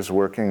winemakers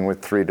working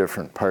with 3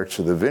 different parts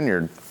of the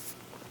vineyard.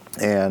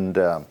 And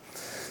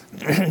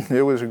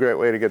it was a great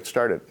way to get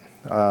started.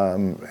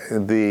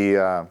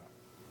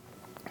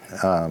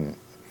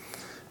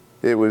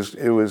 It was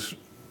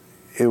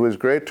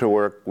great to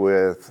work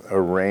with a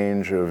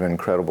range of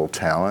incredible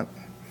talent,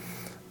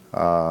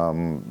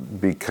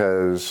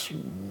 because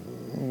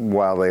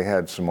while they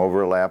had some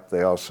overlap,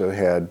 they also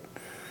had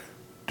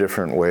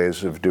different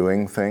ways of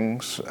doing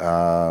things.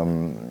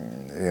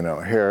 You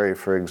know, Harry,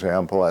 for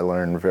example, I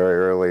learned very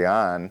early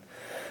on,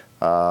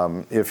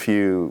 if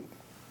you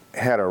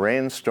had a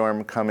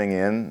rainstorm coming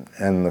in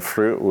and the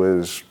fruit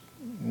was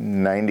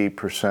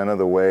 90% of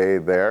the way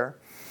there,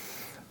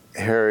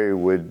 Harry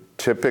would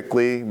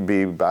typically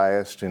be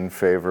biased in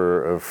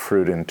favor of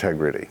fruit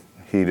integrity.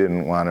 He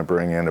didn't want to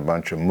bring in a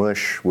bunch of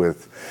mush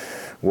with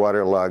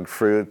waterlogged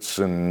fruits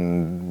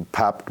and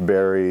popped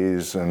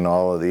berries and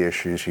all of the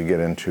issues you get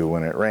into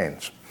when it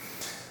rains.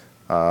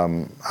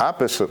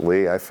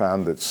 Oppositely, I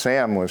found that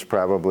Sam was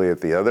probably at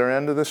the other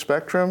end of the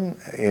spectrum,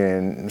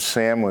 and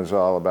Sam was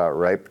all about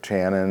ripe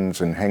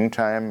tannins and hang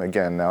time.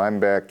 Again, now I'm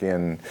back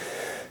in,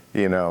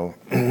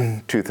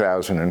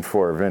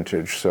 2004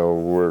 vintage, so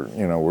we're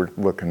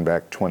looking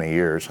back 20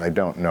 years. I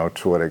don't know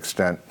to what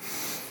extent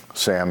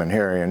Sam and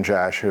Harry and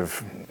Josh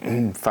have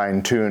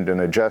fine-tuned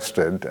and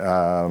adjusted.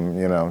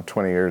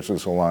 20 years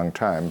is a long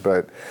time,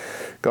 but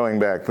going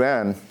back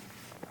then,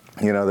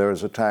 there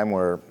was a time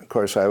where, of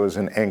course, I was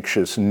an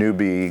anxious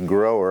newbie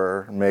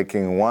grower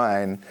making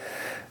wine,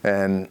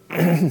 and,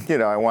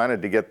 I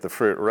wanted to get the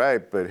fruit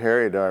ripe, but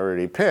Harry had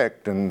already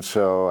picked, and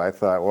so I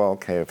thought, well,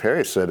 okay, if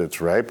Harry said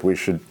it's ripe,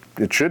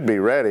 it should be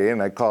ready,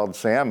 and I called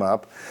Sam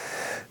up,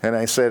 and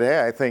I said,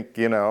 hey, I think,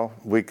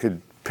 we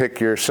could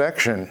pick your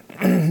section,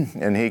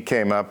 and he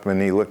came up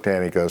and he looked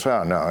at it, he goes,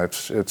 oh, no,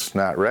 it's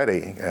not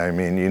ready. I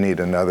mean, you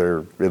need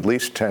another at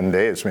least 10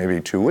 days,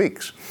 maybe 2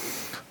 weeks.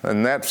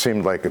 And that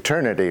seemed like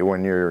eternity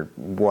when you're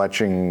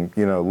watching,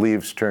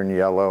 leaves turn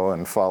yellow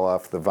and fall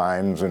off the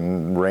vines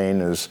and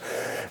rain is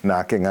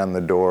knocking on the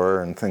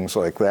door and things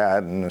like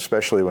that, and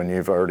especially when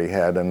you've already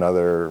had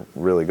another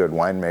really good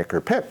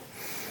winemaker pick.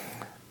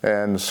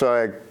 And so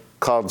I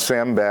called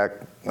Sam back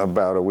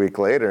about a week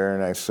later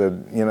and I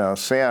said,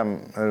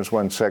 Sam, there's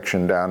one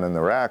section down in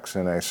the rocks,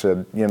 and I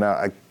said,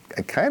 I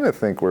kind of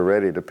think we're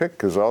ready to pick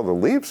because all the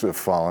leaves have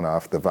fallen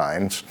off the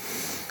vines.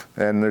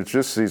 And there's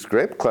just these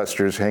grape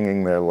clusters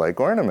hanging there like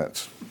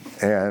ornaments.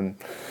 And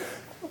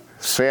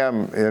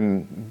Sam,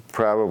 in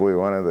probably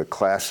one of the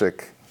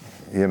classic,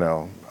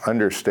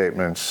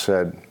 understatements,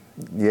 said,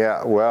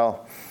 "Yeah,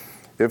 well,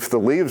 if the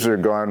leaves are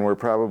gone, we're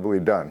probably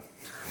done."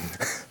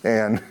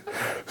 And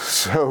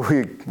so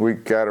we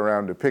got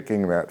around to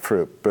picking that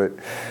fruit. But,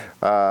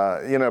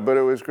 but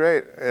it was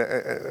great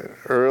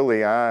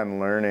early on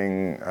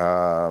learning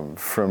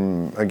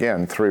from,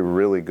 again, 3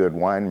 really good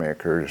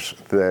winemakers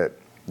that,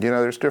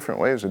 there's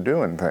different ways of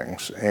doing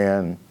things.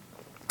 And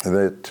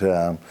that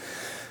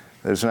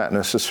there's not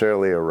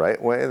necessarily a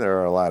right way. There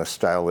are a lot of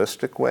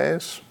stylistic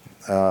ways.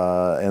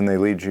 And they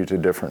lead you to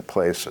different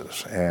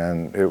places.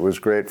 And it was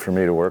great for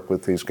me to work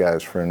with these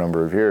guys for a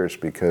number of years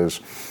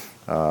because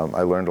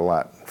I learned a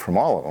lot from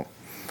all of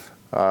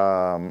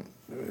them.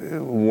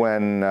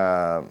 When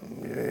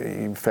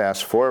you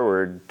fast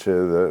forward to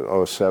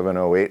the 07,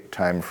 08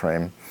 time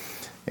frame,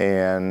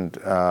 and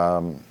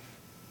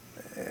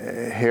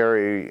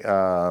Harry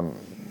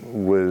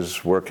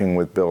was working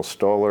with Bill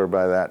Stoller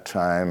by that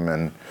time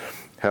and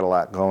had a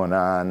lot going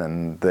on,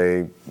 and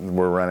they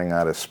were running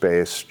out of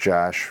space.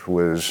 Josh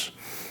was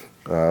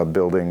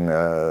building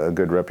a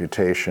good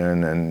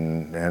reputation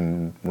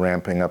and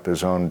ramping up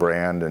his own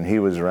brand, and he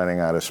was running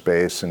out of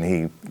space, and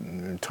he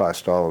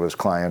tossed all of his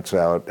clients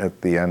out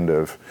at the end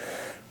of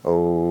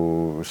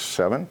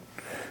 07.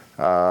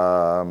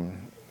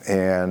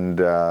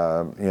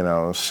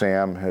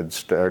 Sam had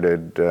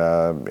started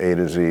A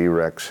to Z,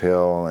 Rex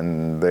Hill,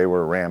 and they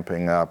were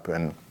ramping up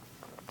and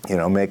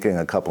making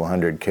a couple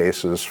hundred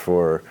cases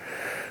for,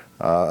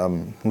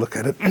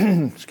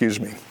 excuse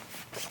me,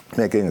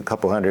 making a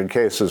couple hundred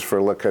cases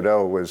for Le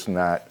Cadeau was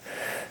not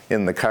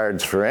in the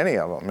cards for any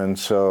of them. And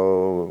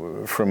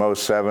so from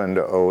 07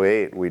 to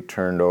 08, we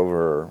turned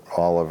over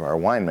all of our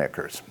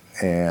winemakers.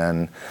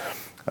 And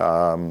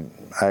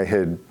I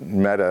had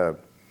met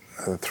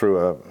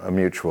through a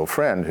mutual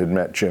friend, had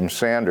met Jim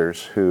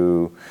Sanders,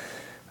 who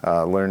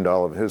learned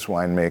all of his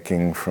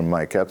winemaking from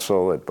Mike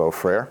Etzel at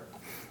Beaufrere.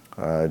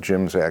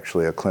 Jim's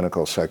actually a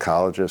clinical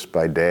psychologist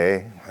by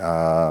day,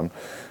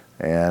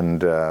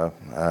 and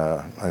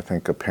I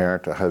think a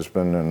parent, a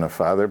husband, and a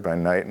father by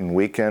night and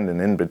weekend,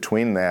 and in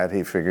between that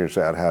he figures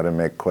out how to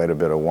make quite a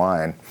bit of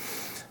wine.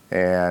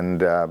 And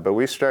but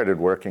we started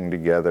working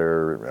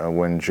together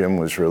when Jim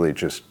was really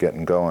just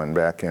getting going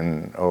back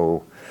in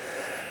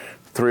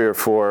 03 or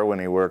 04 when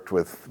he worked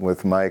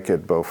with Mike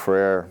at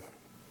Beaufrere.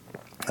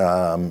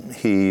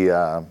 He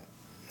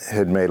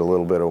had made a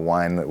little bit of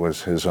wine that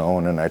was his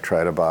own, and I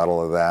tried a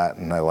bottle of that,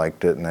 and I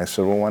liked it, and I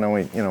said, well, why don't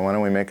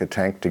we make a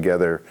tank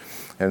together?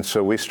 And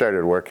so we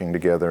started working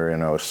together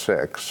in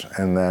 06,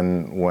 and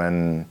then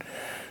when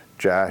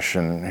Josh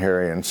and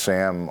Harry and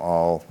Sam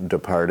all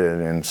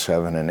departed in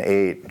 7 and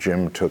 8,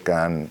 Jim took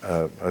on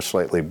a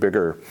slightly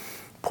bigger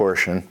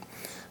portion.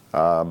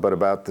 But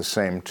about the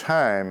same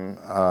time,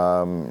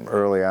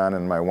 early on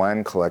in my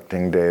wine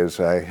collecting days,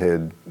 I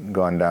had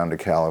gone down to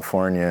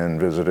California and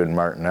visited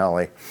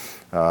Martinelli.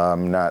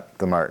 Not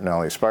the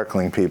Martinelli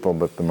sparkling people,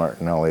 but the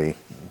Martinelli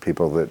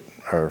people that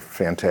are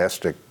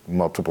fantastic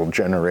multiple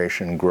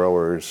generation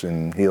growers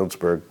in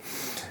Healdsburg,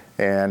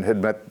 and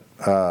had met,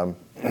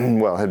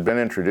 had been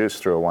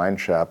introduced through a wine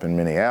shop in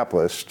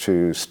Minneapolis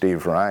to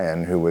Steve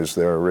Ryan, who was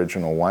their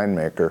original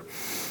winemaker.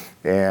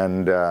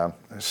 And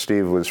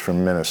Steve was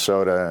from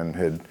Minnesota and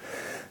had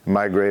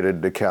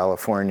migrated to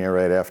California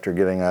right after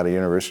getting out of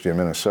University of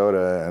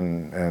Minnesota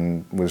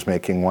and was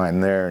making wine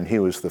there. And he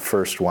was the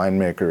first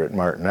winemaker at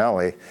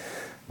Martinelli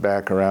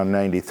back around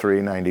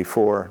 93,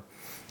 94.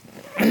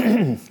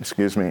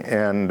 Excuse me.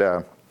 And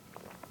the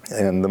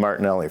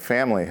Martinelli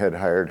family had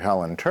hired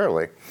Helen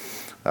Turley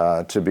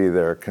to be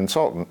their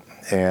consultant.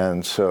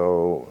 And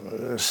so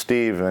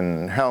Steve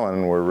and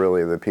Helen were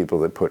really the people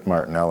that put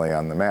Martinelli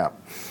on the map.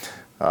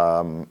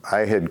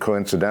 I had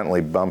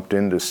coincidentally bumped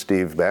into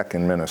Steve back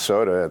in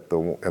Minnesota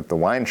at the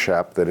wine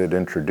shop that had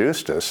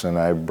introduced us, and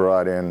I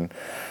brought in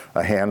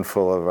a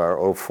handful of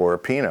our 04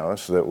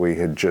 Pinots that we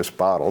had just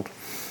bottled,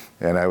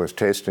 and I was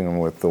tasting them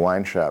with the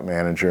wine shop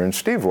manager, and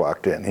Steve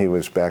walked in. He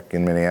was back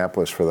in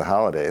Minneapolis for the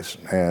holidays,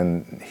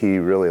 and he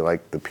really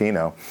liked the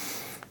Pinot.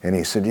 And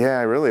he said, yeah,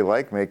 I really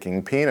like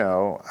making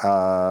Pinot.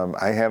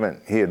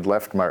 He had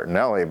left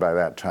Martinelli by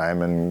that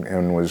time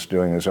and was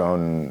doing his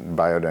own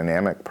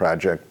biodynamic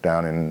project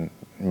down in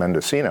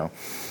Mendocino.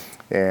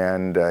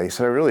 And he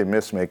said, I really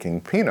miss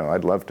making Pinot.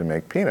 I'd love to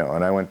make Pinot.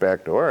 And I went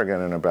back to Oregon,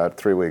 and about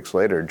 3 weeks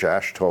later,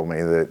 Josh told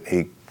me that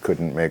he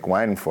couldn't make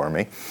wine for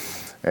me.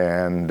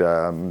 And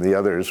the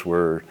others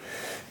were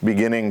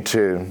beginning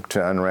to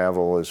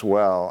unravel as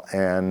well.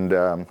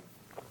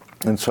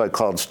 And so I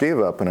called Steve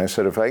up and I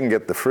said, if I can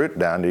get the fruit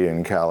down to you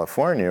in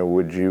California,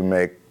 would you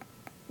make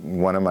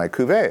one of my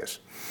cuvées?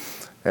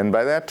 And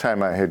by that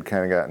time I had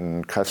kind of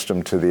gotten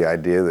accustomed to the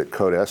idea that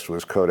Côte Est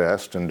was Côte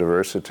Est and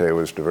Diversité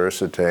was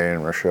Diversité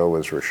and Rochot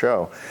was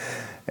Rochot.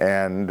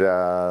 And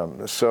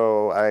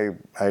so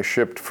I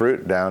shipped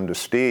fruit down to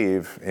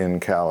Steve in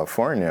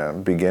California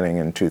beginning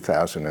in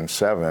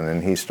 2007,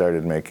 and he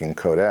started making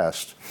Côte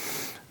Est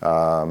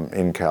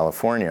in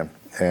California.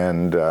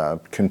 and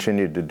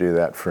continued to do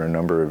that for a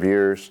number of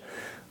years.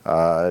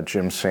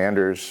 Jim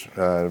Sanders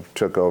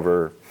took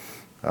over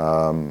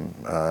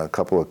a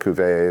couple of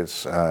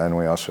cuvées, and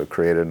we also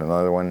created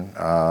another one.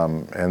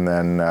 And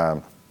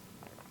then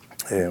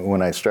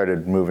when I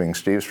started moving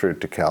Steve's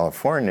Fruit to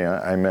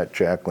California, I met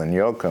Jacqueline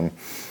Yoakum,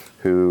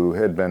 who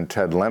had been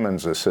Ted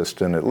Lemon's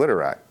assistant at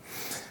Literai.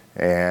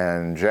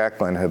 And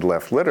Jacqueline had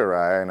left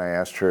Literai, and I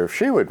asked her if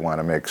she would want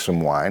to make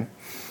some wine.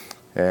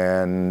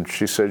 And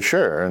she said,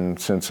 sure. And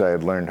since I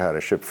had learned how to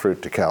ship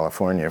fruit to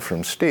California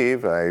from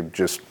Steve, I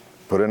just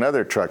put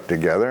another truck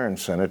together and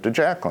sent it to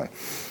Jacqueline.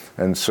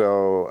 And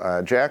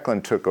so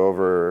Jacqueline took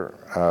over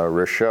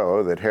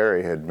Richaud that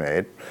Harry had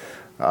made,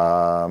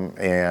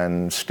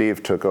 and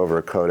Steve took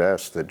over Côte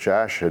d'Est that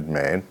Josh had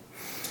made.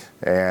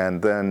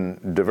 And then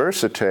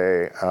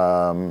Diversité,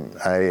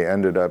 I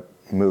ended up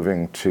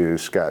moving to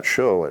Scott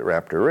Schull at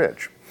Raptor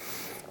Ridge.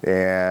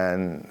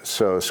 And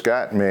so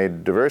Scott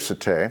made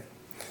Diversité.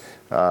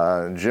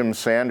 Jim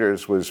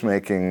Sanders was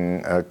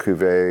making a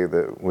cuvée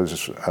that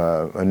was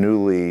a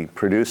newly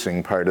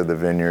producing part of the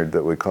vineyard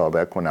that we called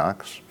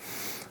Equinox.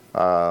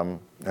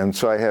 And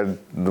so I had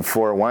the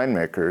 4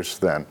 winemakers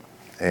then.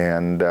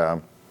 And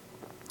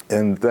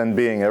then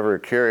being ever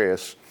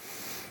curious,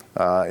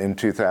 in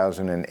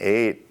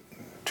 2008,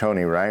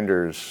 Tony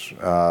Reinders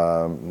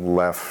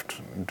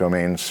left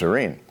Domaine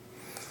Serene.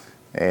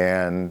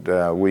 And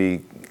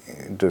we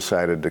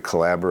decided to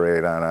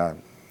collaborate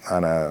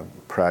on a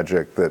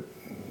project that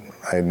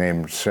I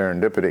named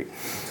Serendipity.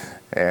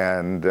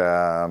 And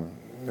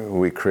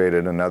we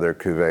created another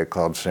cuvée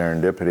called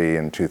Serendipity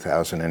in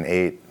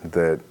 2008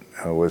 that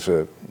was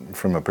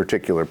from a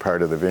particular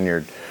part of the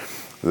vineyard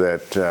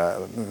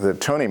that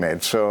Tony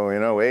made. So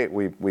in 2008,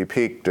 we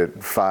peaked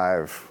at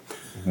 5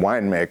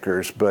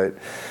 winemakers, but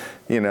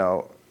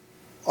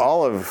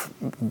all of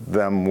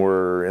them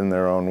were in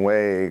their own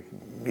way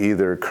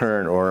either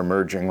current or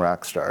emerging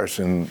rock stars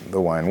in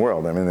the wine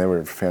world. I mean, they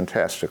were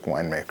fantastic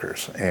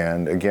winemakers.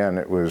 And again,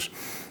 it was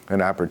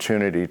an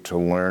opportunity to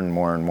learn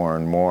more and more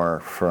and more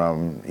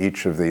from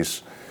each of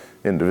these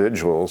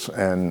individuals.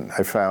 And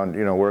I found,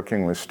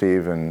 working with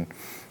Steve and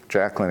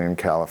Jacqueline in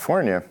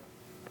California,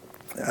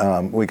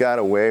 we got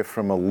away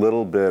from a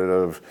little bit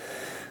of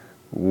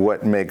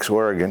what makes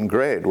Oregon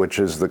great, which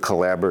is the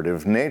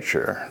collaborative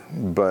nature.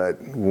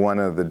 But one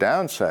of the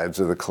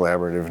downsides of the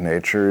collaborative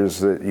nature is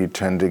that you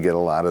tend to get a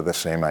lot of the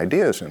same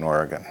ideas in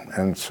Oregon.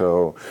 And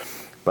so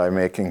by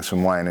making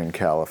some wine in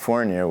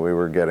California, we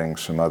were getting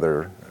some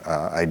other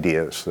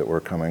ideas that were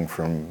coming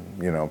from,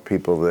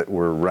 people that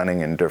were running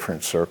in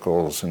different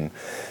circles and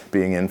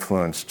being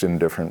influenced in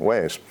different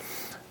ways.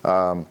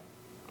 I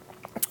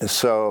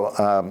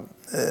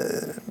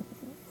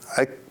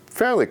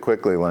fairly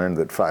quickly learned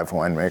that 5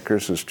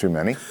 winemakers is too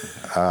many,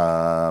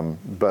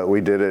 but we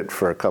did it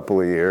for a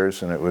couple of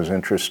years, and it was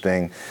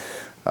interesting.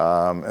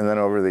 And then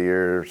over the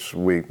years,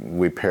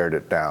 we pared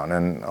it down,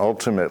 and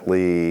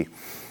ultimately,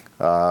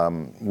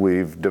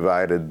 we've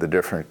divided the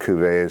different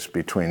cuvées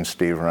between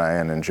Steve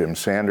Ryan and Jim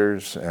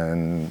Sanders,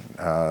 and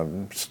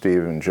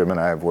Steve and Jim and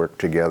I have worked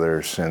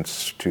together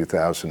since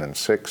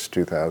 2006,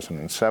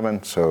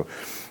 2007, so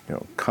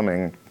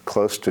coming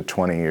close to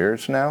 20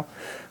 years now.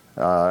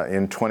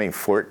 In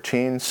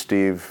 2014,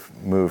 Steve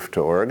moved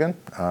to Oregon,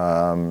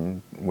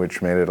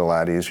 which made it a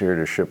lot easier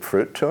to ship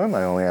fruit to him.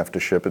 I only have to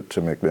ship it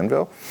to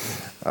McMinnville,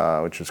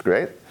 which is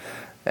great.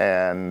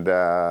 And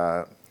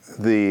they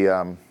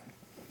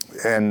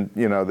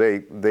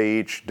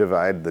each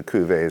divide the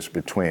cuvées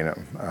between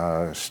them.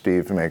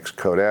 Steve makes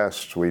Côte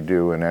d'Est. We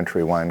do an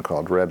entry wine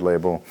called Red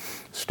Label.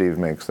 Steve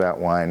makes that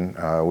wine.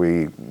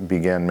 We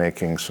began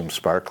making some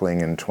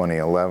sparkling in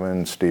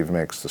 2011. Steve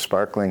makes the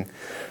sparkling.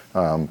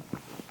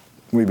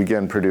 We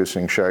began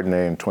producing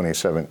Chardonnay in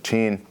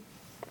 2017.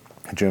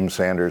 Jim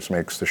Sanders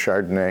makes the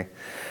Chardonnay.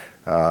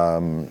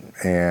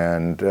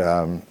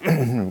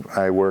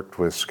 I worked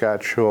with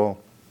Scott Schull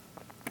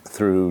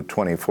through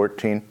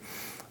 2014.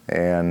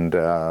 And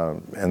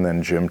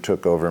then Jim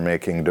took over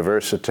making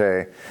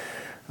Diversité.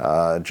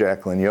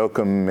 Jacqueline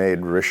Yoakum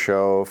made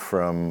Richaud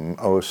from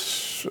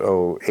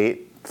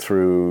 2008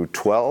 through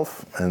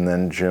 12, and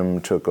then Jim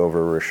took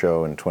over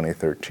Richaud in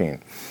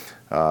 2013.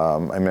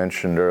 I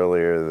mentioned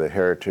earlier the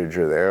heritage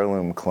or the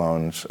heirloom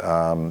clones.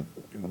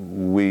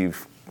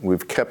 We've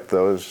kept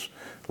those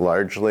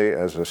largely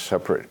as a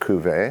separate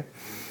cuvée.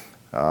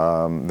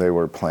 They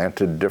were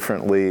planted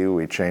differently.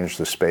 We changed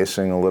the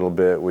spacing a little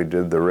bit. We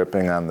did the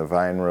ripping on the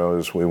vine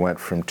rows. We went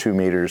from 2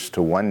 meters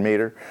to 1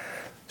 meter.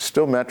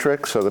 Still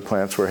metric, so the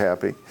plants were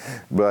happy.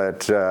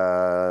 But,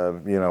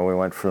 we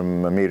went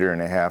from 1.5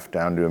 meters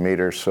down to 1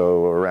 meter,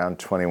 so around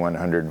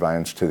 2,100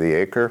 vines to the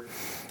acre.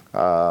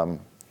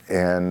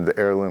 And the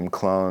heirloom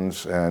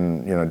clones,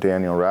 and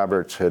Daniel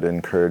Roberts had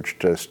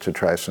encouraged us to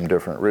try some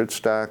different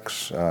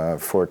rootstocks.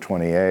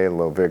 420A,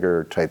 low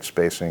vigor, tight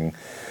spacing,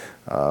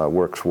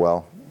 works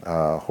well.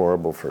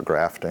 Horrible for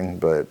grafting,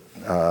 but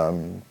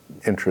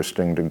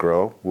interesting to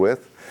grow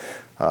with.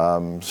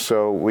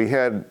 So we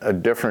had a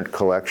different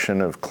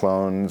collection of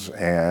clones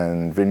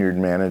and vineyard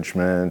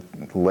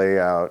management,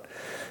 layout,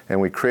 And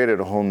we created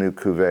a whole new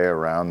cuvee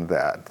around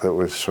that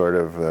was sort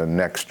of the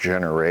next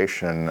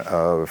generation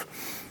of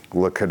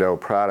Le Cadeau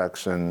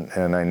products,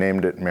 and I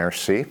named it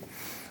Merci,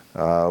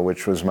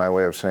 which was my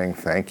way of saying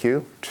thank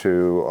you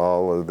to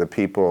all of the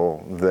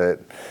people that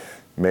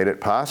made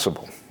it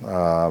possible.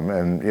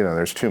 And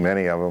there's too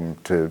many of them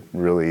to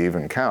really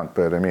even count,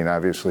 but I mean,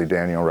 obviously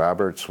Daniel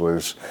Roberts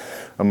was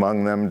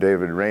among them,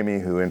 David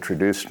Ramey, who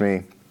introduced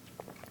me.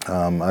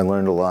 I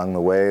learned along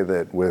the way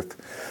that with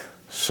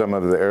some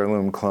of the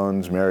heirloom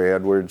clones, Mary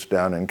Edwards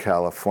down in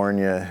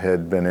California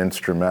had been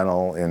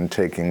instrumental in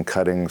taking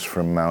cuttings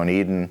from Mount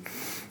Eden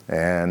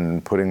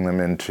and putting them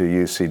into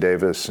UC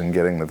Davis and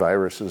getting the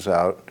viruses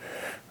out.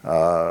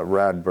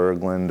 Rod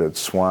Berglund at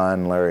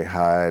Swan, Larry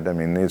Hyde, I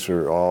mean, these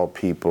are all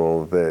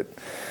people that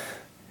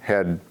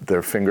had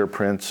their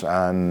fingerprints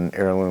on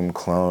heirloom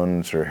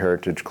clones or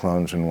heritage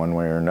clones in one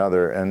way or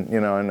another. And,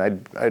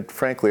 I'd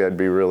frankly, I'd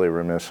be really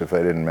remiss if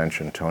I didn't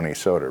mention Tony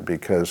Soter,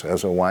 because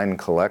as a wine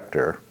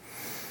collector,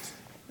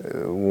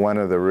 one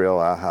of the real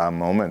aha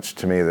moments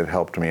to me that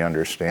helped me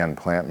understand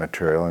plant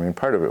material, I mean,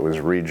 part of it was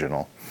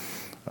regional.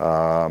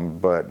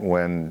 But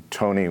when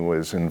Tony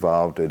was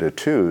involved at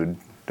Etude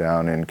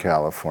down in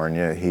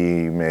California,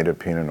 he made a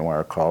Pinot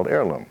Noir called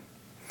Heirloom.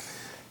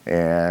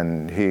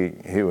 And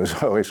he was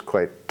always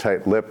quite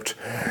tight-lipped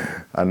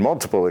on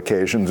multiple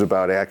occasions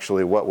about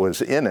actually what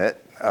was in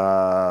it.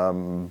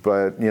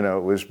 But,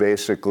 it was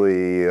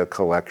basically a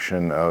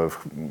collection of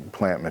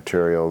plant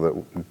material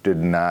that did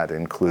not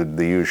include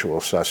the usual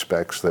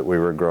suspects that we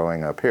were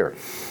growing up here.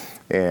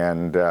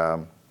 And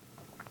kind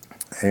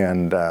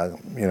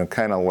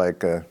of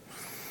like a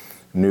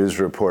news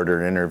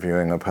reporter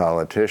interviewing a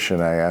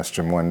politician, I asked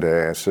him one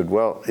day, I said,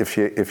 well, if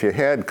you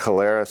had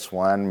Calera,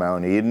 Swan,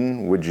 Mount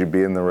Eden, would you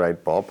be in the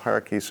right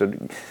ballpark? He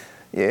said,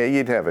 yeah,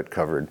 you'd have it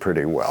covered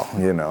pretty well,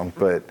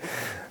 but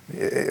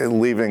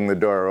leaving the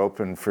door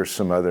open for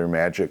some other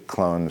magic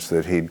clones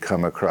that he'd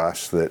come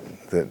across that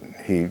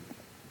he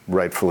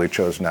rightfully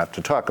chose not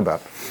to talk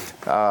about.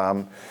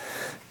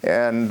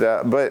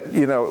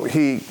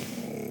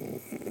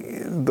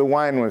 The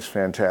wine was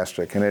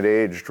fantastic, and it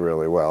aged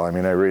really well. I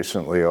mean, I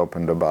recently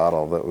opened a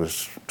bottle that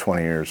was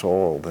 20 years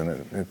old,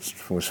 and it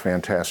was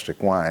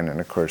fantastic wine. And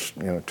of course,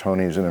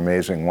 Tony's an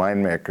amazing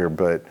winemaker,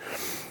 but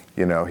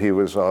he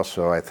was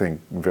also, I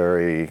think,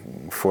 very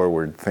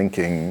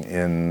forward-thinking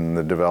in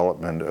the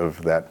development of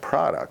that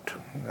product,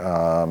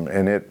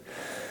 and it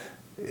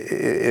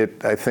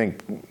I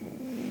think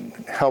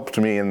helped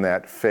me in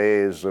that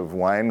phase of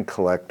wine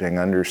collecting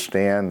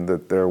understand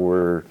that there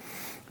were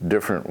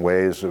different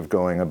ways of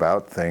going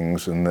about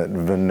things, and that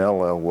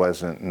vanilla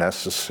wasn't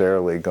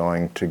necessarily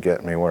going to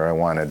get me where I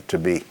wanted to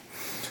be.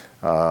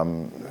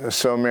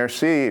 So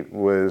Merci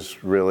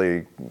was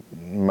really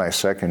my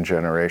second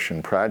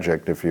generation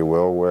project, if you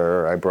will,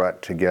 where I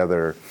brought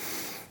together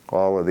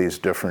all of these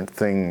different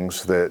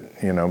things that,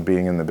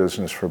 being in the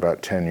business for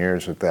about 10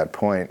 years at that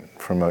point,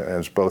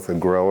 as both a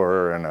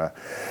grower and a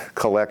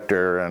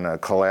collector and a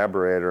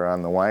collaborator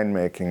on the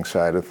winemaking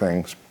side of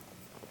things,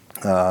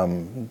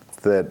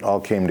 that all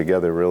came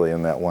together really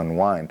in that one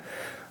wine.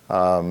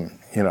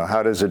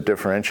 How does it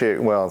differentiate?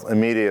 Well,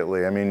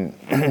 immediately, I mean,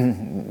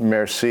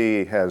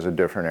 Merci has a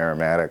different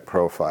aromatic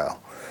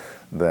profile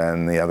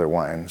than the other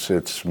wines.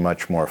 It's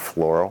much more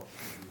floral,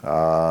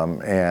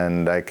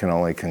 and I can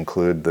only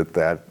conclude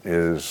that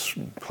is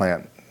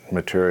plant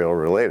material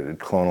related,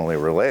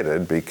 clonally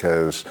related,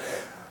 because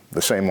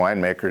the same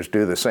winemakers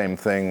do the same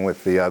thing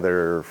with the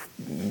other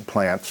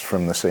plants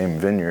from the same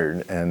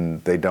vineyard,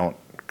 and they don't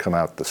come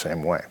out the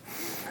same way.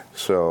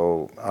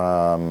 So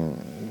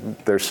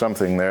there's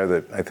something there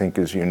that I think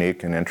is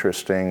unique and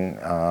interesting,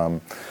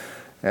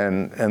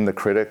 and the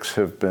critics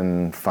have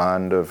been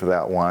fond of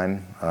that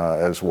wine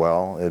as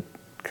well. It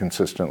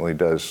consistently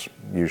does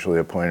usually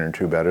a point or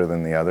two better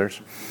than the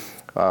others.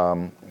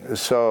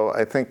 So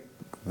I think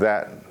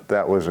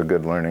that was a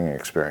good learning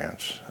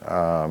experience.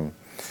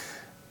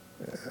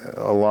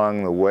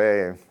 Along the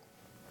way,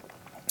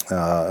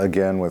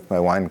 again, with my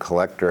wine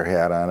collector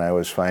hat on, I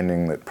was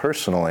finding that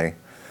personally,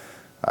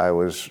 I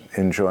was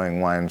enjoying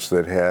wines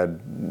that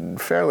had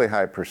fairly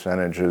high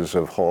percentages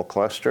of whole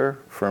cluster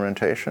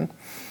fermentation.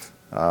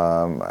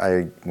 When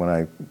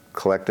I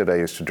collected, I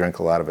used to drink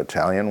a lot of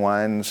Italian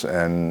wines,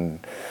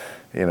 and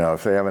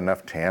if they have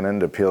enough tannin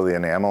to peel the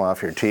enamel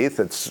off your teeth,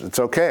 it's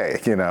okay.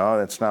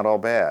 It's not all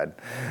bad.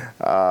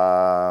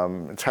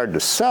 It's hard to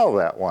sell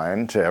that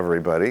wine to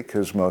everybody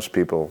because most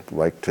people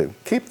like to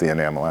keep the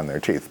enamel on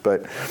their teeth.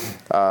 But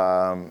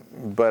I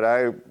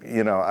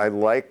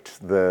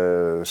liked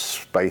the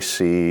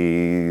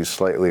spicy,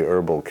 slightly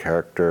herbal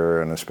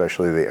character, and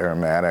especially the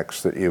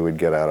aromatics that you would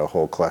get out of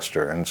whole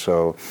cluster. And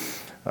so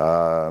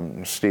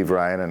Steve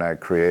Ryan and I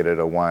created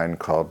a wine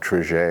called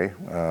Trajectory,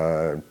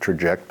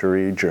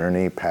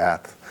 Journey,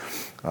 Path,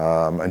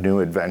 a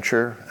new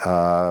adventure,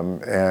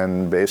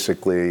 and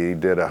basically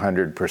did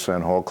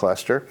 100% whole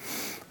cluster.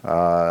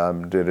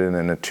 Did it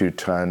in a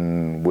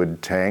 2-ton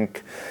wood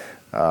tank.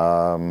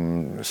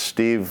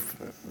 Steve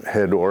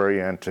had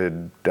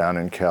oriented down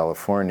in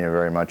California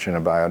very much in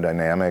a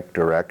biodynamic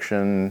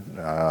direction.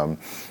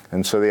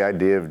 And so the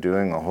idea of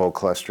doing a whole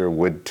cluster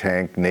wood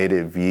tank,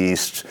 native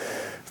yeast,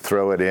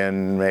 throw it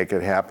in, make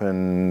it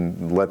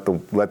happen, let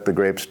the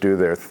grapes do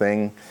their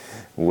thing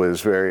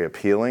was very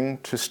appealing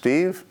to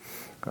Steve.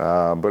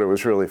 But it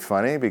was really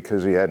funny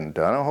because he hadn't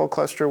done a whole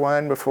cluster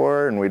wine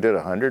before, and we did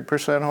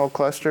 100% whole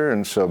cluster,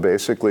 and so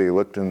basically he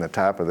looked in the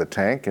top of the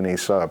tank and he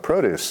saw a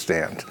produce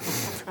stand.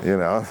 You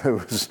know,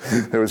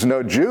 there was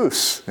no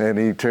juice, and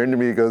he turned to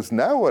me, he goes,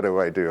 "Now what do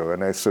I do?"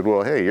 And I said,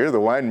 "Well, hey, you're the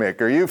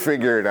winemaker, you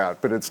figure it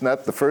out, but it's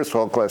not the first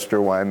whole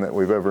cluster wine that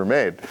we've ever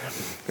made."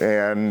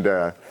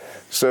 And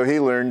so he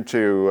learned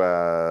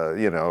to,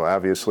 you know,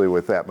 obviously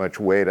with that much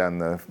weight on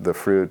the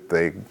fruit,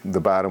 the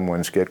bottom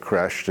ones get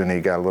crushed, and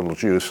he got a little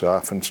juice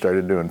off and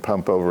started doing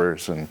pump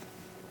overs, and,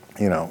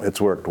 you know,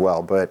 it's worked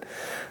well. But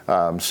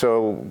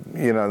so,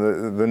 you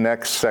know, the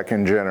next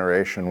second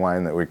generation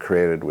wine that we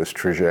created was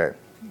Treget.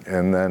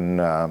 And then,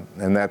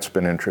 and that's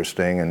been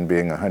interesting, and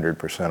being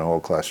 100% whole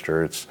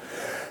cluster, it's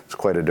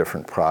quite a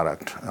different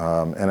product.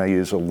 And I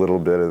use a little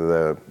bit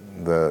of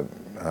the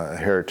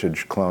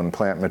heritage clone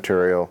plant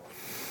material,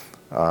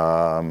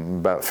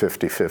 about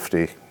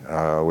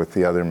 50-50 with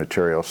the other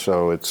material.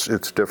 So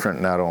it's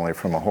different not only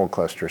from a whole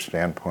cluster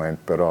standpoint,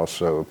 but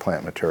also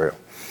plant material.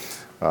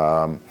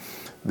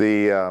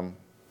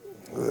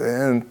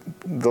 And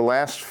the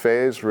last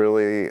phase,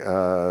 really,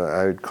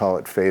 I'd call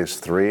it phase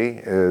 3,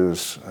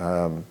 is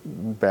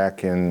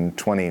back in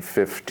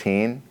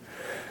 2015.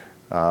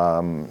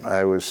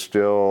 I was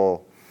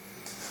still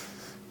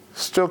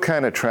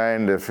kind of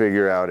trying to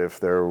figure out if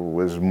there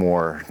was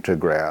more to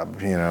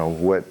grab, you know,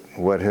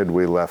 what had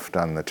we left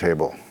on the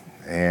table.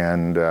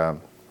 And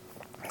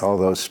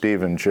although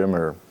Steve and Jim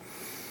are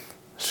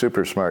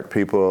super smart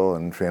people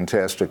and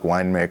fantastic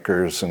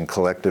winemakers, and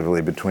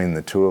collectively between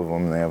the two of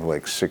them, they have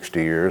like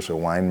 60 years of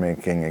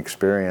winemaking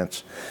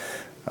experience.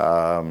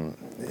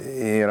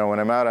 You know, when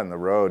I'm out on the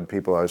road,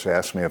 people always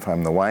ask me if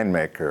I'm the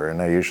winemaker,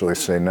 and I usually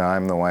say, no,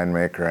 I'm the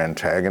winemaker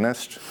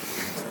antagonist.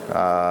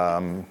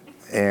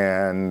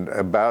 And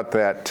about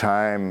that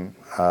time,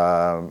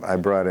 I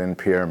brought in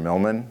Pierre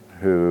Millman,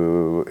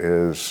 who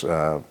is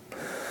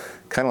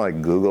kind of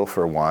like Google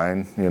for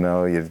wine. You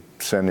know, you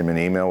send him an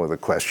email with a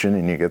question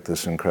and you get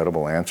this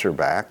incredible answer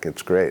back.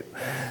 It's great.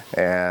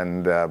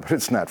 And but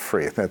it's not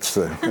free. That's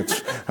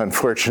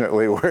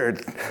unfortunately where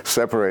it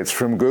separates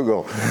from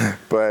Google.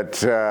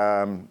 But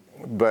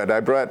I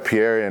brought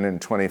Pierre in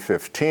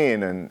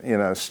 2015, and, you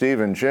know,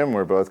 Steve and Jim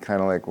were both kind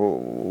of like, well,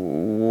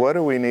 what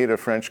do we need a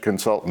French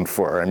consultant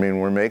for? I mean,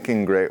 we're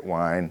making great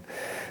wine,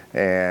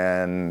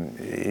 and,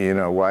 you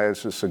know, why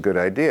is this a good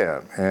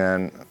idea?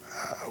 And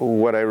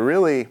what I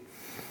really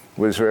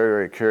was very,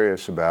 very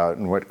curious about,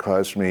 and what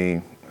caused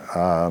me,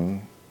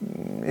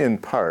 in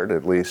part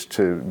at least,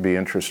 to be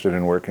interested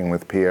in working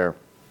with Pierre,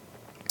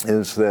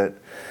 is that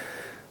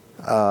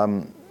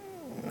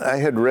I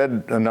had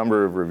read a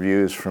number of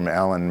reviews from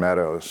Alan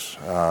Meadows,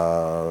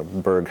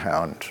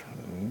 Berghound,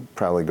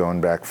 probably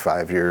going back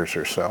 5 years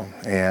or so.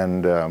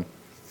 And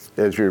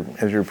as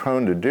you're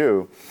prone to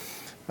do,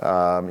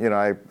 you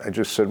know, I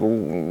just said, well,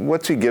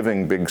 what's he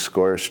giving big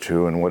scores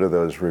to, and what do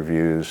those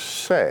reviews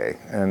say?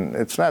 And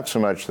it's not so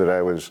much that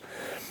I was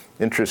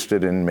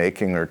interested in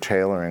making or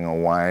tailoring a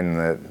wine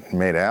that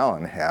made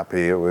Alan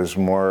happy. It was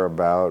more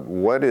about,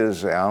 what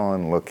is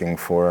Alan looking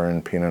for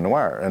in Pinot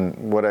Noir? And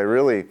what I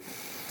really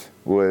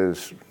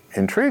was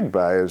intrigued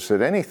by is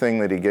that anything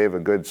that he gave a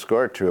good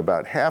score to,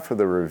 about half of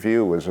the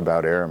review was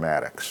about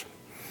aromatics.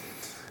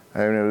 I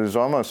mean, it was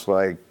almost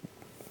like,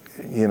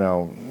 you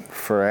know,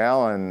 for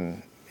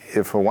Alan,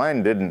 if a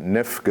wine didn't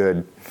niff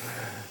good,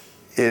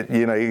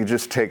 you know, you could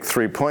just take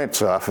 3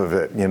 points off of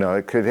it. You know,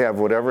 it could have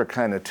whatever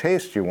kind of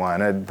taste you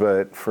wanted,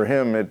 but for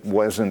him, it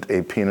wasn't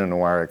a Pinot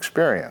Noir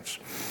experience.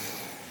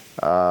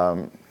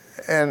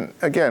 And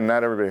again,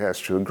 not everybody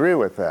has to agree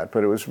with that,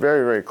 but it was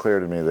very, very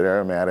clear to me that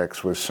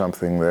aromatics was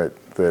something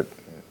that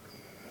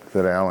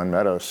Alan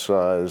Meadows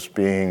saw as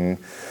being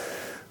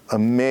a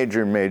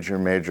major, major,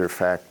 major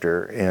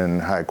factor in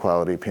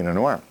high-quality Pinot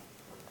Noir.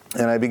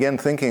 And I began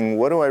thinking,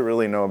 what do I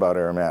really know about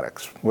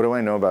aromatics? What do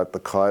I know about the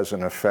cause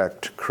and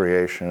effect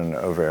creation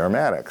of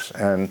aromatics?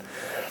 And,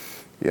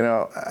 you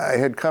know, I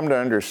had come to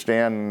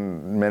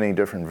understand many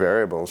different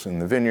variables in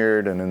the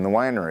vineyard and in the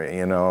winery.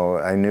 You know,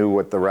 I knew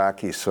what the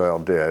rocky soil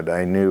did.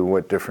 I knew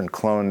what different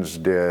clones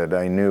did.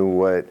 I knew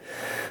what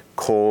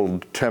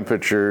cold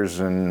temperatures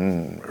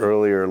and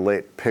earlier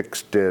late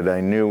picks did.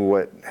 I knew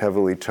what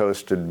heavily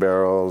toasted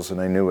barrels, and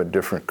I knew what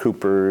different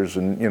coopers,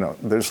 and, you know,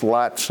 there's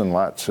lots and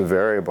lots of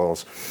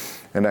variables.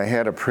 And I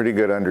had a pretty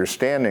good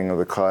understanding of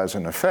the cause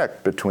and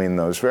effect between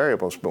those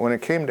variables. But when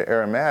it came to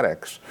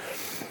aromatics,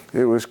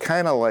 it was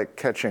kind of like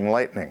catching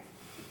lightning.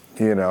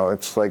 You know,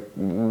 it's like,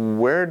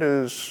 where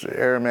does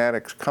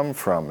aromatics come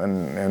from,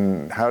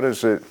 and how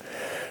does it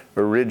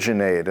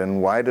originate,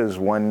 and why does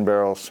one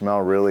barrel smell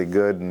really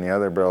good and the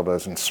other barrel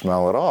doesn't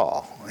smell at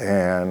all,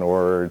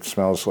 or it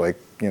smells like,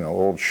 you know,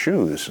 old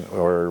shoes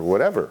or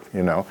whatever,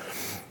 you know?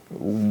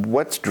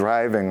 what's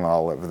driving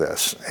all of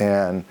this?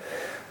 And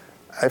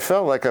I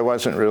felt like I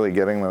wasn't really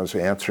getting those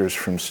answers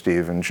from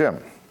Steve and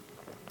Jim.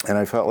 And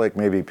I felt like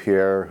maybe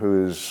Pierre,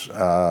 who's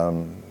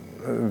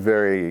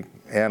very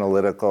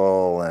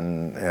analytical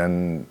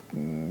and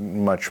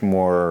much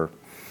more,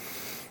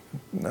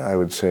 I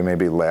would say,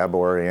 maybe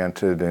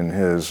lab-oriented in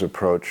his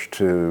approach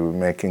to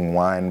making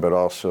wine, but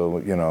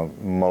also,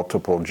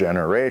 multiple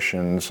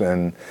generations.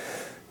 And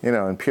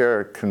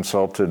Pierre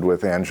consulted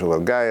with Angelo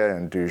Gaia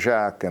and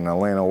Dujac and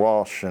Elena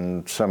Walsh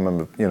and some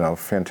of,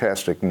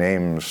 fantastic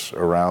names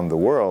around the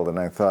world. And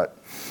I thought,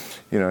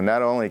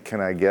 not only can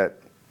I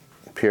get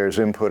Pierre's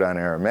input on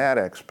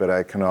aromatics, but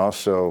I can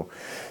also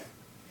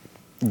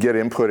get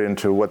input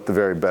into what the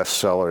very best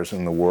sellers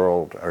in the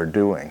world are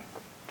doing.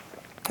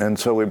 And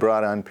so we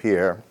brought on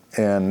Pierre,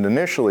 and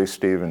initially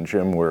Steve and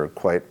Jim were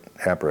quite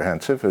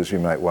apprehensive, as you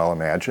might well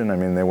imagine. I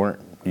mean, they weren't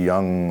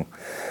young,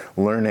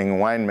 learning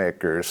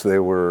winemakers. They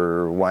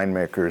were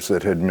winemakers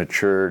that had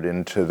matured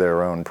into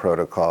their own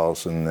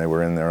protocols, and they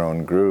were in their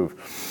own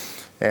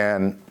groove.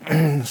 And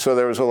so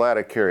there was a lot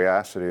of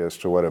curiosity as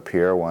to what a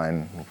Pierre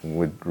wine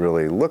would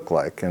really look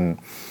like. And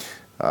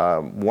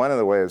one of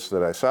the ways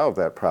that I solved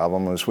that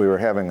problem was we were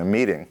having a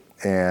meeting,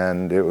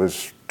 and it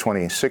was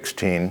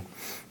 2016,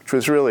 which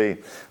was really,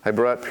 I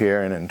brought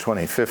Pierre in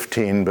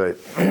 2015, but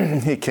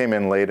he came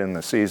in late in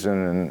the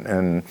season,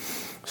 and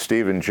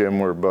Steve and Jim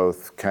were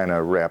both kind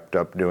of wrapped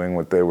up doing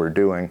what they were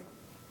doing.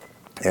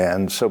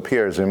 And so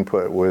Pierre's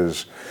input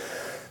was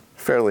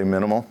fairly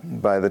minimal.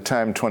 By the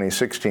time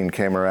 2016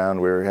 came around,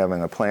 we were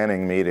having a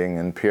planning meeting,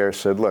 and Pierre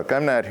said, look,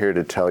 I'm not here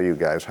to tell you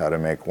guys how to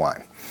make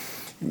wine.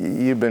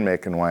 You've been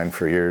making wine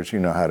for years, you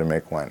know how to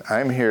make wine.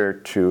 I'm here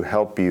to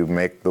help you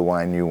make the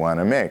wine you want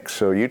to make.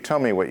 So you tell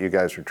me what you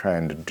guys are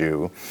trying to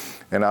do,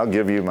 and I'll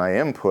give you my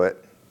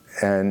input,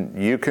 and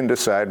you can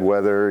decide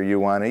whether you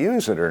want to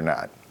use it or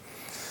not.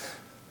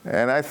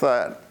 And I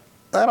thought,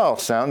 that all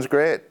sounds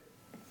great,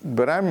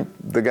 but I'm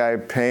the guy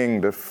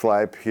paying to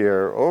fly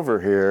Pierre over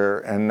here,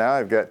 and now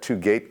I've got two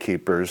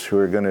gatekeepers who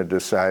are going to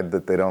decide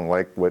that they don't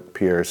like what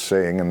Pierre's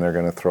saying and they're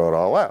going to throw it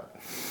all out.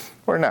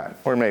 Or not,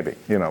 or maybe,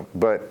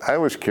 But I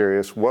was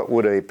curious, what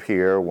would a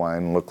Pierre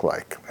wine look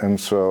like? And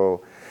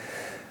so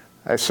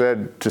I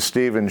said to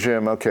Steve and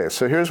Jim, okay,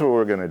 so here's what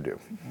we're going to do.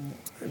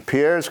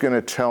 Pierre's going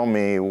to tell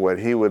me what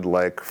he would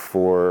like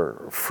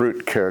for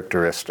fruit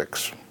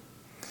characteristics.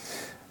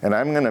 And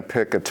I'm going to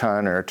pick a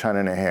ton or a ton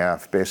and a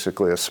half,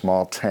 basically a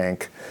small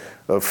tank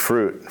of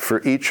fruit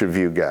for each of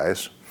you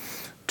guys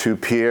to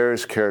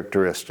Pierre's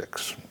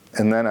characteristics.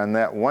 And then on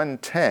that one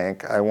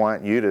tank, I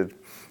want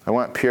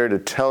Pierre to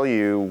tell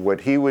you what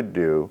he would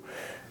do,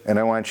 and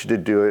I want you to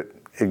do it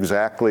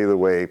exactly the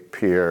way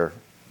Pierre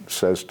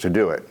says to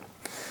do it.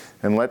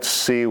 And let's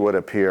see what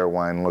a Pierre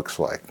wine looks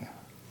like.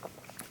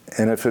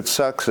 And if it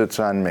sucks, it's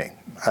on me.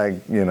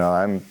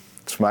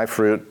 It's my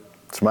fruit,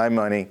 it's my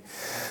money.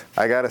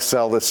 I got to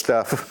sell this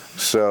stuff,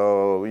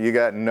 so you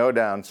got no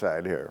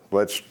downside here.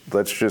 Let's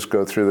just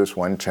go through this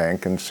one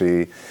tank and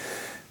see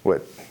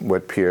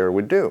what Pierre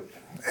would do.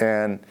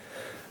 And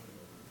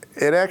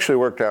it actually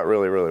worked out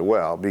really, really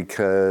well,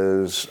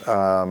 because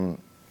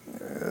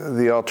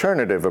the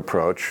alternative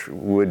approach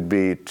would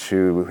be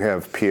to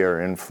have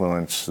Pierre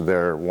influence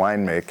their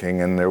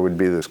winemaking, and there would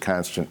be this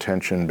constant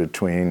tension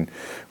between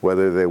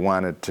whether they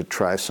wanted to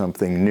try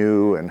something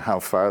new and how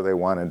far they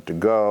wanted to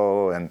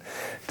go, and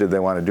did they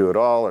want to do it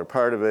all or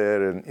part of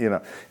it,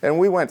 and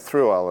we went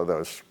through all of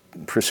those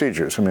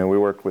procedures. I mean, we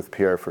worked with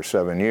Pierre for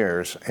 7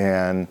 years,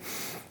 and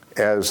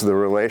as the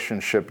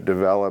relationship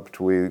developed,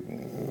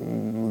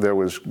 there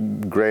was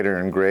greater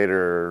and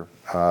greater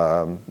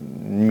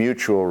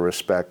mutual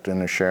respect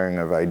and a sharing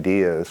of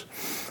ideas.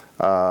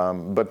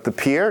 But the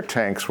Pierre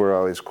tanks were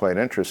always quite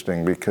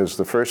interesting, because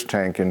the first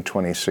tank in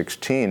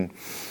 2016,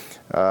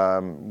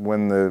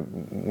 when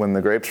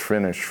the grapes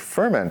finished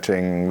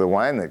fermenting, the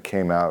wine that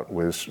came out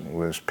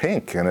was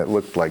pink, and it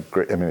looked like,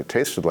 it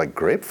tasted like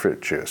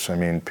grapefruit juice. I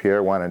mean,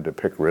 Pierre wanted to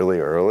pick really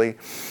early,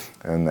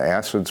 and the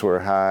acids were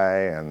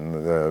high, and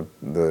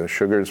the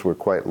sugars were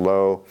quite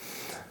low,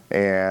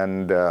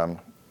 and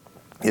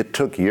it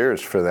took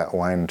years for that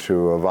wine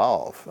to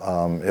evolve.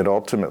 It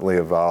ultimately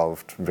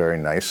evolved very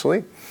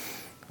nicely.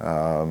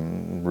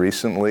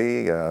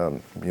 Recently,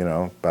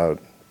 about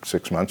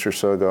 6 months or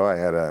so ago, I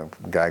had a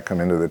guy come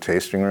into the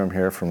tasting room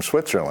here from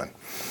Switzerland.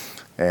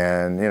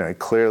 And, he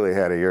clearly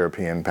had a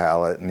European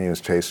palate, and he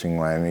was tasting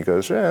wine, and he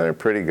goes, yeah, they're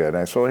pretty good. And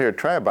I said, well, here,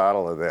 try a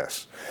bottle of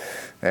this.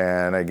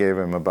 And I gave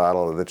him a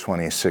bottle of the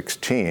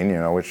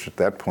 2016, which at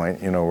that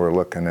point, we're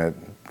looking at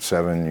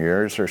 7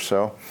 years or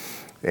so.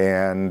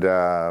 And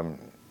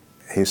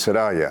he said,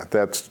 oh yeah,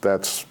 that's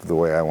the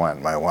way I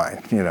want my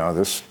wine.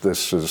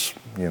 This is,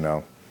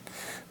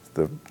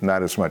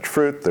 not as much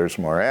fruit, there's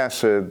more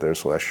acid,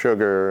 there's less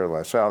sugar,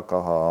 less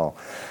alcohol.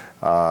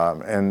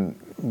 And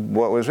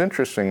what was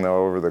interesting,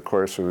 though, over the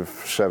course of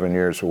 7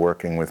 years of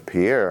working with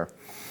Pierre,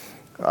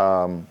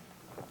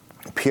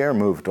 Pierre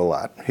moved a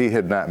lot. He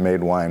had not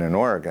made wine in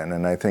Oregon,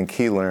 and I think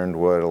he learned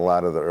what a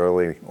lot of the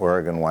early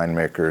Oregon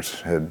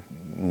winemakers had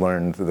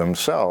learned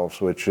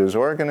themselves, which is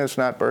Oregon is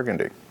not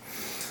Burgundy.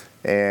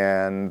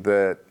 And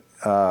that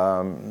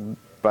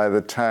by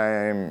the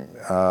time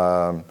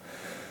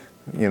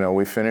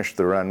we finished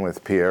the run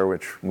with Pierre,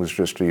 which was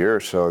just a year or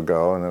so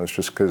ago, and it was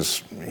just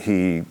because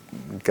he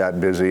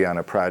got busy on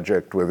a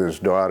project with his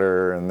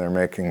daughter, and they're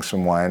making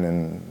some wine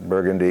in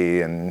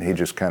Burgundy, and he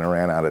just kind of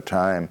ran out of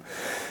time.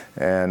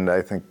 And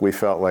I think we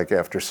felt like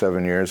after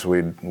 7 years,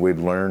 we'd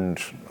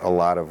learned a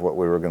lot of what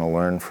we were going to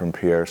learn from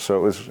Pierre.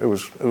 So it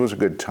was a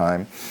good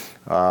time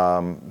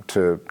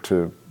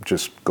to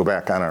just go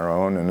back on our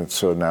own. And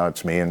so now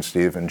it's me and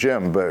Steve and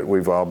Jim, but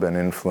we've all been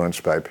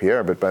influenced by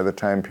Pierre. But by the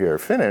time Pierre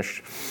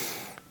finished,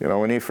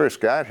 when he first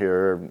got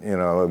here,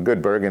 a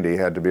good Burgundy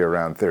had to be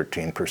around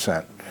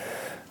 13%.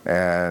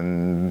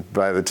 And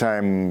by the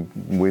time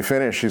we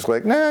finished, he's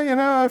like,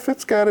 nah, if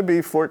it's got to be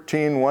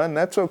 14.1,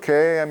 that's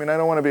okay. I mean, I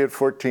don't want to be at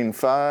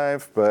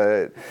 14.5,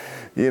 but,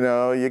 you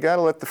got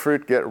to let the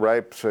fruit get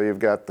ripe so you've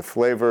got the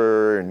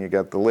flavor and you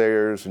got the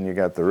layers and you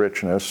got the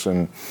richness.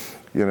 And,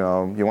 you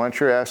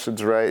want your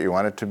acids right. You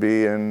want it to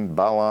be in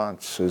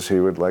balance, as he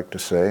would like to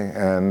say.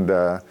 And,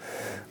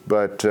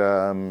 but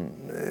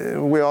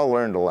we all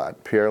learned a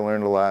lot. Pierre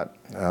learned a lot.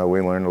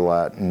 We learned a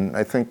lot. And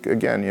I think,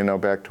 again,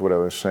 back to what I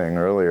was saying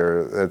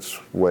earlier, that's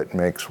what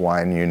makes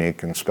wine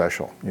unique and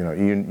special.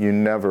 You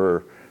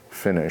never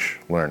finish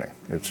learning.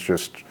 It's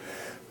just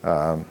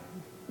a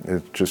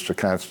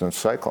constant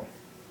cycle.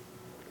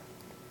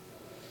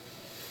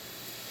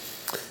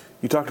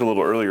 You talked a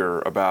little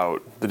earlier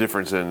about the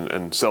difference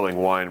in selling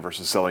wine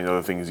versus selling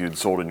other things you'd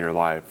sold in your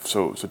life.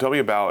 So tell me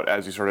about,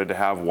 as you started to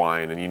have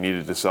wine and you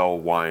needed to sell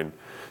wine,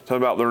 tell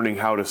me about learning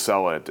how to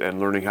sell it and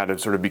learning how to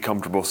sort of be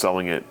comfortable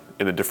selling it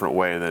in a different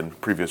way than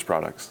previous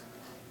products.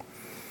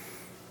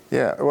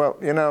 Yeah, well,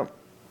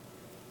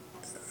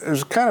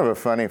 there's kind of a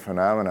funny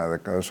phenomena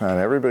that goes on.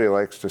 Everybody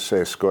likes to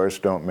say scores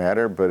don't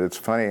matter, but it's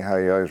funny how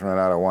you always run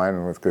out of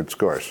wine with good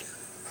scores.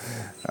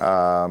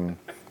 But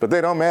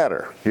they don't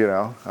matter,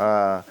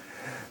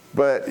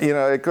 But,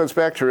 it goes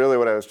back to really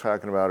what I was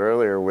talking about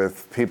earlier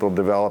with people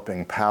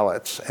developing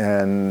palates.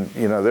 And,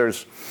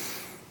 there's,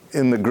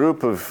 in the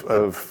group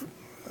of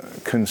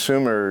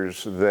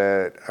consumers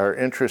that are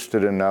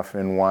interested enough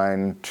in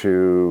wine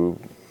to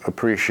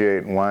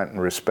appreciate, want,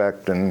 and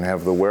respect, and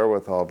have the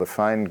wherewithal to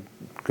find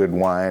good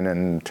wine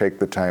and take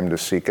the time to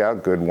seek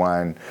out good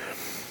wine,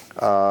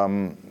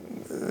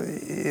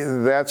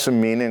 that's a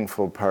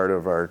meaningful part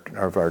of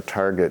our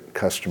target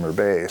customer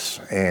base.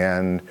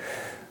 And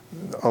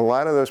a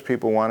lot of those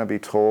people want to be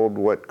told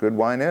what good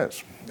wine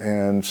is.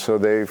 And so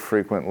they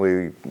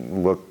frequently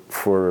look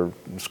for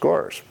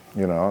scores,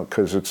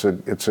 because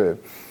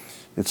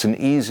it's an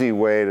easy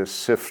way to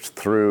sift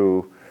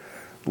through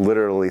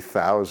literally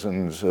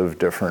thousands of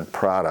different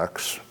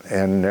products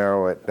and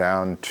narrow it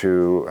down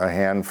to a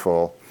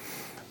handful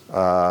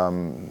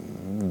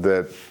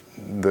that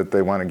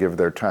they want to give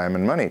their time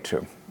and money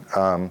to.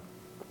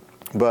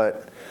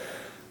 But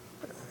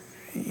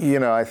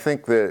I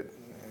think that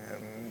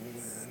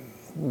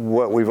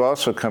what we've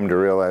also come to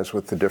realize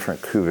with the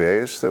different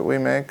cuvées that we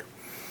make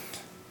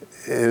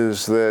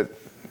is that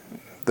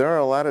there are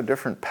a lot of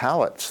different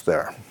palates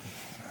there.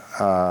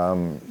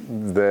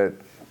 That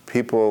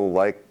people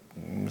like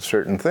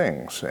certain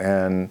things.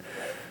 And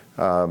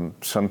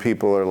some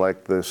people are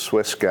like the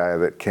Swiss guy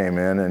that came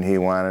in and he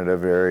wanted a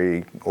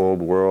very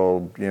old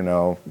world,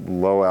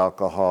 low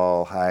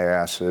alcohol, high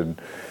acid,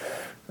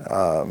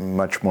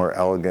 much more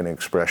elegant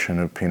expression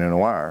of Pinot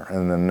Noir.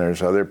 And then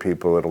there's other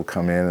people that'll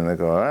come in and they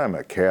go, I'm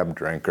a cab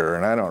drinker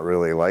and I don't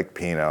really like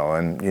Pinot.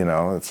 And,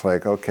 it's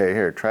like, okay,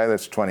 here, try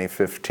this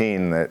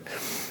 2015 that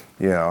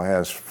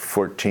has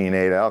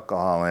 14.8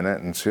 alcohol in it,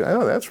 and say,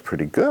 oh, that's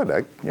pretty good.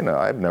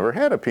 I've never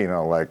had a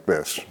Pinot like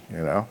this.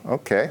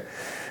 Okay,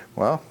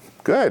 well,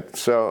 good.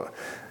 So,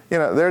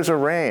 there's a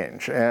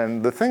range,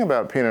 and the thing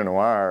about Pinot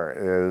Noir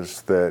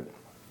is that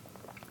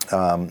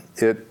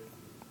it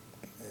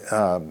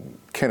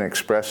can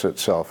express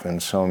itself in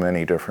so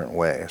many different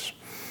ways.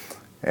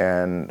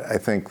 And I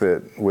think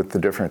that with the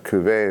different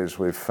cuvées,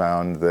 we've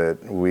found that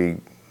we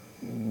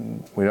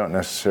don't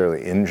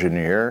necessarily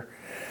engineer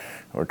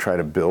or try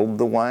to build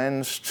the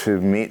wines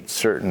to meet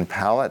certain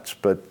palates,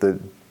 but the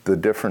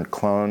different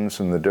clones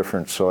and the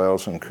different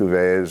soils and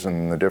cuvées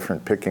and the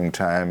different picking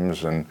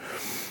times and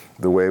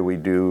the way we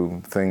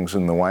do things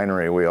in the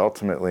winery, we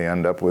ultimately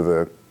end up with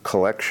a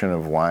collection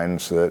of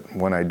wines that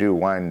when I do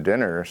wine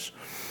dinners,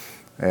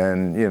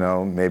 and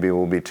maybe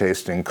we'll be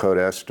tasting Côte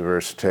d'Est,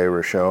 Diversité,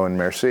 Rochot, and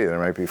Merci. There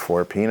might be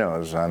 4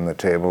 Pinots on the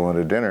table at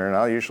a dinner, and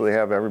I'll usually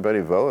have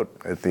everybody vote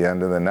at the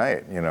end of the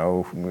night,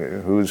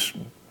 who's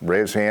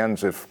raise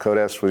hands if Côte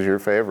d'Est was your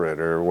favorite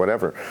or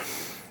whatever.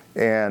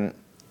 And,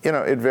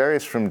 it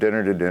varies from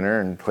dinner to dinner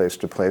and place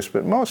to place,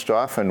 but most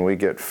often we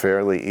get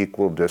fairly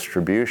equal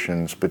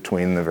distributions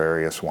between the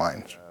various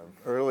wines.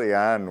 Early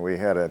on, we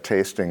had a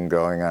tasting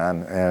going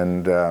on,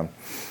 and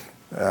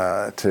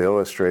to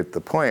illustrate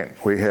the point,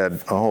 we had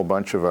a whole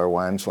bunch of our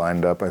wines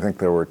lined up. I think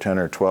there were 10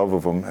 or 12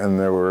 of them, and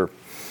there were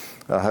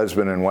a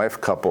husband and wife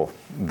couple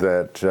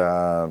that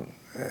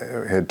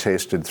had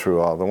tasted through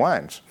all the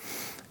wines.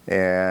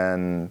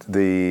 And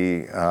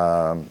the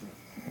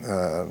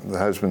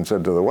husband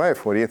said to the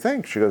wife, "What do you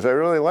think?" She goes, "I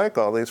really like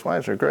all these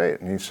wines. They're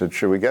great." And he said,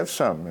 "Should we get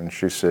some?" And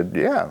she said,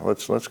 "Yeah,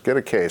 let's get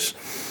a case."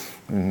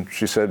 And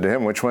she said to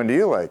him, "Which one do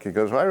you like?" He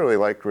goes, "Well, I really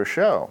like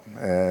Rochelle."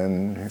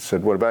 And he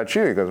said, "What about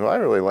you?" He goes, "Well, I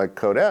really like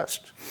Côte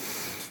d'Est."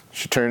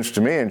 She turns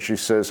to me and she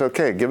says,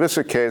 "Okay, give us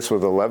a case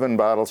with 11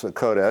 bottles of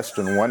Côte d'Est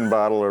and 1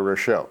 bottle of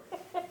Rochelle."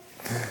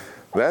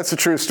 That's a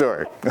true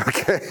story,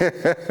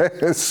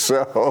 okay?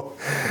 So,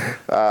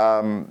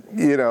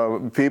 you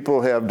know,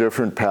 people have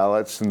different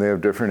palates and they have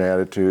different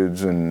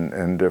attitudes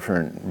and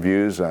different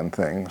views on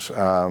things.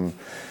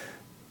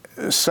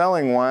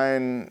 Selling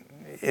wine,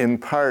 in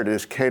part,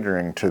 is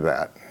catering to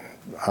that.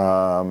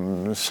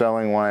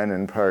 Selling wine,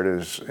 in part,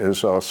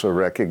 is also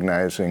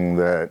recognizing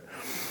that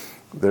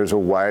there's a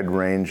wide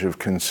range of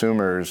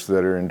consumers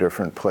that are in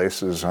different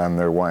places on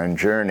their wine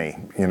journey.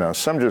 You know,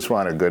 some just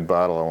want a good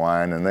bottle of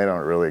wine and they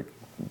don't really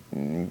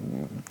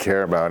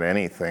care about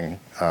anything.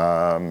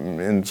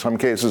 In some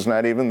cases,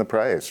 not even the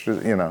price.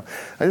 Just, you know,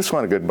 I just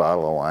want a good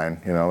bottle of wine.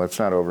 You know, let's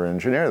not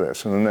over-engineer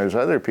this. And then there's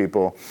other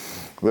people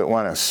that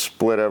want to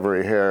split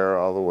every hair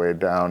all the way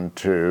down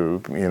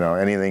to, you know,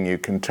 anything you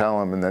can tell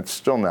them, and that's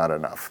still not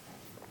enough.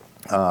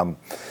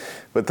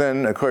 But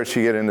then, of course,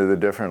 you get into the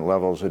different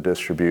levels of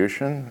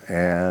distribution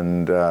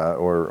and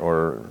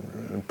or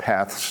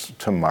paths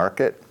to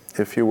market,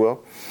 if you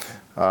will.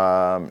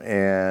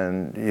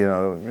 And, you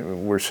know,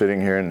 we're sitting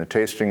here in the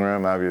tasting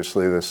room.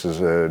 Obviously, this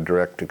is a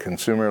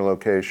direct-to-consumer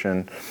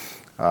location.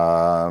 You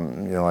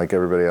know, like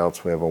everybody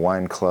else, we have a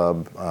wine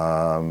club.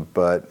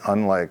 But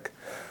unlike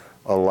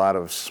a lot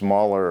of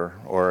smaller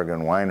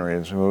Oregon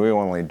wineries, I mean, we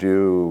only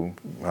do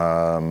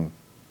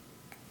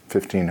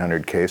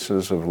 1,500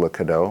 cases of Le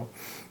Cadeau.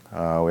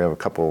 We have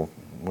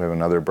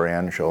another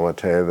brand,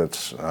 Joliet,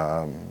 that's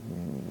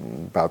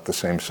about the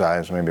same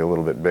size, maybe a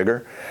little bit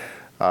bigger.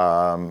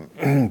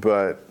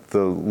 But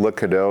the Le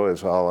Cadeau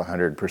is all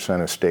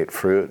 100% estate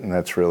fruit, and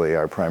that's really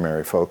our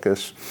primary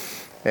focus.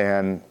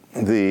 And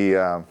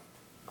the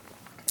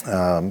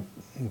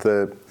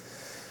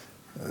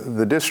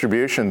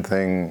distribution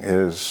thing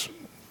is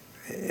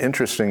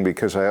interesting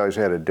because I always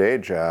had a day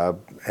job,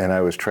 and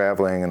I was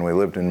traveling, and we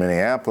lived in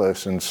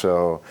Minneapolis, and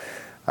so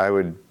I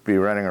would be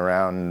running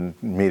around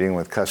meeting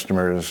with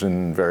customers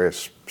in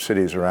various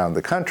cities around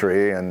the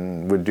country,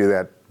 and would do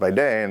that by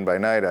day, and by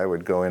night I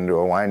would go into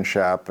a wine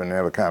shop and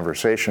have a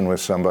conversation with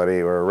somebody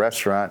or a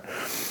restaurant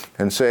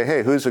and say,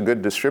 "Hey, who's a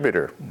good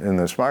distributor in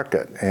this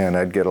market?" And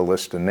I'd get a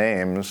list of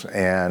names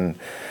and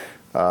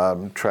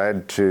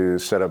tried to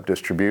set up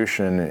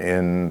distribution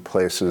in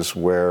places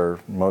where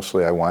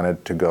mostly I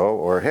wanted to go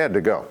or had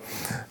to go.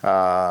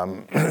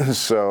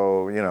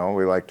 So, you know,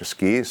 we like to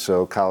ski,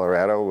 so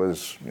Colorado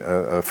was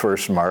a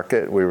first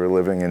market. We were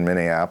living in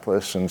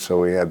Minneapolis, and so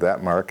we had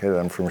that market.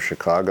 I'm from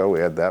Chicago, we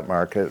had that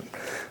market.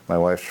 My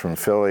wife's from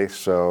Philly,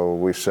 so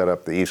we set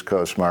up the East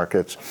Coast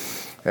markets.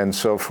 And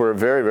so for a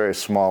very, very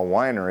small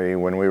winery,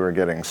 when we were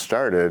getting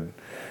started,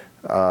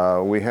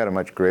 we had a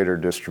much greater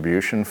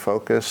distribution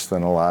focus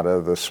than a lot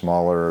of the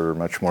smaller,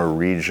 much more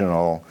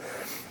regional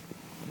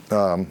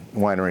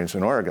wineries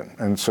in Oregon.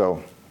 And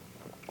so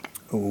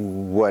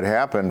what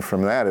happened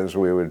from that is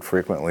we would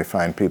frequently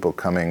find people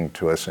coming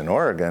to us in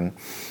Oregon,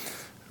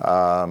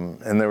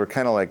 and they were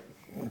kind of like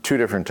two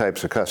different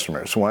types of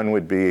customers. One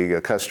would be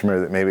a customer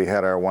that maybe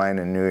had our wine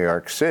in New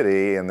York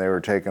City, and they were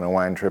taking a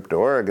wine trip to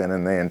Oregon,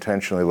 and they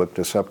intentionally looked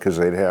us up because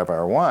they'd have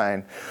our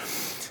wine.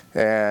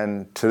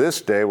 And to this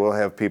day, we'll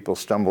have people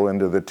stumble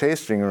into the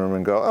tasting room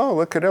and go, "Oh,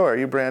 look, Cadeau, are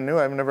you brand new?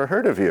 I've never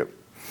heard of you."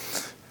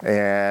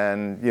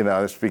 And, you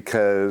know, it's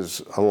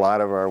because a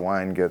lot of our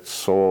wine gets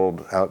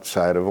sold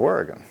outside of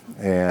Oregon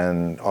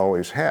and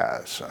always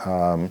has.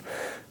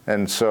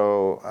 And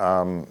so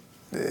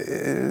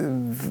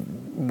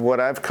what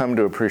I've come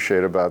to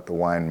appreciate about the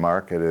wine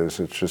market is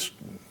it's just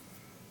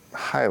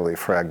highly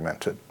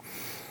fragmented.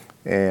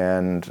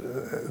 And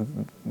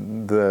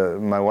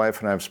my wife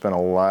and I have spent a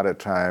lot of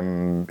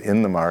time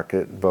in the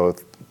market,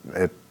 both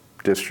at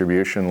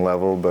distribution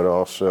level, but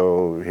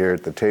also here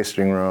at the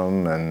tasting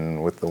room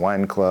and with the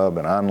wine club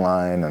and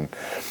online and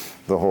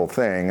the whole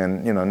thing.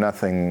 And, you know,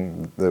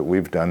 nothing that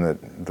we've done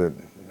that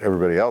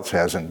everybody else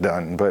hasn't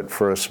done. But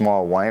for a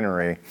small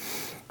winery,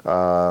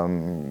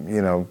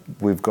 you know,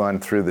 we've gone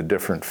through the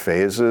different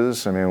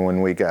phases. I mean,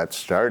 when we got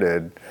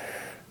started,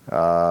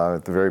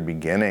 at the very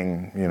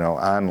beginning, you know,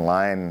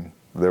 online,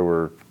 there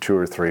were 2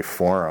 or 3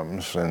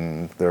 forums,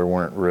 and there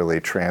weren't really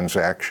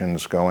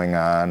transactions going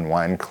on.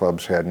 Wine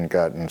clubs hadn't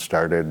gotten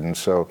started, and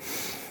so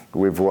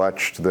we've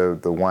watched the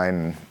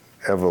wine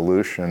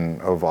evolution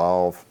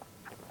evolve.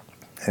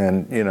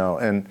 And, you know,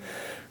 and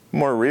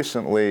more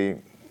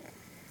recently,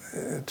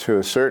 to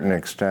a certain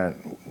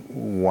extent,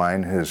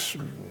 wine has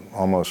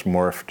almost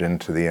morphed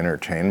into the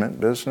entertainment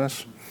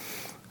business,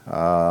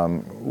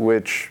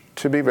 which,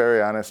 to be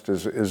very honest,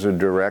 is a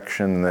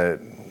direction that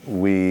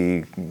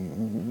we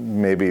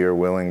maybe are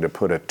willing to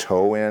put a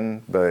toe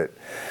in, but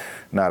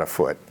not a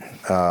foot.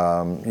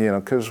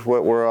 Because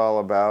what we're all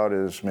about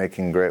is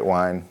making great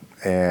wine,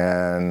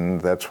 and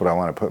that's what I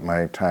want to put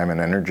my time and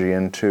energy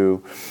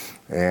into.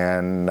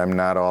 And I'm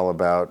not all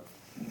about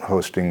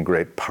hosting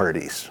great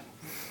parties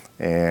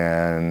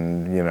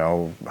and,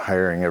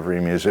 hiring every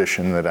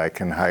musician that I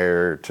can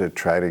hire to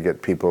try to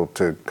get people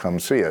to come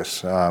see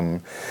us.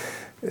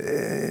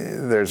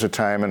 There's a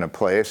time and a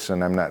place,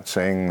 and I'm not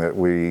saying that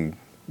we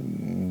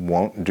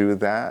won't do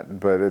that,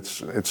 but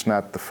it's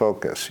not the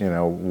focus.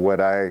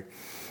 What I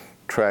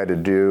try to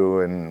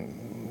do,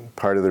 and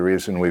part of the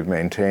reason we've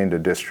maintained a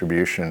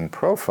distribution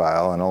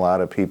profile, and a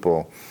lot of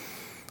people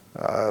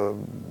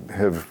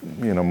have,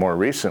 more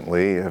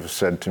recently have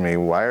said to me,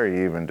 why are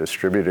you even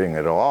distributing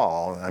at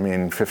all? I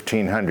mean,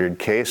 1,500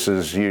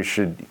 cases, you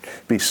should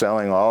be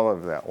selling all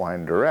of that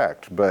wine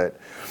direct. But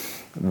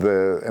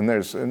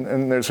there's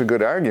a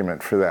good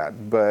argument for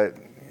that. But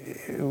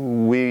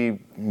we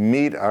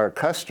meet our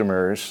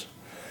customers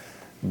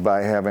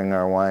by having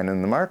our wine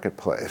in the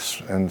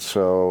marketplace. And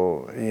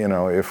so,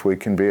 if we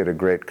can be at a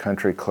great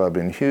country club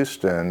in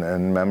Houston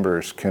and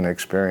members can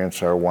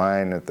experience our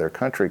wine at their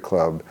country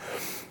club,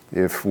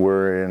 if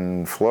we're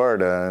in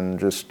Florida, and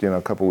just a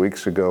couple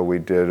weeks ago we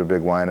did a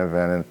big wine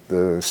event at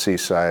the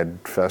Seaside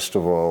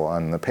Festival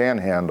on the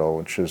Panhandle,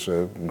 which is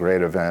a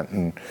great event,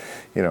 and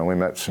we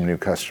met some new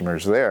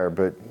customers there.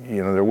 But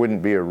there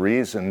wouldn't be a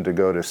reason to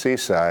go to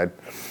Seaside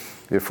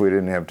if we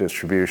didn't have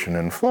distribution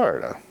in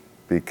Florida,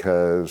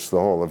 because the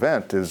whole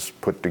event is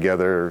put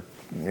together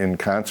in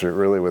concert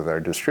really with our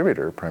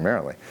distributor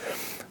primarily.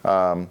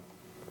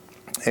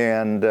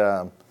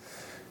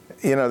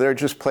 There are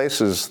just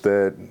places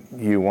that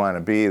you want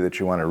to be, that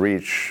you want to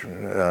reach,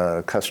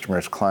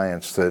 customers,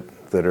 clients that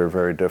are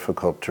very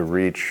difficult to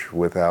reach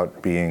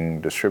without being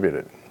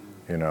distributed.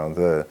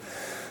 The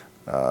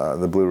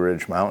Blue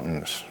Ridge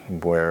Mountains,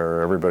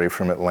 where everybody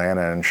from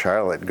Atlanta and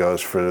Charlotte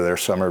goes for their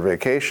summer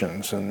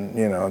vacations, and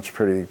it's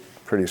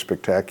pretty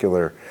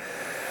spectacular.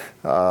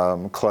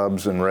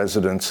 Clubs and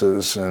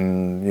residences,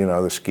 and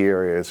the ski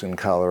areas in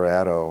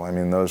Colorado. I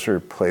mean, those are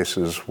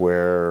places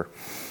where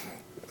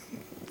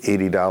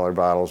 $80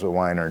 bottles of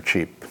wine are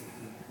cheap,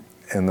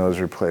 and those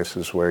are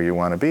places where you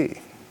want to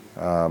be.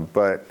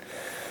 But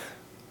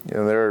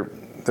there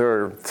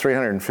are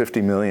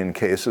 350 million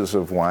cases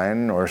of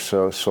wine or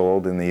so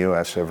sold in the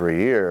U.S.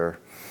 every year,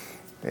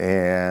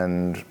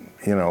 and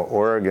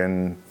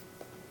Oregon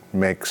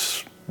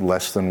makes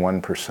less than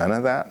 1%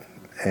 of that,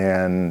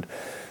 and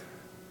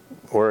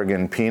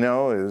Oregon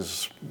Pinot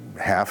is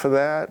half of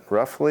that,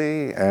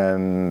 roughly,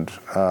 and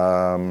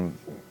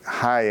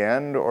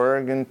high-end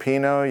Oregon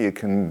Pinot, you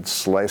can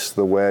slice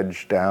the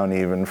wedge down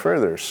even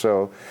further.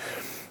 So,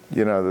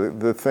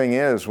 the thing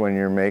is, when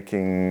you're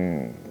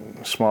making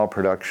small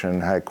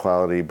production,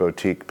 high-quality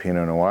boutique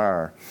Pinot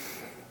Noir,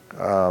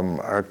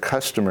 our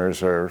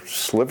customers are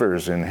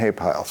slivers in hay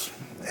piles.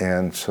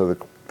 And so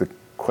the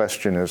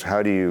question is,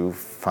 how do you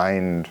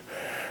find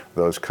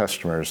those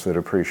customers that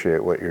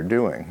appreciate what you're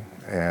doing?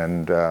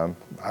 And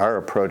our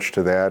approach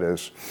to that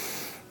has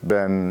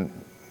been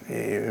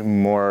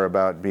more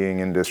about being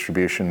in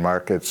distribution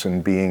markets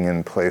and being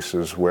in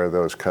places where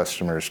those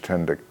customers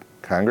tend to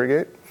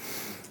congregate,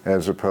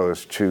 as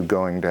opposed to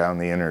going down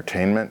the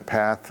entertainment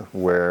path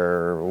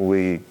where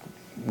we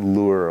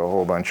lure a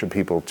whole bunch of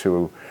people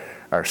to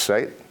our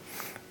site,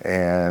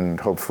 and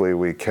hopefully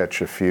we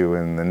catch a few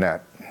in the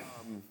net.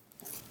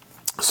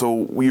 So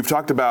we've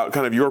talked about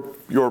kind of your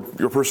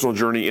personal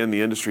journey in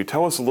the industry.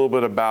 Tell us a little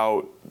bit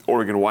about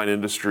Oregon wine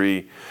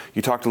industry.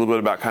 You talked a little bit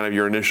about kind of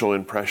your initial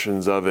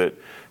impressions of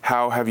it.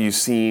 How have you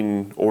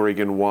seen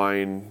Oregon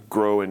wine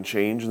grow and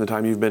change in the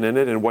time you've been in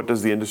it, and what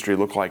does the industry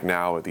look like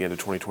now at the end of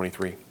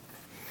 2023?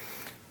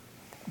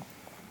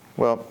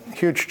 Well,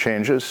 huge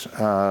changes.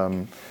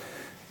 Of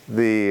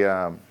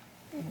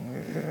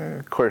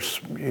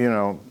course,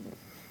 the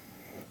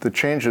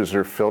changes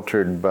are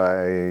filtered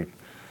by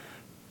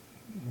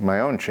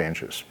my own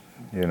changes.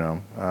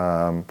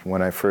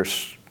 When I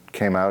first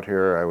came out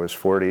here, I was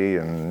 40,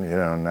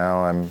 and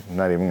now I'm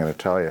not even going to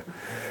tell you,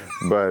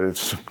 but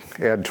it's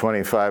add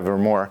 25 or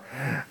more.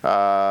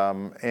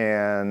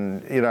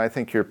 And I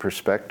think your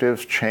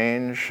perspectives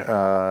change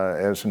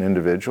as an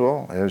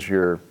individual as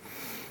you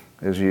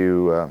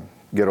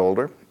get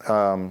older.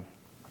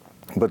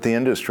 But the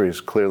industry has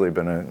clearly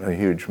been a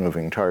huge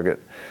moving target.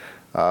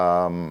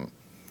 When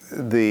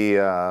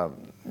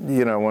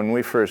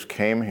we first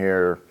came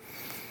here,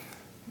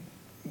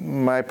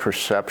 my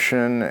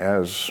perception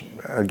as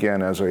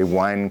a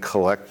wine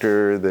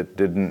collector that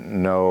didn't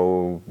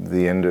know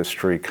the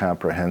industry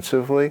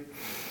comprehensively,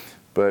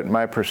 but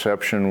my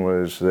perception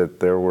was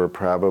that there were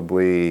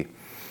probably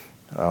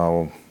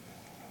 20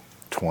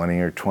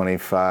 or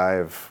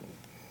 25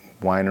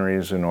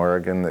 wineries in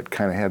Oregon that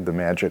kind of had the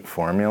magic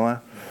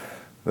formula,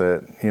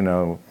 that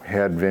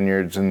had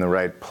vineyards in the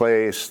right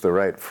place, the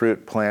right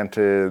fruit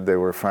planted, they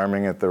were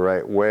farming it the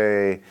right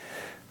way,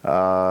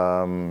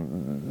 that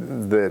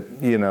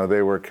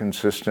they were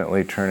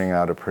consistently turning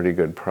out a pretty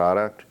good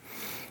product.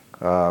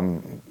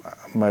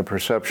 My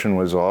perception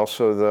was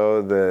also,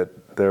 though,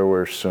 that there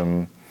were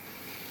some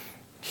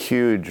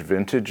huge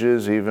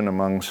vintages, even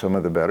among some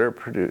of the better,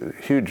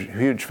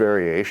 huge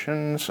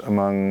variations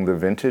among the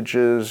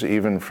vintages,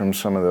 even from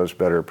some of those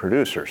better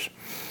producers.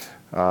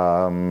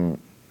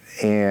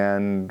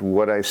 And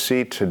what I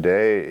see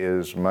today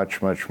is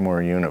much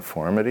more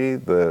uniformity.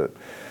 There's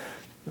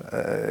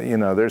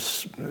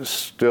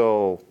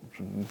still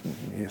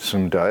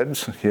some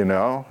duds,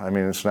 I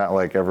mean, it's not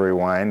like every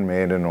wine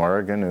made in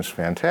Oregon is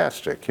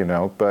fantastic,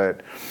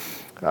 but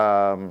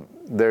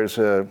there's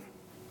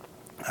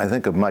I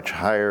think a much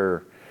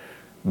higher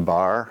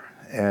bar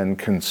and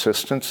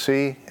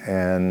consistency,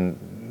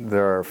 and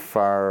there are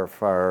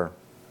far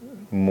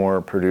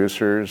more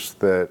producers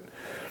that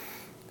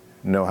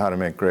know how to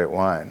make great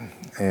wine,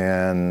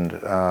 and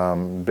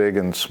big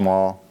and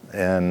small,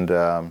 and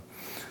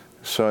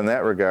so in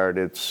that regard,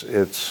 it's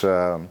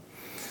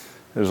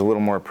there's a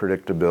little more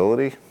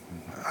predictability,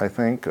 I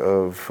think,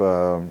 of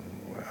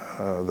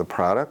the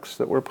products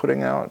that we're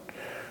putting out.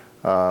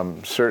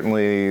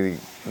 Certainly,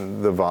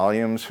 the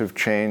volumes have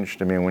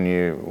changed. I mean, when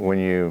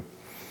you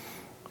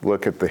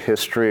look at the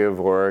history of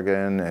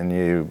Oregon and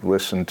you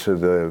listen to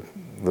the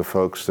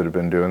folks that have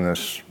been doing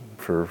this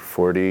for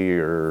 40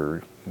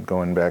 or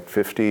going back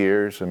 50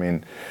 years, I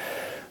mean,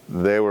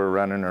 they were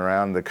running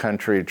around the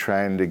country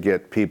trying to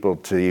get people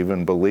to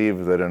even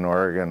believe that an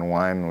Oregon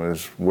wine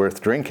was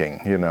worth drinking,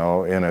 in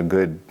a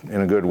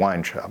good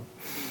wine shop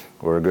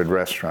or a good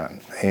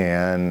restaurant.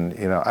 And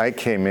I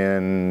came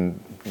in,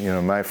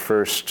 my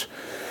first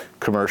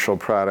commercial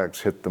products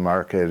hit the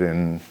market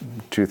in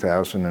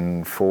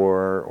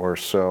 2004 or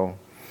so.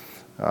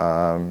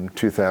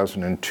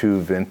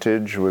 2002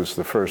 vintage was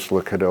the first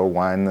Cadeau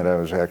wine that I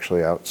was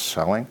actually out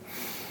selling.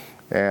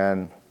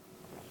 And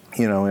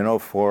in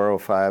 04,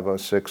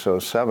 05, 06,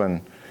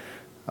 07,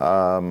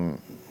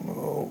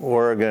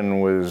 Oregon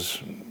was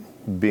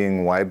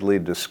being widely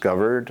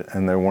discovered,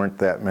 and there weren't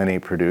that many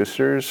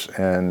producers,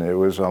 and it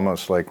was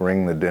almost like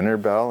ring the dinner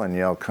bell and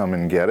yell, come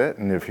and get it.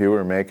 And if you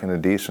were making a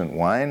decent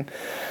wine,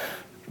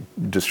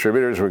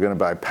 distributors were going to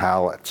buy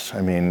pallets.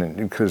 I mean,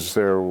 because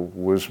there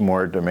was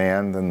more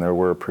demand than there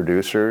were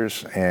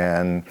producers,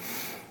 and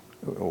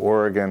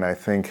Oregon, I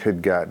think,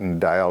 had gotten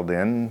dialed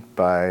in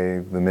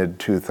by the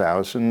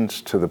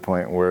mid-2000s to the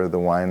point where the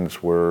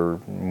wines were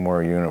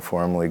more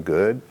uniformly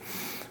good.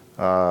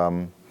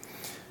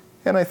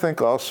 And I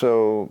think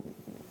also,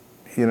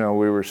 we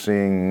were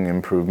seeing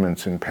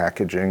improvements in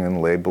packaging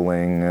and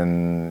labeling,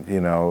 and,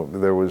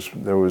 there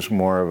was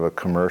more of a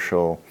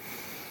commercial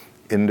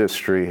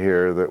industry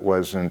here that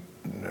wasn't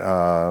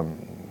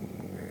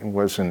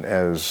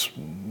as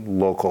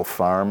local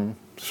farm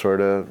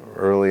sort of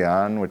early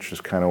on, which is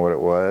kind of what it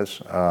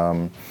was.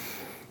 At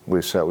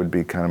least that would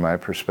be kind of my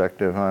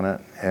perspective on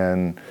it.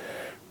 And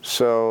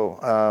so,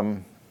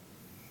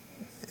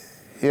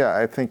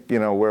 I think,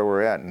 where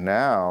we're at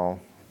now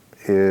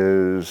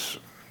is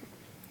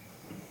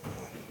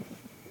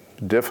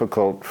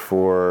difficult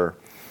for,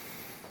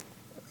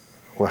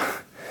 well,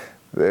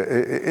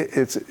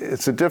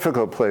 it's a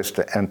difficult place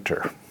to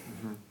enter.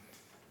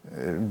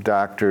 Mm-hmm.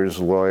 Doctors,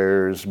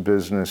 lawyers,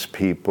 business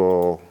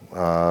people,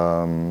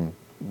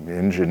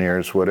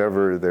 engineers,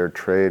 whatever their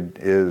trade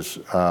is,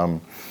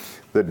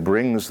 that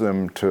brings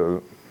them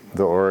to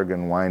the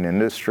Oregon wine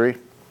industry,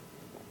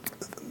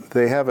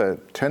 they have a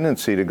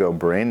tendency to go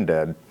brain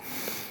dead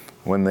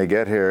when they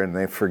get here, and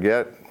they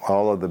forget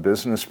all of the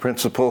business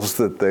principles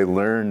that they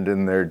learned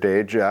in their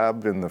day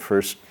job in the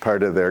first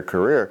part of their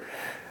career.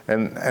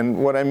 And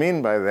what I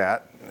mean by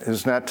that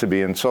is not to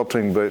be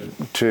insulting, but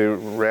to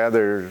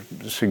rather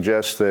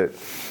suggest that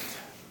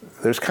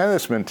there's kind of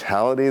this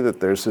mentality that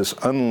there's this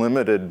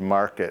unlimited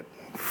market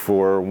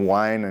for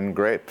wine and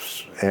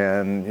grapes.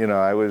 And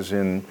I was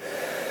in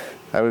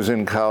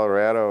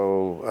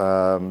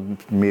Colorado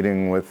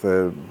meeting with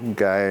a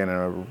guy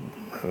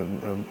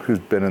who's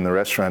been in the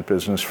restaurant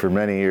business for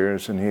many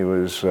years, and he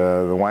was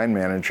the wine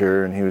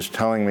manager, and he was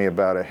telling me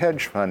about a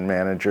hedge fund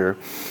manager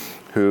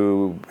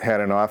who had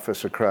an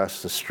office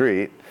across the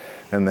street,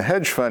 and the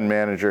hedge fund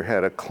manager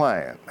had a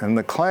client, and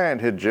the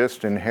client had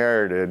just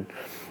inherited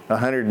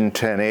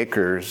 110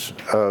 acres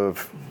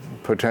of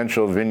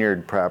potential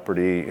vineyard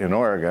property in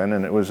Oregon,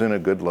 and it was in a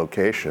good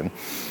location.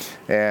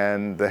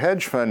 And the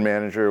hedge fund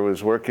manager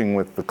was working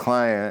with the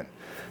client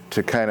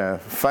to kind of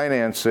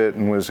finance it,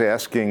 and was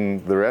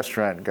asking the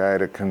restaurant guy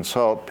to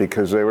consult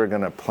because they were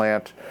going to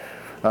plant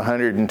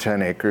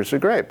 110 acres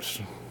of grapes.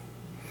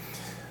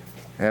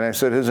 And I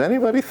said, has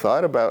anybody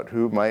thought about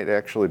who might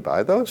actually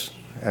buy those?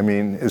 I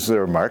mean, is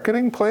there a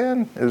marketing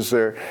plan?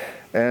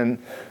 And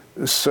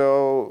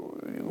so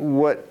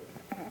what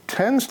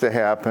tends to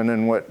happen,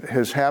 and what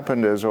has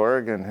happened as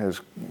Oregon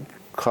has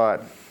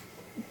caught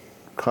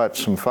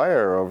some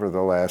fire over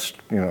the last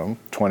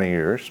 20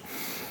 years,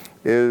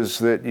 is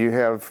that you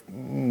have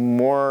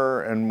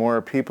more and more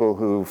people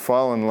who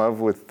fall in love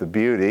with the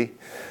beauty,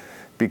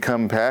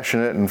 become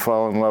passionate and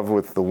fall in love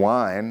with the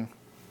wine,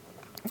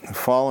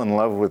 fall in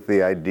love with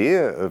the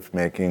idea of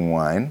making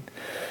wine,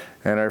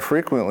 and are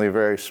frequently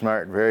very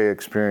smart, very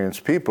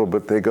experienced people,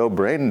 but they go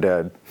brain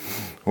dead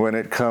when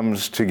it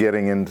comes to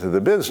getting into the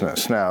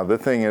business. Now, the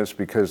thing is,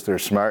 because they're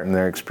smart and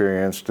they're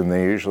experienced and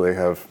they usually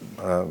have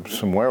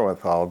some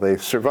wherewithal, they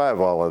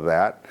survive all of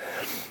that.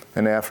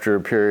 And after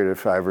a period of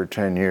 5 or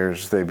 10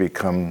 years, they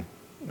become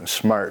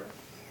smart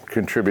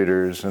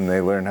contributors and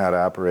they learn how to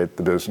operate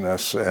the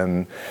business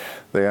and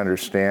they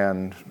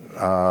understand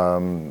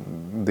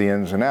the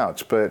ins and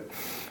outs. But,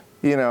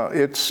 you know,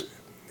 it's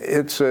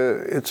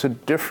a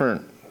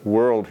different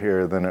world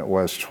here than it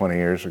was 20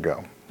 years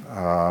ago.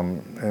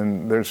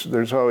 And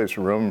there's always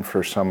room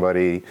for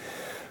somebody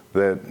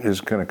that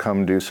is going to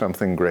come do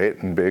something great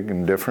and big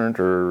and different,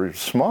 or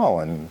small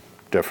and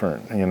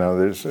different. You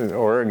know,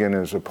 Oregon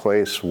is a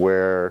place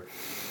where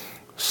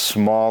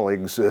small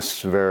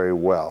exists very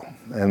well,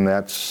 and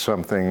that's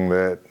something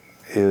that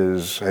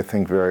is, I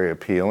think, very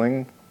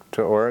appealing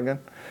to Oregon.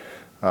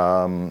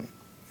 But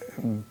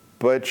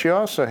you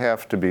also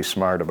have to be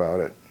smart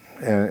about it,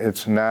 and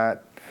it's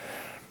not,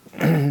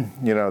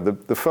 you know,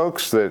 the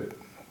folks that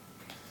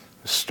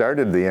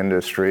started the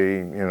industry,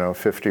 you know,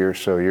 50 or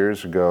so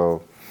years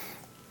ago,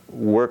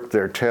 worked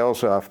their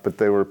tails off, but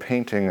they were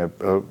painting a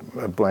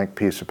blank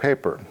piece of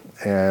paper.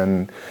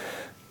 And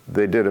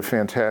they did a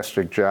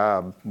fantastic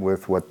job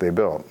with what they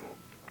built.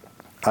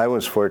 I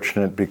was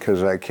fortunate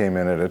because I came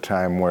in at a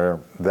time where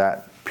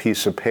that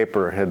piece of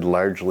paper had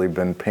largely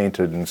been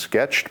painted and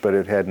sketched, but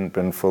it hadn't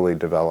been fully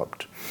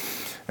developed.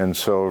 And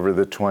so over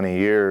the 20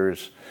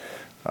 years,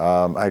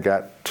 I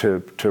got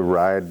to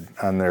ride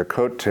on their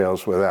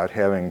coattails without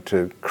having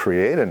to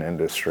create an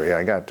industry.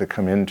 I got to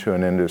come into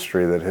an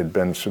industry that had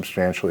been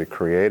substantially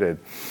created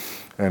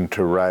and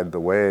to ride the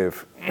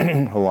wave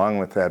along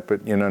with that.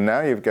 But, you know, now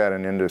you've got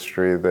an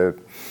industry that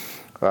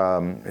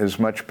is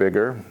much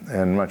bigger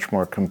and much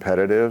more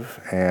competitive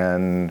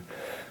and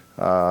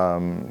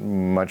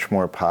much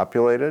more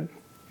populated.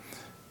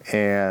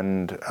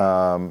 And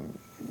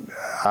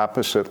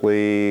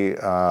oppositely,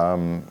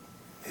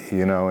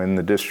 you know, in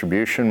the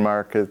distribution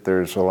market,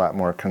 there's a lot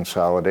more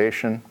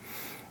consolidation.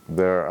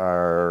 There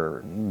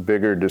are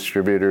bigger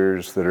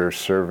distributors that are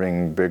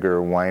serving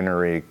bigger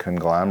winery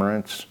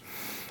conglomerates.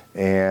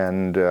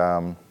 And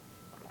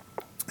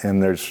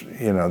there's,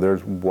 you know,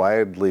 there's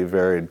widely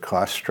varied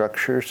cost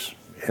structures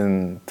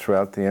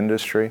throughout the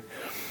industry.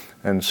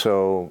 And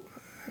so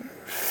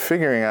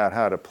figuring out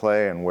how to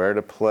play and where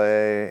to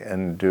play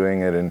and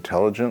doing it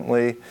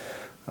intelligently,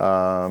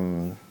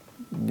 you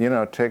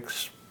know,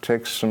 takes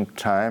some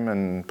time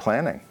and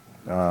planning.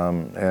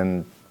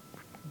 But,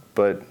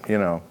 you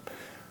know,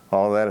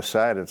 all that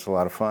aside, it's a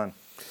lot of fun.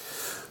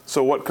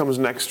 So what comes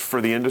next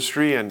for the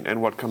industry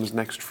and what comes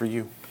next for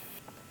you?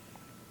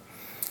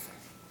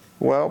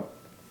 Well,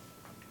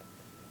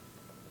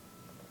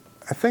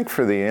 I think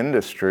for the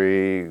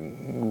industry,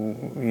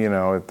 you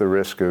know, at the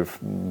risk of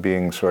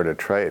being sort of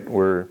trite,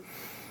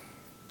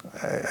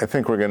 I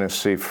think we're going to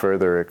see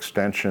further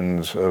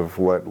extensions of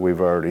what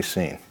we've already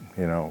seen.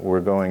 You know,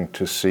 we're going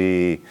to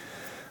see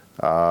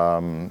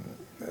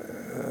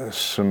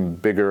some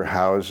bigger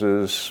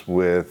houses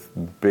with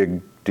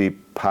big,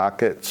 deep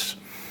pockets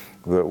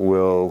that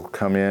will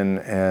come in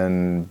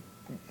and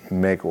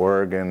make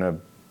Oregon a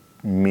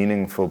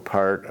meaningful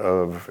part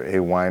of a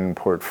wine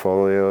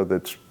portfolio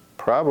that's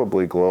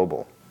probably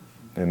global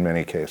in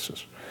many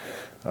cases.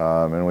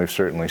 And we've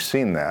certainly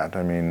seen that.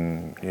 I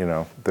mean, you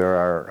know, there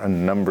are a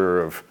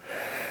number of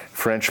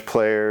French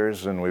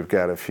players, and we've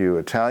got a few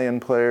Italian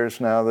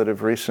players now that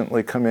have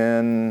recently come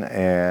in,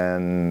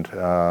 and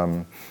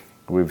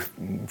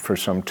for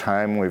some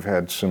time, we've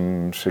had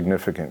some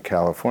significant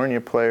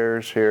California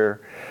players here.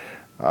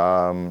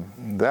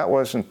 That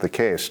wasn't the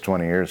case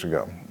 20 years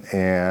ago.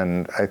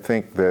 And I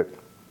think that,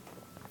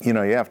 you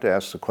know, you have to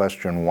ask the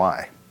question,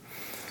 why?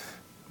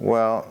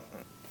 Well,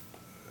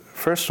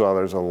 first of all,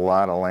 there's a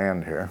lot of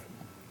land here,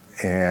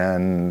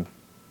 and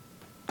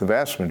the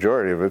vast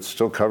majority of it's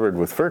still covered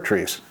with fir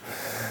trees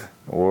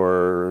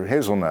or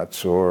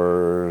hazelnuts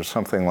or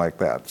something like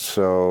that.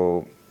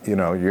 So, you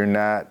know, you're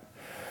not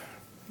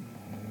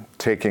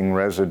taking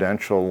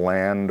residential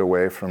land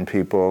away from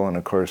people, and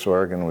of course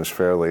Oregon was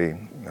fairly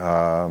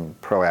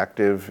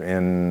proactive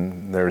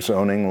in their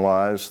zoning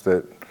laws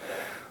that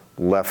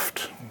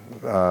left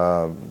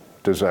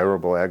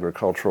desirable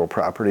agricultural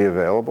property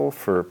available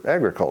for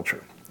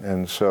agriculture.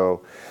 And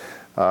so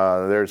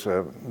there's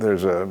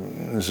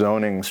a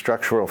zoning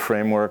structural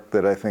framework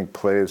that I think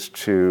plays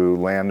to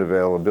land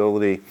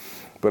availability,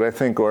 but I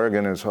think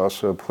Oregon is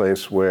also a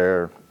place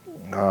where,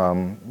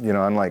 you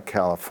know, unlike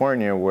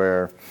California,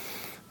 where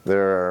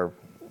there are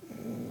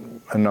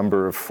a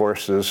number of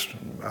forces,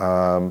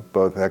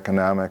 both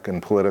economic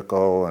and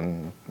political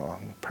and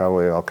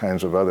probably all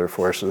kinds of other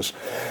forces,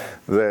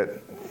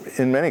 that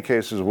in many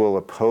cases will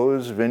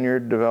oppose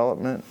vineyard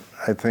development.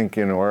 I think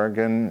in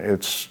Oregon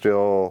it's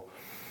still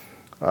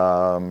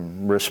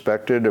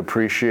respected,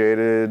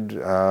 appreciated,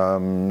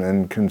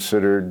 and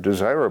considered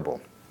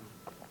desirable.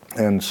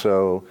 And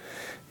so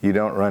you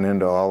don't run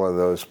into all of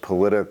those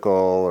political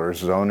or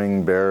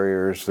zoning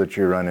barriers that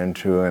you run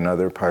into in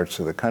other parts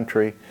of the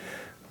country.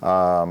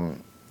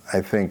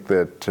 I think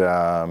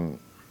that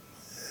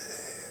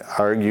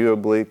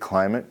arguably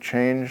climate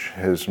change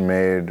has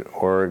made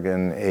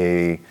Oregon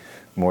a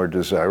more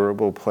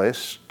desirable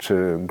place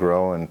to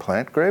grow and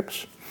plant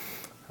grapes.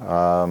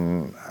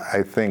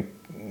 I think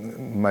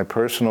my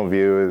personal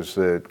view is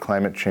that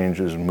climate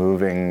change is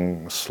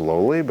moving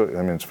slowly, but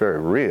I mean, it's very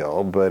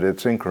real, but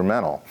it's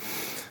incremental.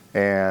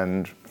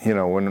 And, you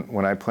know,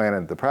 when I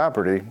planted the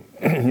property,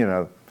 you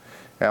know,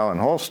 Alan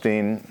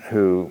Holstein,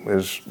 who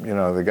is, you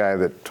know, the guy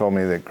that told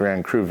me that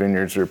Grand Cru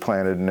vineyards are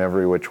planted in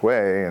every which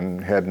way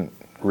and hadn't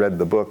read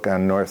the book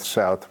on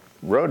north-south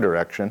road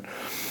direction,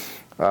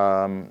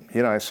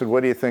 you know, I said,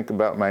 what do you think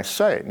about my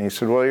site? And he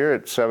said, well, you're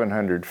at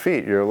 700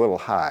 feet, you're a little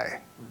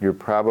high. You're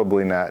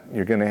probably not,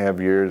 you're going to have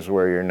years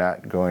where you're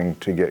not going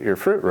to get your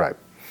fruit ripe.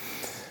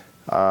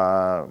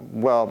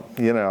 Well,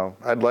 you know,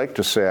 I'd like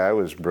to say I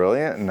was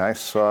brilliant and I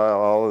saw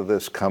all of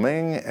this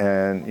coming,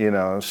 and, you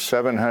know,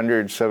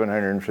 700,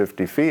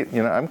 750 feet,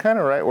 you know, I'm kind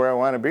of right where I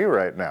want to be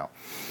right now.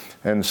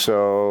 And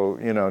so,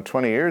 you know,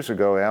 20 years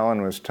ago,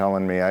 Alan was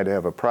telling me I'd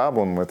have a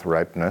problem with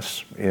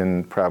ripeness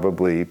in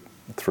probably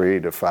 3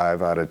 to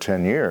 5 out of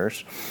 10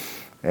 years.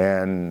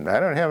 And I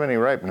don't have any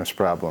ripeness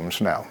problems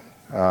now.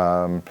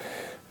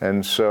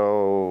 And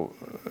so,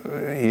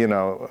 you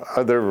know,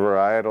 other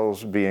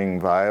varietals being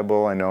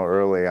viable, I know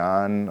early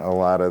on a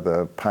lot of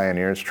the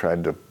pioneers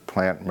tried to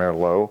plant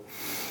Merlot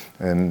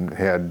and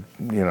had,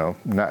 you know,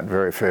 not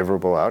very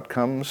favorable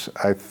outcomes.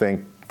 I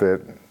think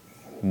that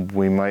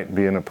we might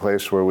be in a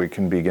place where we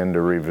can begin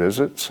to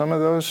revisit some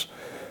of those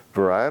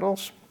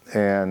varietals.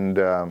 And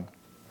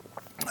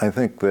I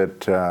think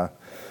that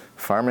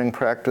farming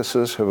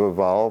practices have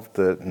evolved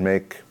that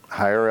make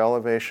higher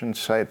elevation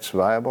sites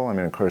viable. I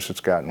mean, of course, it's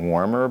gotten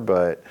warmer,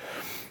 but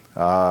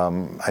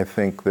I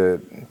think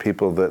that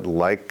people that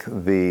like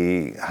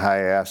the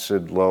high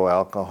acid, low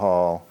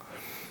alcohol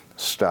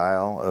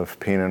style of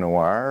Pinot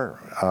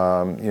Noir,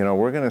 you know,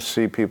 we're going to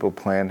see people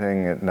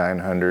planting at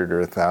 900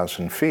 or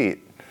 1,000 feet,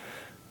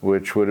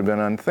 which would have been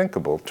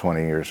unthinkable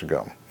 20 years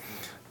ago.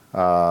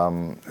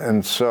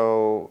 And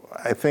so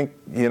I think,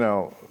 you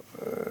know,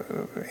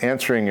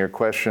 answering your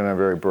question on a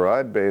very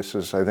broad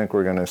basis, I think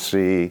we're going to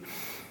see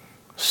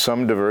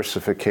some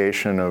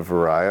diversification of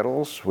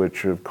varietals,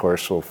 which of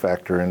course will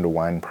factor into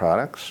wine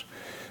products.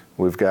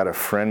 We've got a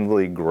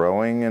friendly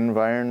growing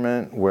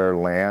environment where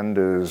land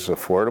is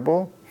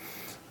affordable.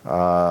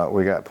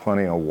 We got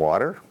plenty of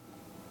water,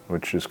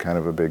 which is kind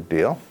of a big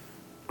deal.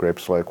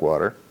 Grapes like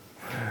water.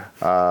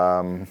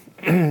 And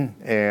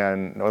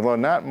although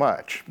not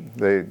much,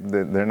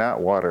 they're not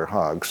water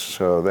hogs,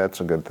 so that's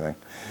a good thing.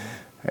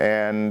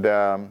 And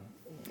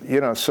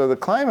you know, so the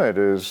climate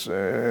is,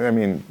 I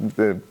mean,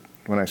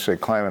 when I say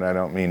climate, I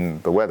don't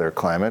mean the weather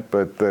climate,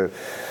 but the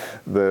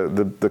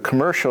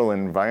commercial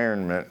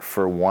environment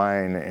for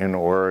wine in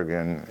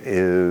Oregon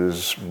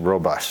is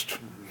robust.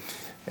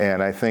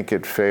 And I think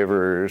it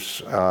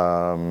favors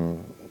a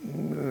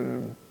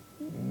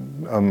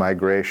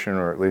migration,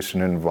 or at least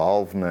an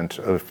involvement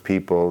of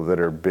people that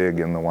are big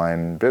in the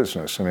wine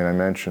business. I mean, I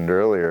mentioned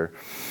earlier,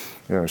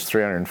 you know, there's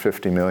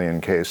 350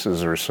 million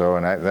cases or so,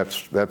 and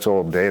that's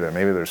old data.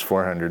 Maybe there's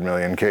 400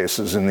 million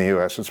cases in the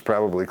U.S. It's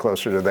probably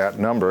closer to that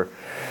number.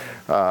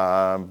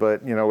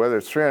 But, you know, whether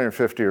it's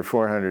 350 or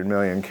 400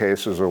 million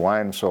cases of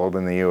wine sold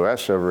in the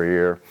U.S. every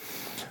year,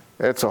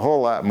 it's a whole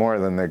lot more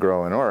than they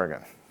grow in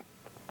Oregon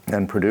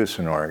and produce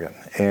in Oregon.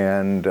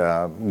 And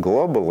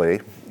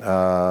globally,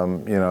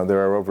 you know,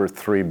 there are over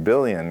 3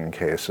 billion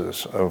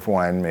cases of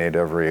wine made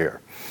every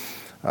year.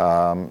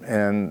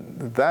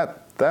 And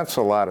that's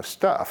a lot of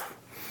stuff.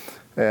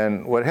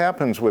 And what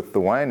happens with the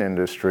wine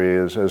industry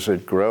is as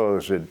it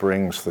grows, it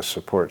brings the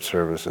support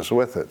services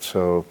with it.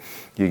 So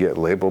you get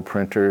label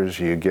printers,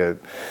 you get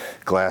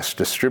glass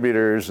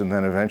distributors, and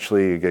then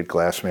eventually you get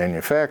glass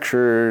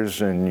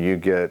manufacturers, and you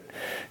get,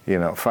 you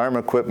know, farm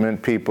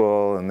equipment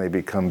people, and they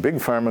become big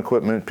farm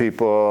equipment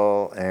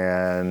people,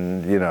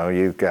 and, you know,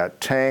 you've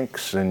got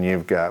tanks, and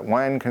you've got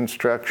wine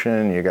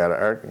construction, you've got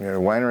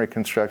winery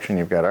construction,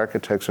 you've got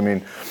architects. I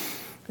mean,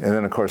 and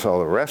then, of course, all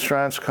the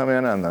restaurants come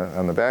in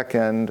on the back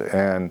end.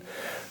 And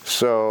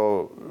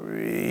so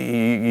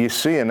you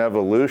see an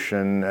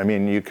evolution. I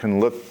mean, you can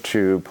look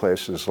to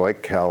places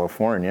like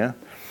California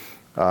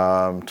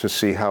to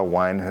see how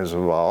wine has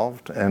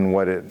evolved and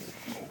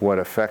what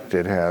effect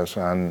it has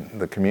on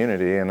the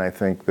community. And I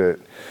think that,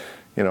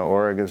 you know,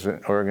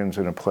 Oregon's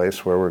in a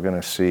place where we're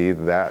going to see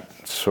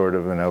that sort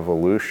of an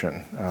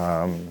evolution.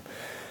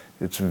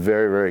 It's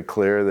very, very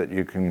clear that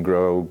you can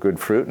grow good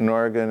fruit in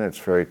Oregon. It's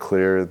very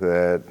clear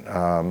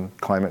that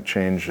climate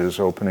change is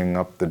opening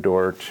up the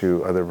door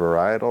to other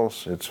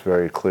varietals. It's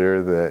very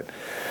clear that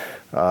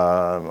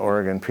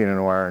Oregon Pinot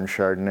Noir and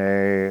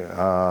Chardonnay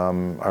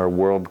are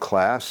world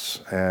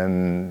class,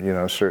 and, you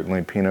know,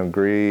 certainly Pinot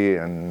Gris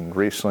and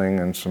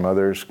Riesling and some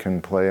others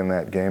can play in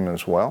that game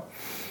as well.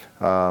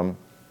 So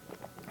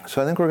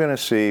I think we're going to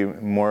see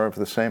more of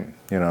the same.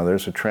 You know,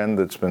 there's a trend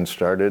that's been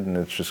started, and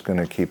it's just going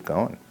to keep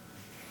going.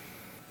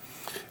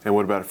 And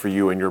what about for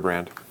you and your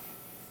brand?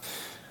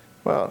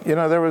 Well, you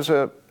know, there was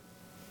a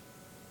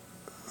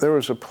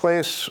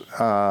place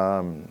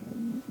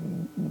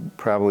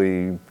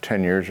probably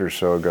 10 years or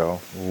so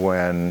ago,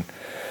 when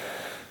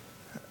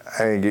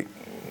I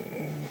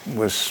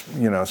was,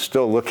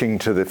 still looking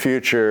to the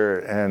future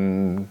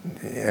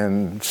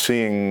and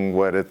seeing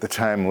what at the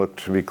time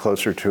looked to be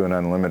closer to an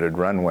unlimited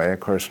runway. Of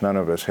course, none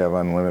of us have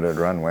unlimited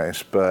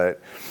runways, but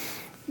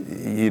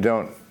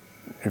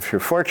if you're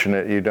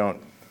fortunate, you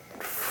don't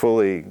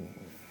fully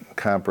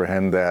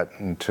comprehend that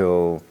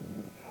until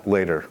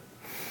later.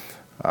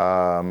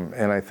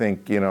 And I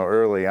think,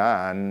 early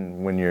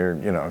on, when you're,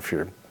 if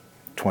you're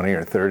 20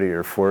 or 30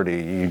 or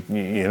 40,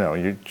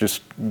 you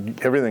just,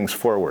 everything's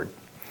forward.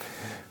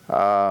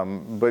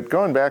 But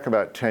going back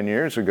about 10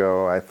 years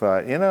ago, I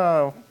thought,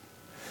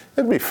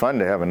 it'd be fun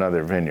to have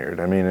another vineyard.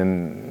 I mean,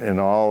 in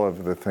all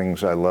of the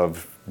things I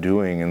love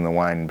doing in the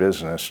wine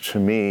business, to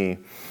me,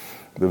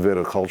 the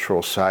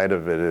viticultural side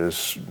of it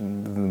is the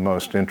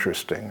most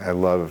interesting. I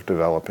love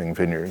developing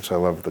vineyards. I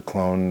love the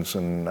clones,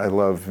 and I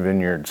love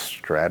vineyard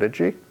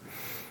strategy,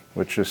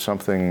 which is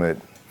something that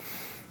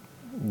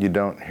you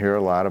don't hear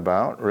a lot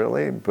about,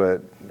 really,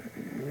 but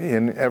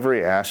in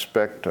every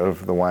aspect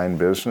of the wine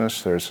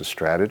business, there's a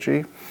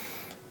strategy.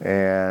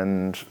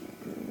 And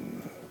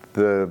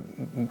the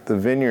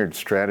vineyard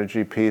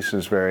strategy piece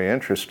is very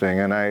interesting.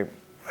 And I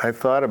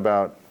thought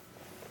about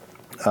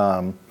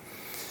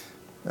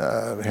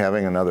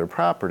having another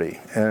property.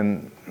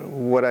 And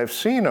what I've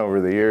seen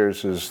over the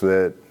years is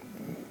that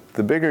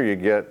the bigger you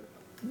get,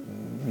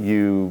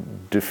 you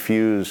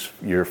diffuse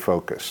your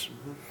focus.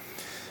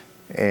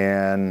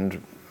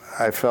 And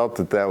I felt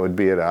that would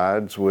be at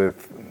odds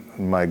with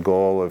my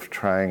goal of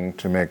trying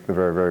to make the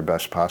very, very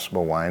best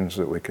possible wines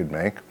that we could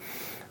make.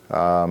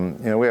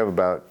 We have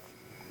about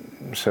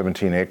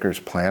 17 acres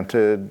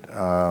planted,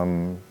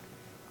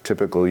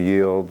 typical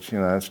yields,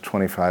 that's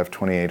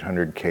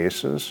 2,800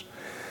 cases.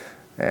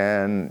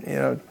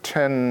 And,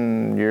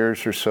 10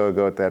 years or so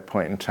ago at that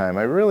point in time,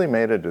 I really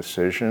made a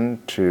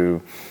decision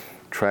to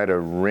try to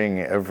wring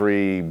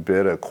every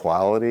bit of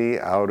quality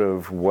out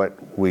of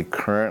what we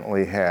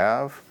currently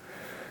have,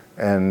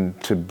 and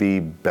to be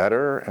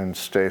better and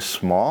stay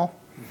small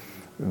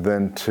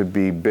than to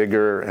be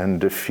bigger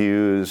and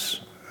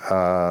diffuse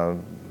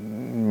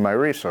my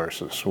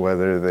resources,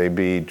 whether they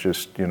be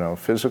just,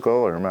 physical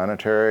or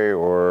monetary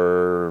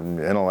or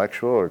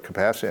intellectual or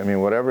capacity,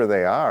 whatever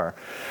they are.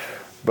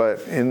 But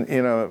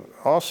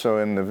also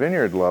in the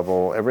vineyard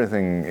level,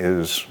 everything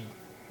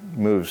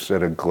moves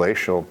at a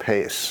glacial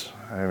pace.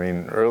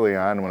 Early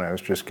on when I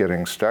was just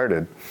getting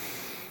started,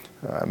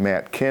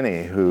 Matt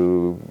Kinney,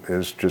 who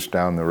is just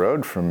down the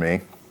road from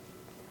me,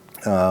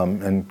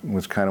 and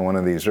was kind of one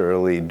of these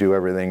early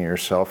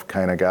do-everything-yourself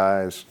kind of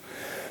guys.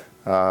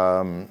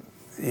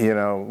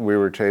 We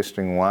were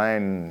tasting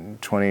wine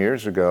 20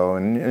 years ago,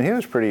 and he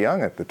was pretty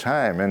young at the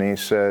time, and he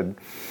said,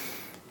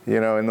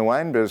 in the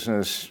wine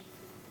business,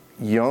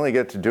 you only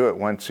get to do it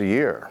once a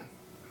year.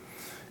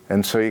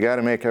 And so you got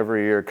to make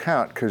every year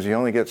count, because you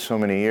only get so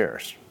many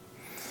years.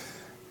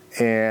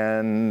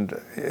 And,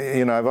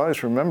 I've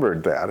always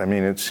remembered that.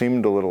 It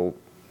seemed a little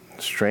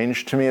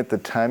strange to me at the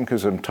time,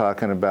 because I'm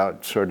talking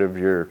about sort of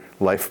your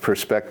life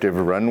perspective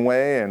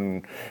runway,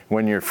 and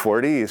when you're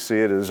 40, you see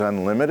it as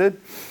unlimited.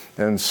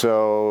 And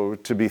so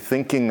to be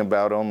thinking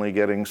about only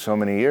getting so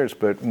many years,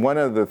 but one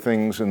of the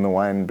things in the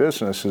wine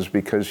business is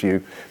because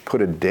you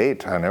put a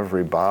date on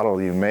every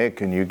bottle you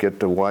make and you get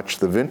to watch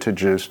the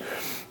vintages,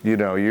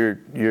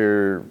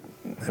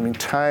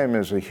 time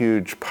is a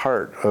huge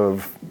part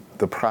of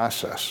the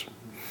process.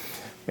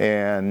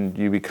 And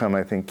you become,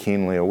 I think,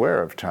 keenly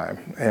aware of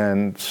time.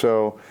 And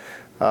so,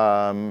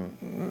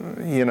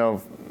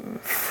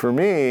 for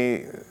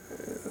me,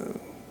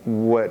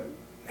 what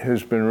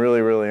has been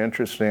really, really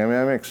interesting,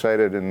 I'm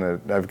excited in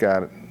that I've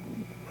got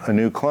a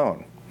new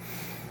clone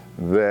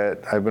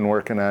that I've been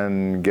working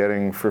on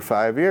getting for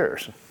 5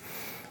 years.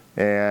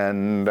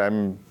 And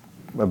I'm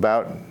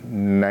about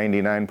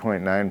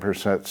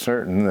 99.9%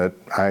 certain that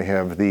I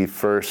have the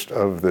first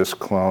of this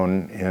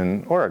clone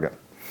in Oregon.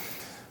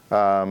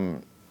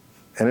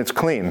 And it's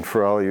clean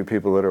for all you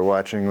people that are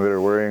watching that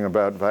are worrying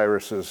about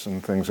viruses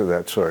and things of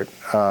that sort.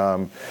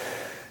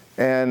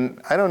 And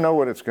I don't know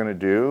what it's going to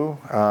do.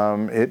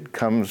 It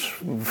comes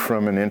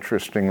from an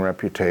interesting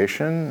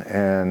reputation,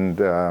 and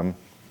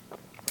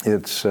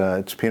it's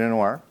Pinot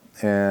Noir,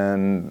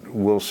 and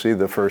we'll see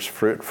the first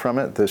fruit from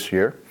it this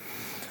year.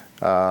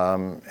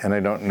 And I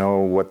don't know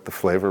what the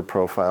flavor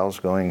profile is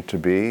going to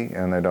be,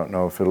 and I don't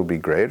know if it'll be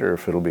great or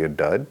if it'll be a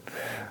dud.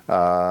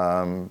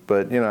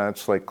 But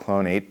it's like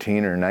clone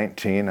 18 or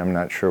 19. I'm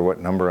not sure what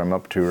number I'm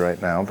up to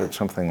right now, but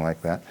something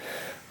like that.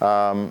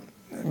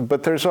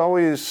 But there's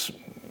always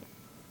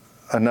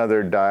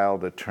another dial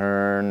to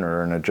turn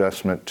or an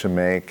adjustment to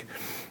make.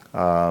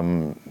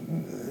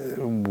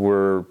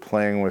 We're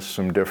playing with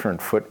some different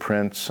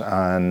footprints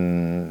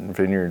on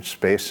vineyard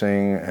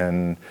spacing,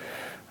 and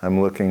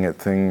I'm looking at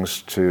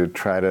things to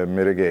try to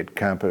mitigate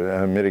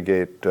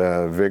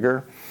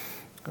vigor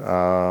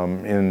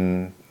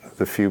in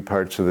the few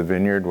parts of the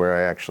vineyard where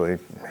I actually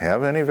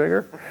have any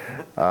vigor.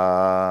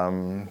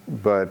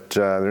 But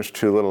there's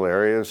two little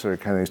areas, there are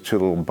kind of these two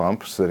little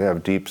bumps that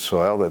have deep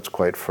soil that's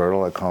quite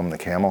fertile. I call them the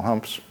camel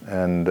humps.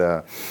 And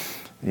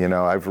you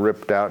know, I've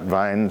ripped out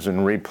vines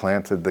and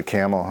replanted the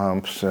camel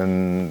humps,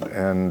 and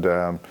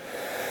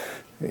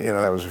you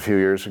know, that was a few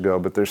years ago,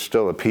 but there's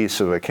still a piece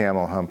of a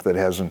camel hump that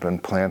hasn't been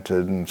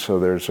planted, and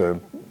so there's a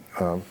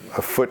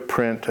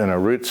footprint and a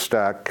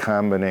rootstock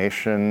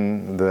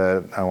combination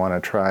that I want to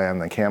try on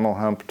the camel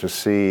hump to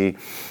see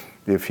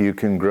if you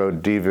can grow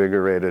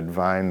devigorated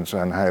vines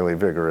on highly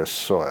vigorous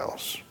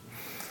soils.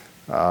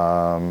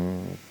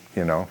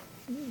 You know,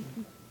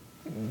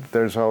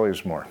 there's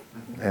always more.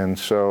 And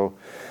so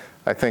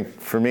I think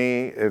for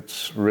me,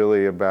 it's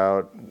really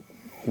about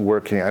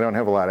working. I don't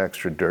have a lot of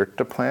extra dirt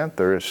to plant.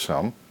 There is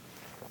some.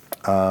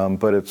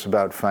 But it's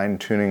about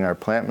fine-tuning our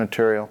plant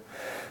material,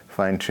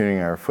 fine-tuning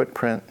our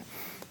footprint,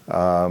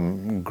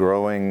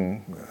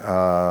 growing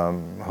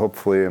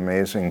hopefully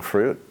amazing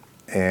fruit,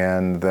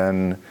 and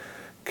then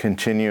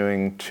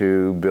continuing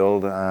to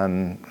build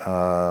on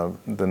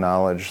the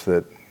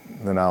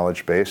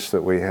knowledge base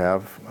that we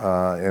have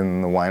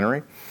in the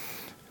winery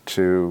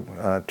to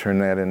turn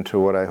that into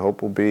what I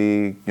hope will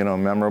be, you know,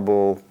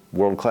 memorable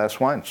world-class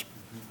wines.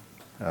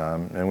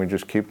 And we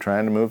just keep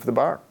trying to move the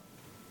bar.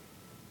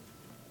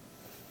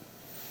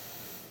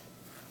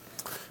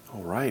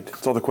 All right.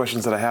 That's all the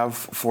questions that I have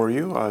for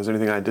you. Is there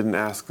anything I didn't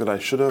ask that I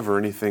should have, or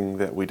anything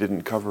that we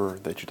didn't cover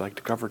that you'd like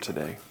to cover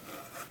today?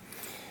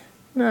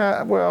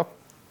 Well,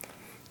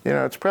 you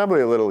know, it's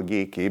probably a little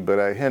geeky, but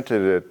I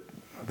hinted at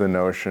the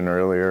notion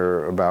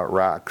earlier about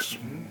rocks.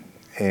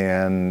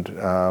 And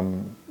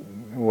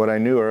what I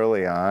knew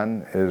early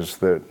on is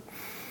that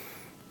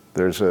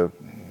there's a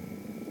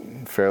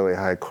fairly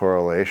high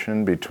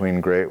correlation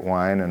between great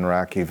wine and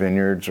rocky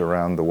vineyards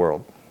around the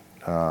world.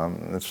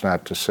 It's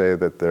not to say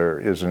that there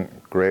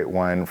isn't great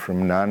wine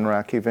from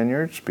non-rocky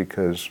vineyards,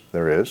 because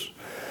there is.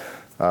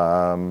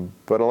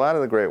 But a lot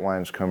of the great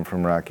wines come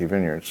from rocky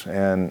vineyards.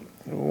 And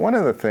one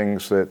of the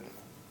things that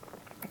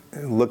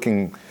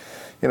looking,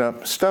 you know,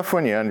 stuff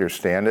when you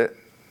understand it,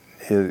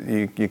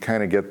 you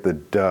kind of get the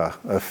duh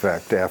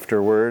effect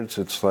afterwards.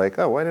 It's like,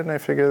 oh, why didn't I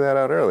figure that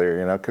out earlier?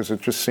 You know, because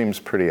it just seems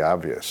pretty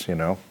obvious, you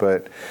know.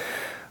 But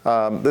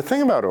the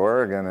thing about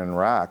Oregon and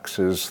rocks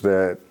is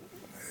that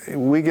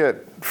we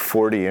get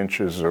 40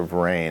 inches of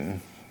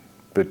rain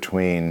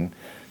between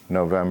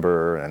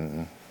November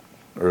and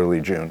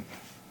early June.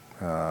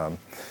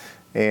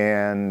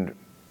 And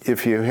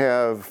if you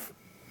have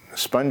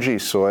spongy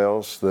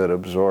soils that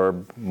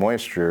absorb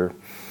moisture,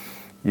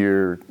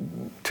 you're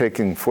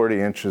taking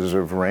 40 inches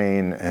of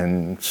rain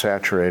and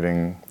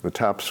saturating the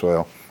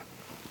topsoil,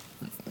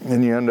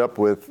 and you end up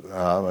with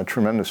a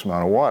tremendous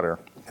amount of water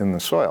in the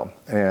soil.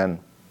 And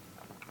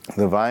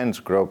the vines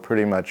grow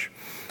pretty much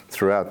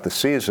throughout the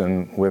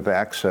season with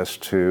access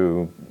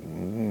to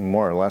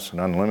more or less an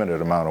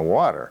unlimited amount of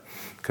water,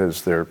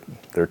 because their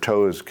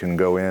toes can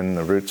go in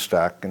the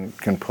rootstock and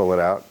can pull it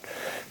out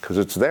because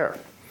it's there.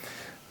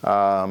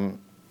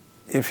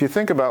 If you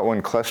think about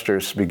when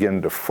clusters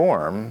begin to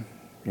form,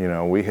 you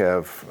know, we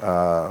have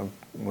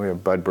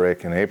bud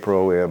break in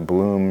April, we have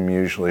bloom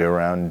usually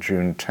around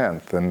June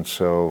 10th, and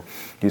so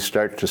you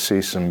start to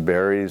see some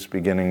berries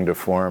beginning to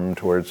form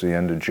towards the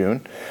end of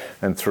June,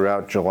 and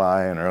throughout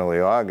July and early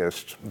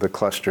August, the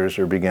clusters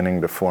are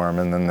beginning to form,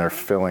 and then they're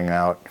filling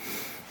out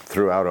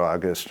throughout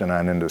August and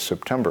on into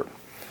September.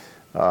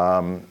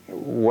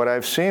 What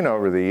I've seen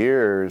over the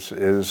years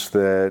is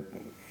that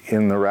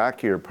in the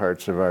rockier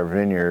parts of our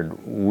vineyard,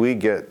 we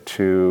get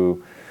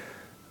to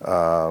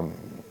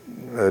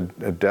a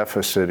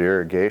deficit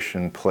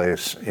irrigation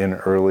place in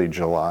early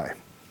July.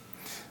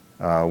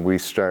 I'll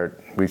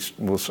start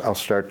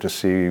to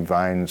see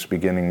vines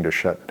beginning to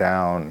shut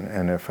down,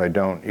 and if I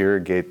don't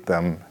irrigate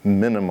them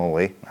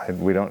minimally,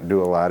 we don't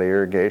do a lot of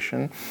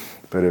irrigation,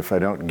 but if I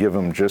don't give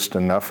them just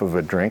enough of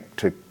a drink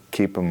to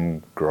keep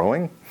them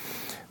growing,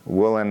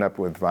 we'll end up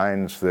with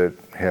vines that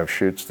have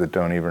shoots that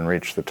don't even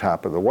reach the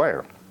top of the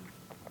wire.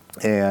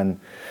 And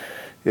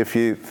if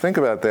you think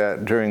about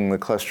that during the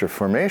cluster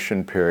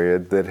formation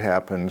period that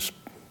happens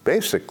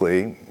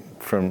basically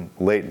from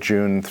late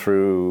June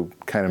through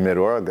kind of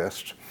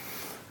mid-August,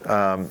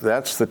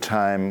 that's the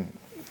time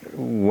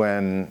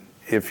when,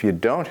 if you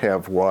don't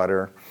have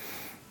water,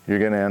 you're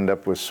going to end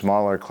up with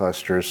smaller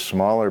clusters,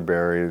 smaller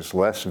berries,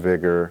 less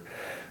vigor,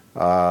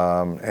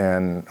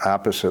 and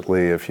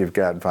oppositely, if you've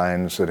got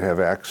vines that have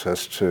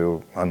access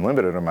to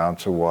unlimited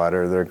amounts of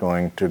water, they're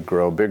going to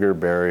grow bigger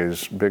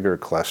berries, bigger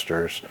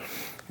clusters,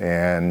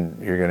 and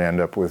you're going to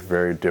end up with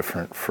very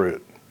different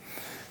fruit.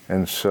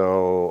 And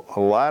so a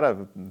lot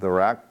of the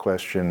rock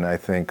question, I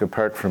think,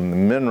 apart from the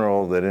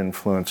mineral that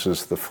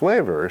influences the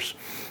flavors,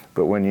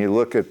 but when you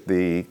look at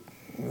the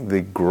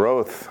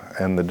growth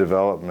and the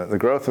development, the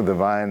growth of the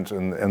vines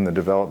and the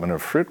development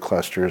of fruit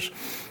clusters,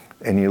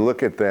 and you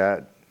look at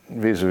that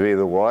vis-a-vis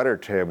the water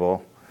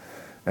table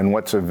and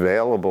what's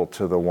available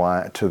to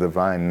the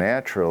vine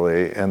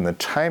naturally, and the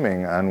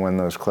timing on when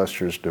those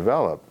clusters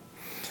develop,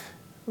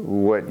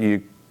 what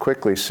you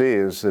quickly see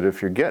is that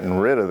if you're getting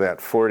rid of that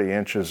 40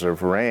 inches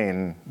of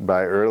rain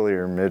by early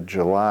or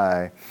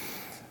mid-July,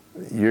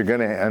 you're going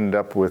to end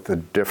up with a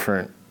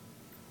different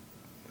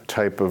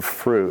type of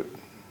fruit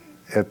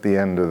at the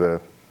end of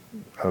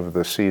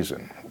the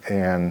season.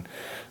 And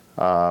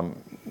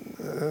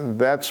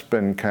that's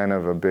been kind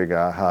of a big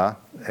aha,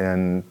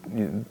 and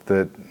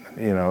that,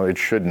 you know, it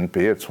shouldn't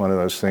be. It's one of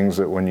those things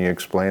that when you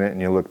explain it and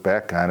you look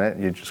back on it,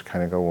 you just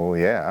kind of go, well,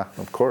 yeah,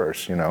 of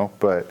course, you know.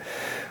 But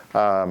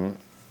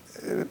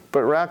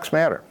rocks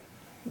matter.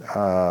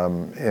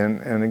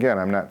 And again,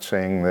 I'm not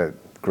saying that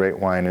great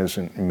wine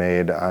isn't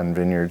made on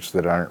vineyards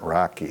that aren't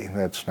rocky.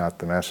 That's not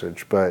the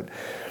message. But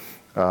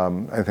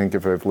I think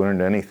if I've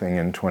learned anything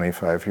in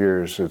 25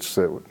 years, it's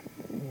that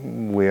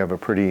we have a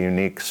pretty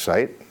unique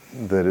site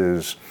that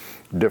is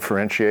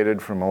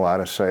differentiated from a lot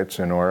of sites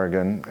in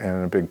Oregon,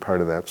 and a big part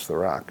of that's the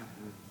rock.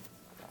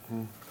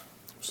 Mm-hmm.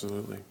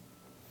 Absolutely.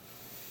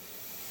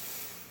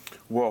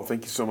 Well,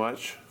 thank you so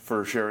much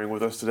for sharing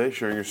with us today,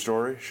 sharing your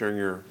story, sharing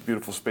your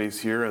beautiful space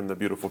here and the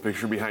beautiful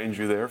picture behind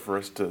you there for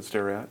us to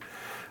stare at.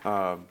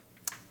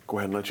 Go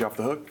ahead and let you off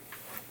the hook.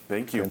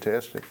 Thank you.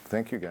 Fantastic.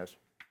 Thank you, guys.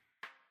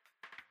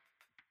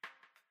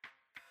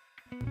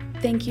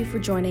 Thank you for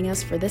joining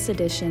us for this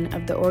edition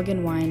of the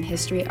Oregon Wine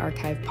History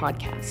Archive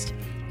podcast.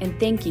 And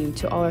thank you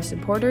to all our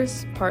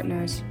supporters,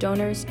 partners,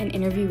 donors, and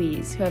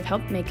interviewees who have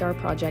helped make our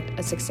project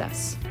a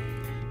success.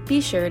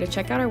 Be sure to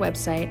check out our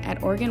website at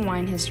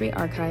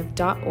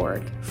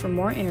OregonWineHistoryArchive.org for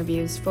more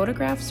interviews,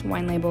 photographs,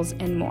 wine labels,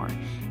 and more.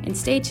 And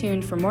stay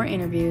tuned for more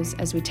interviews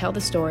as we tell the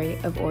story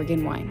of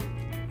Oregon wine.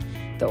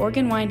 The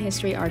Oregon Wine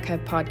History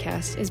Archive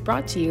podcast is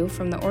brought to you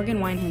from the Oregon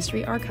Wine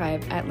History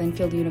Archive at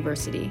Linfield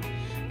University,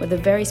 with a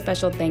very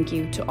special thank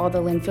you to all the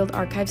Linfield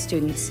Archive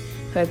students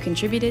who have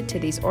contributed to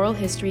these oral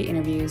history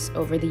interviews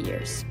over the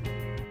years.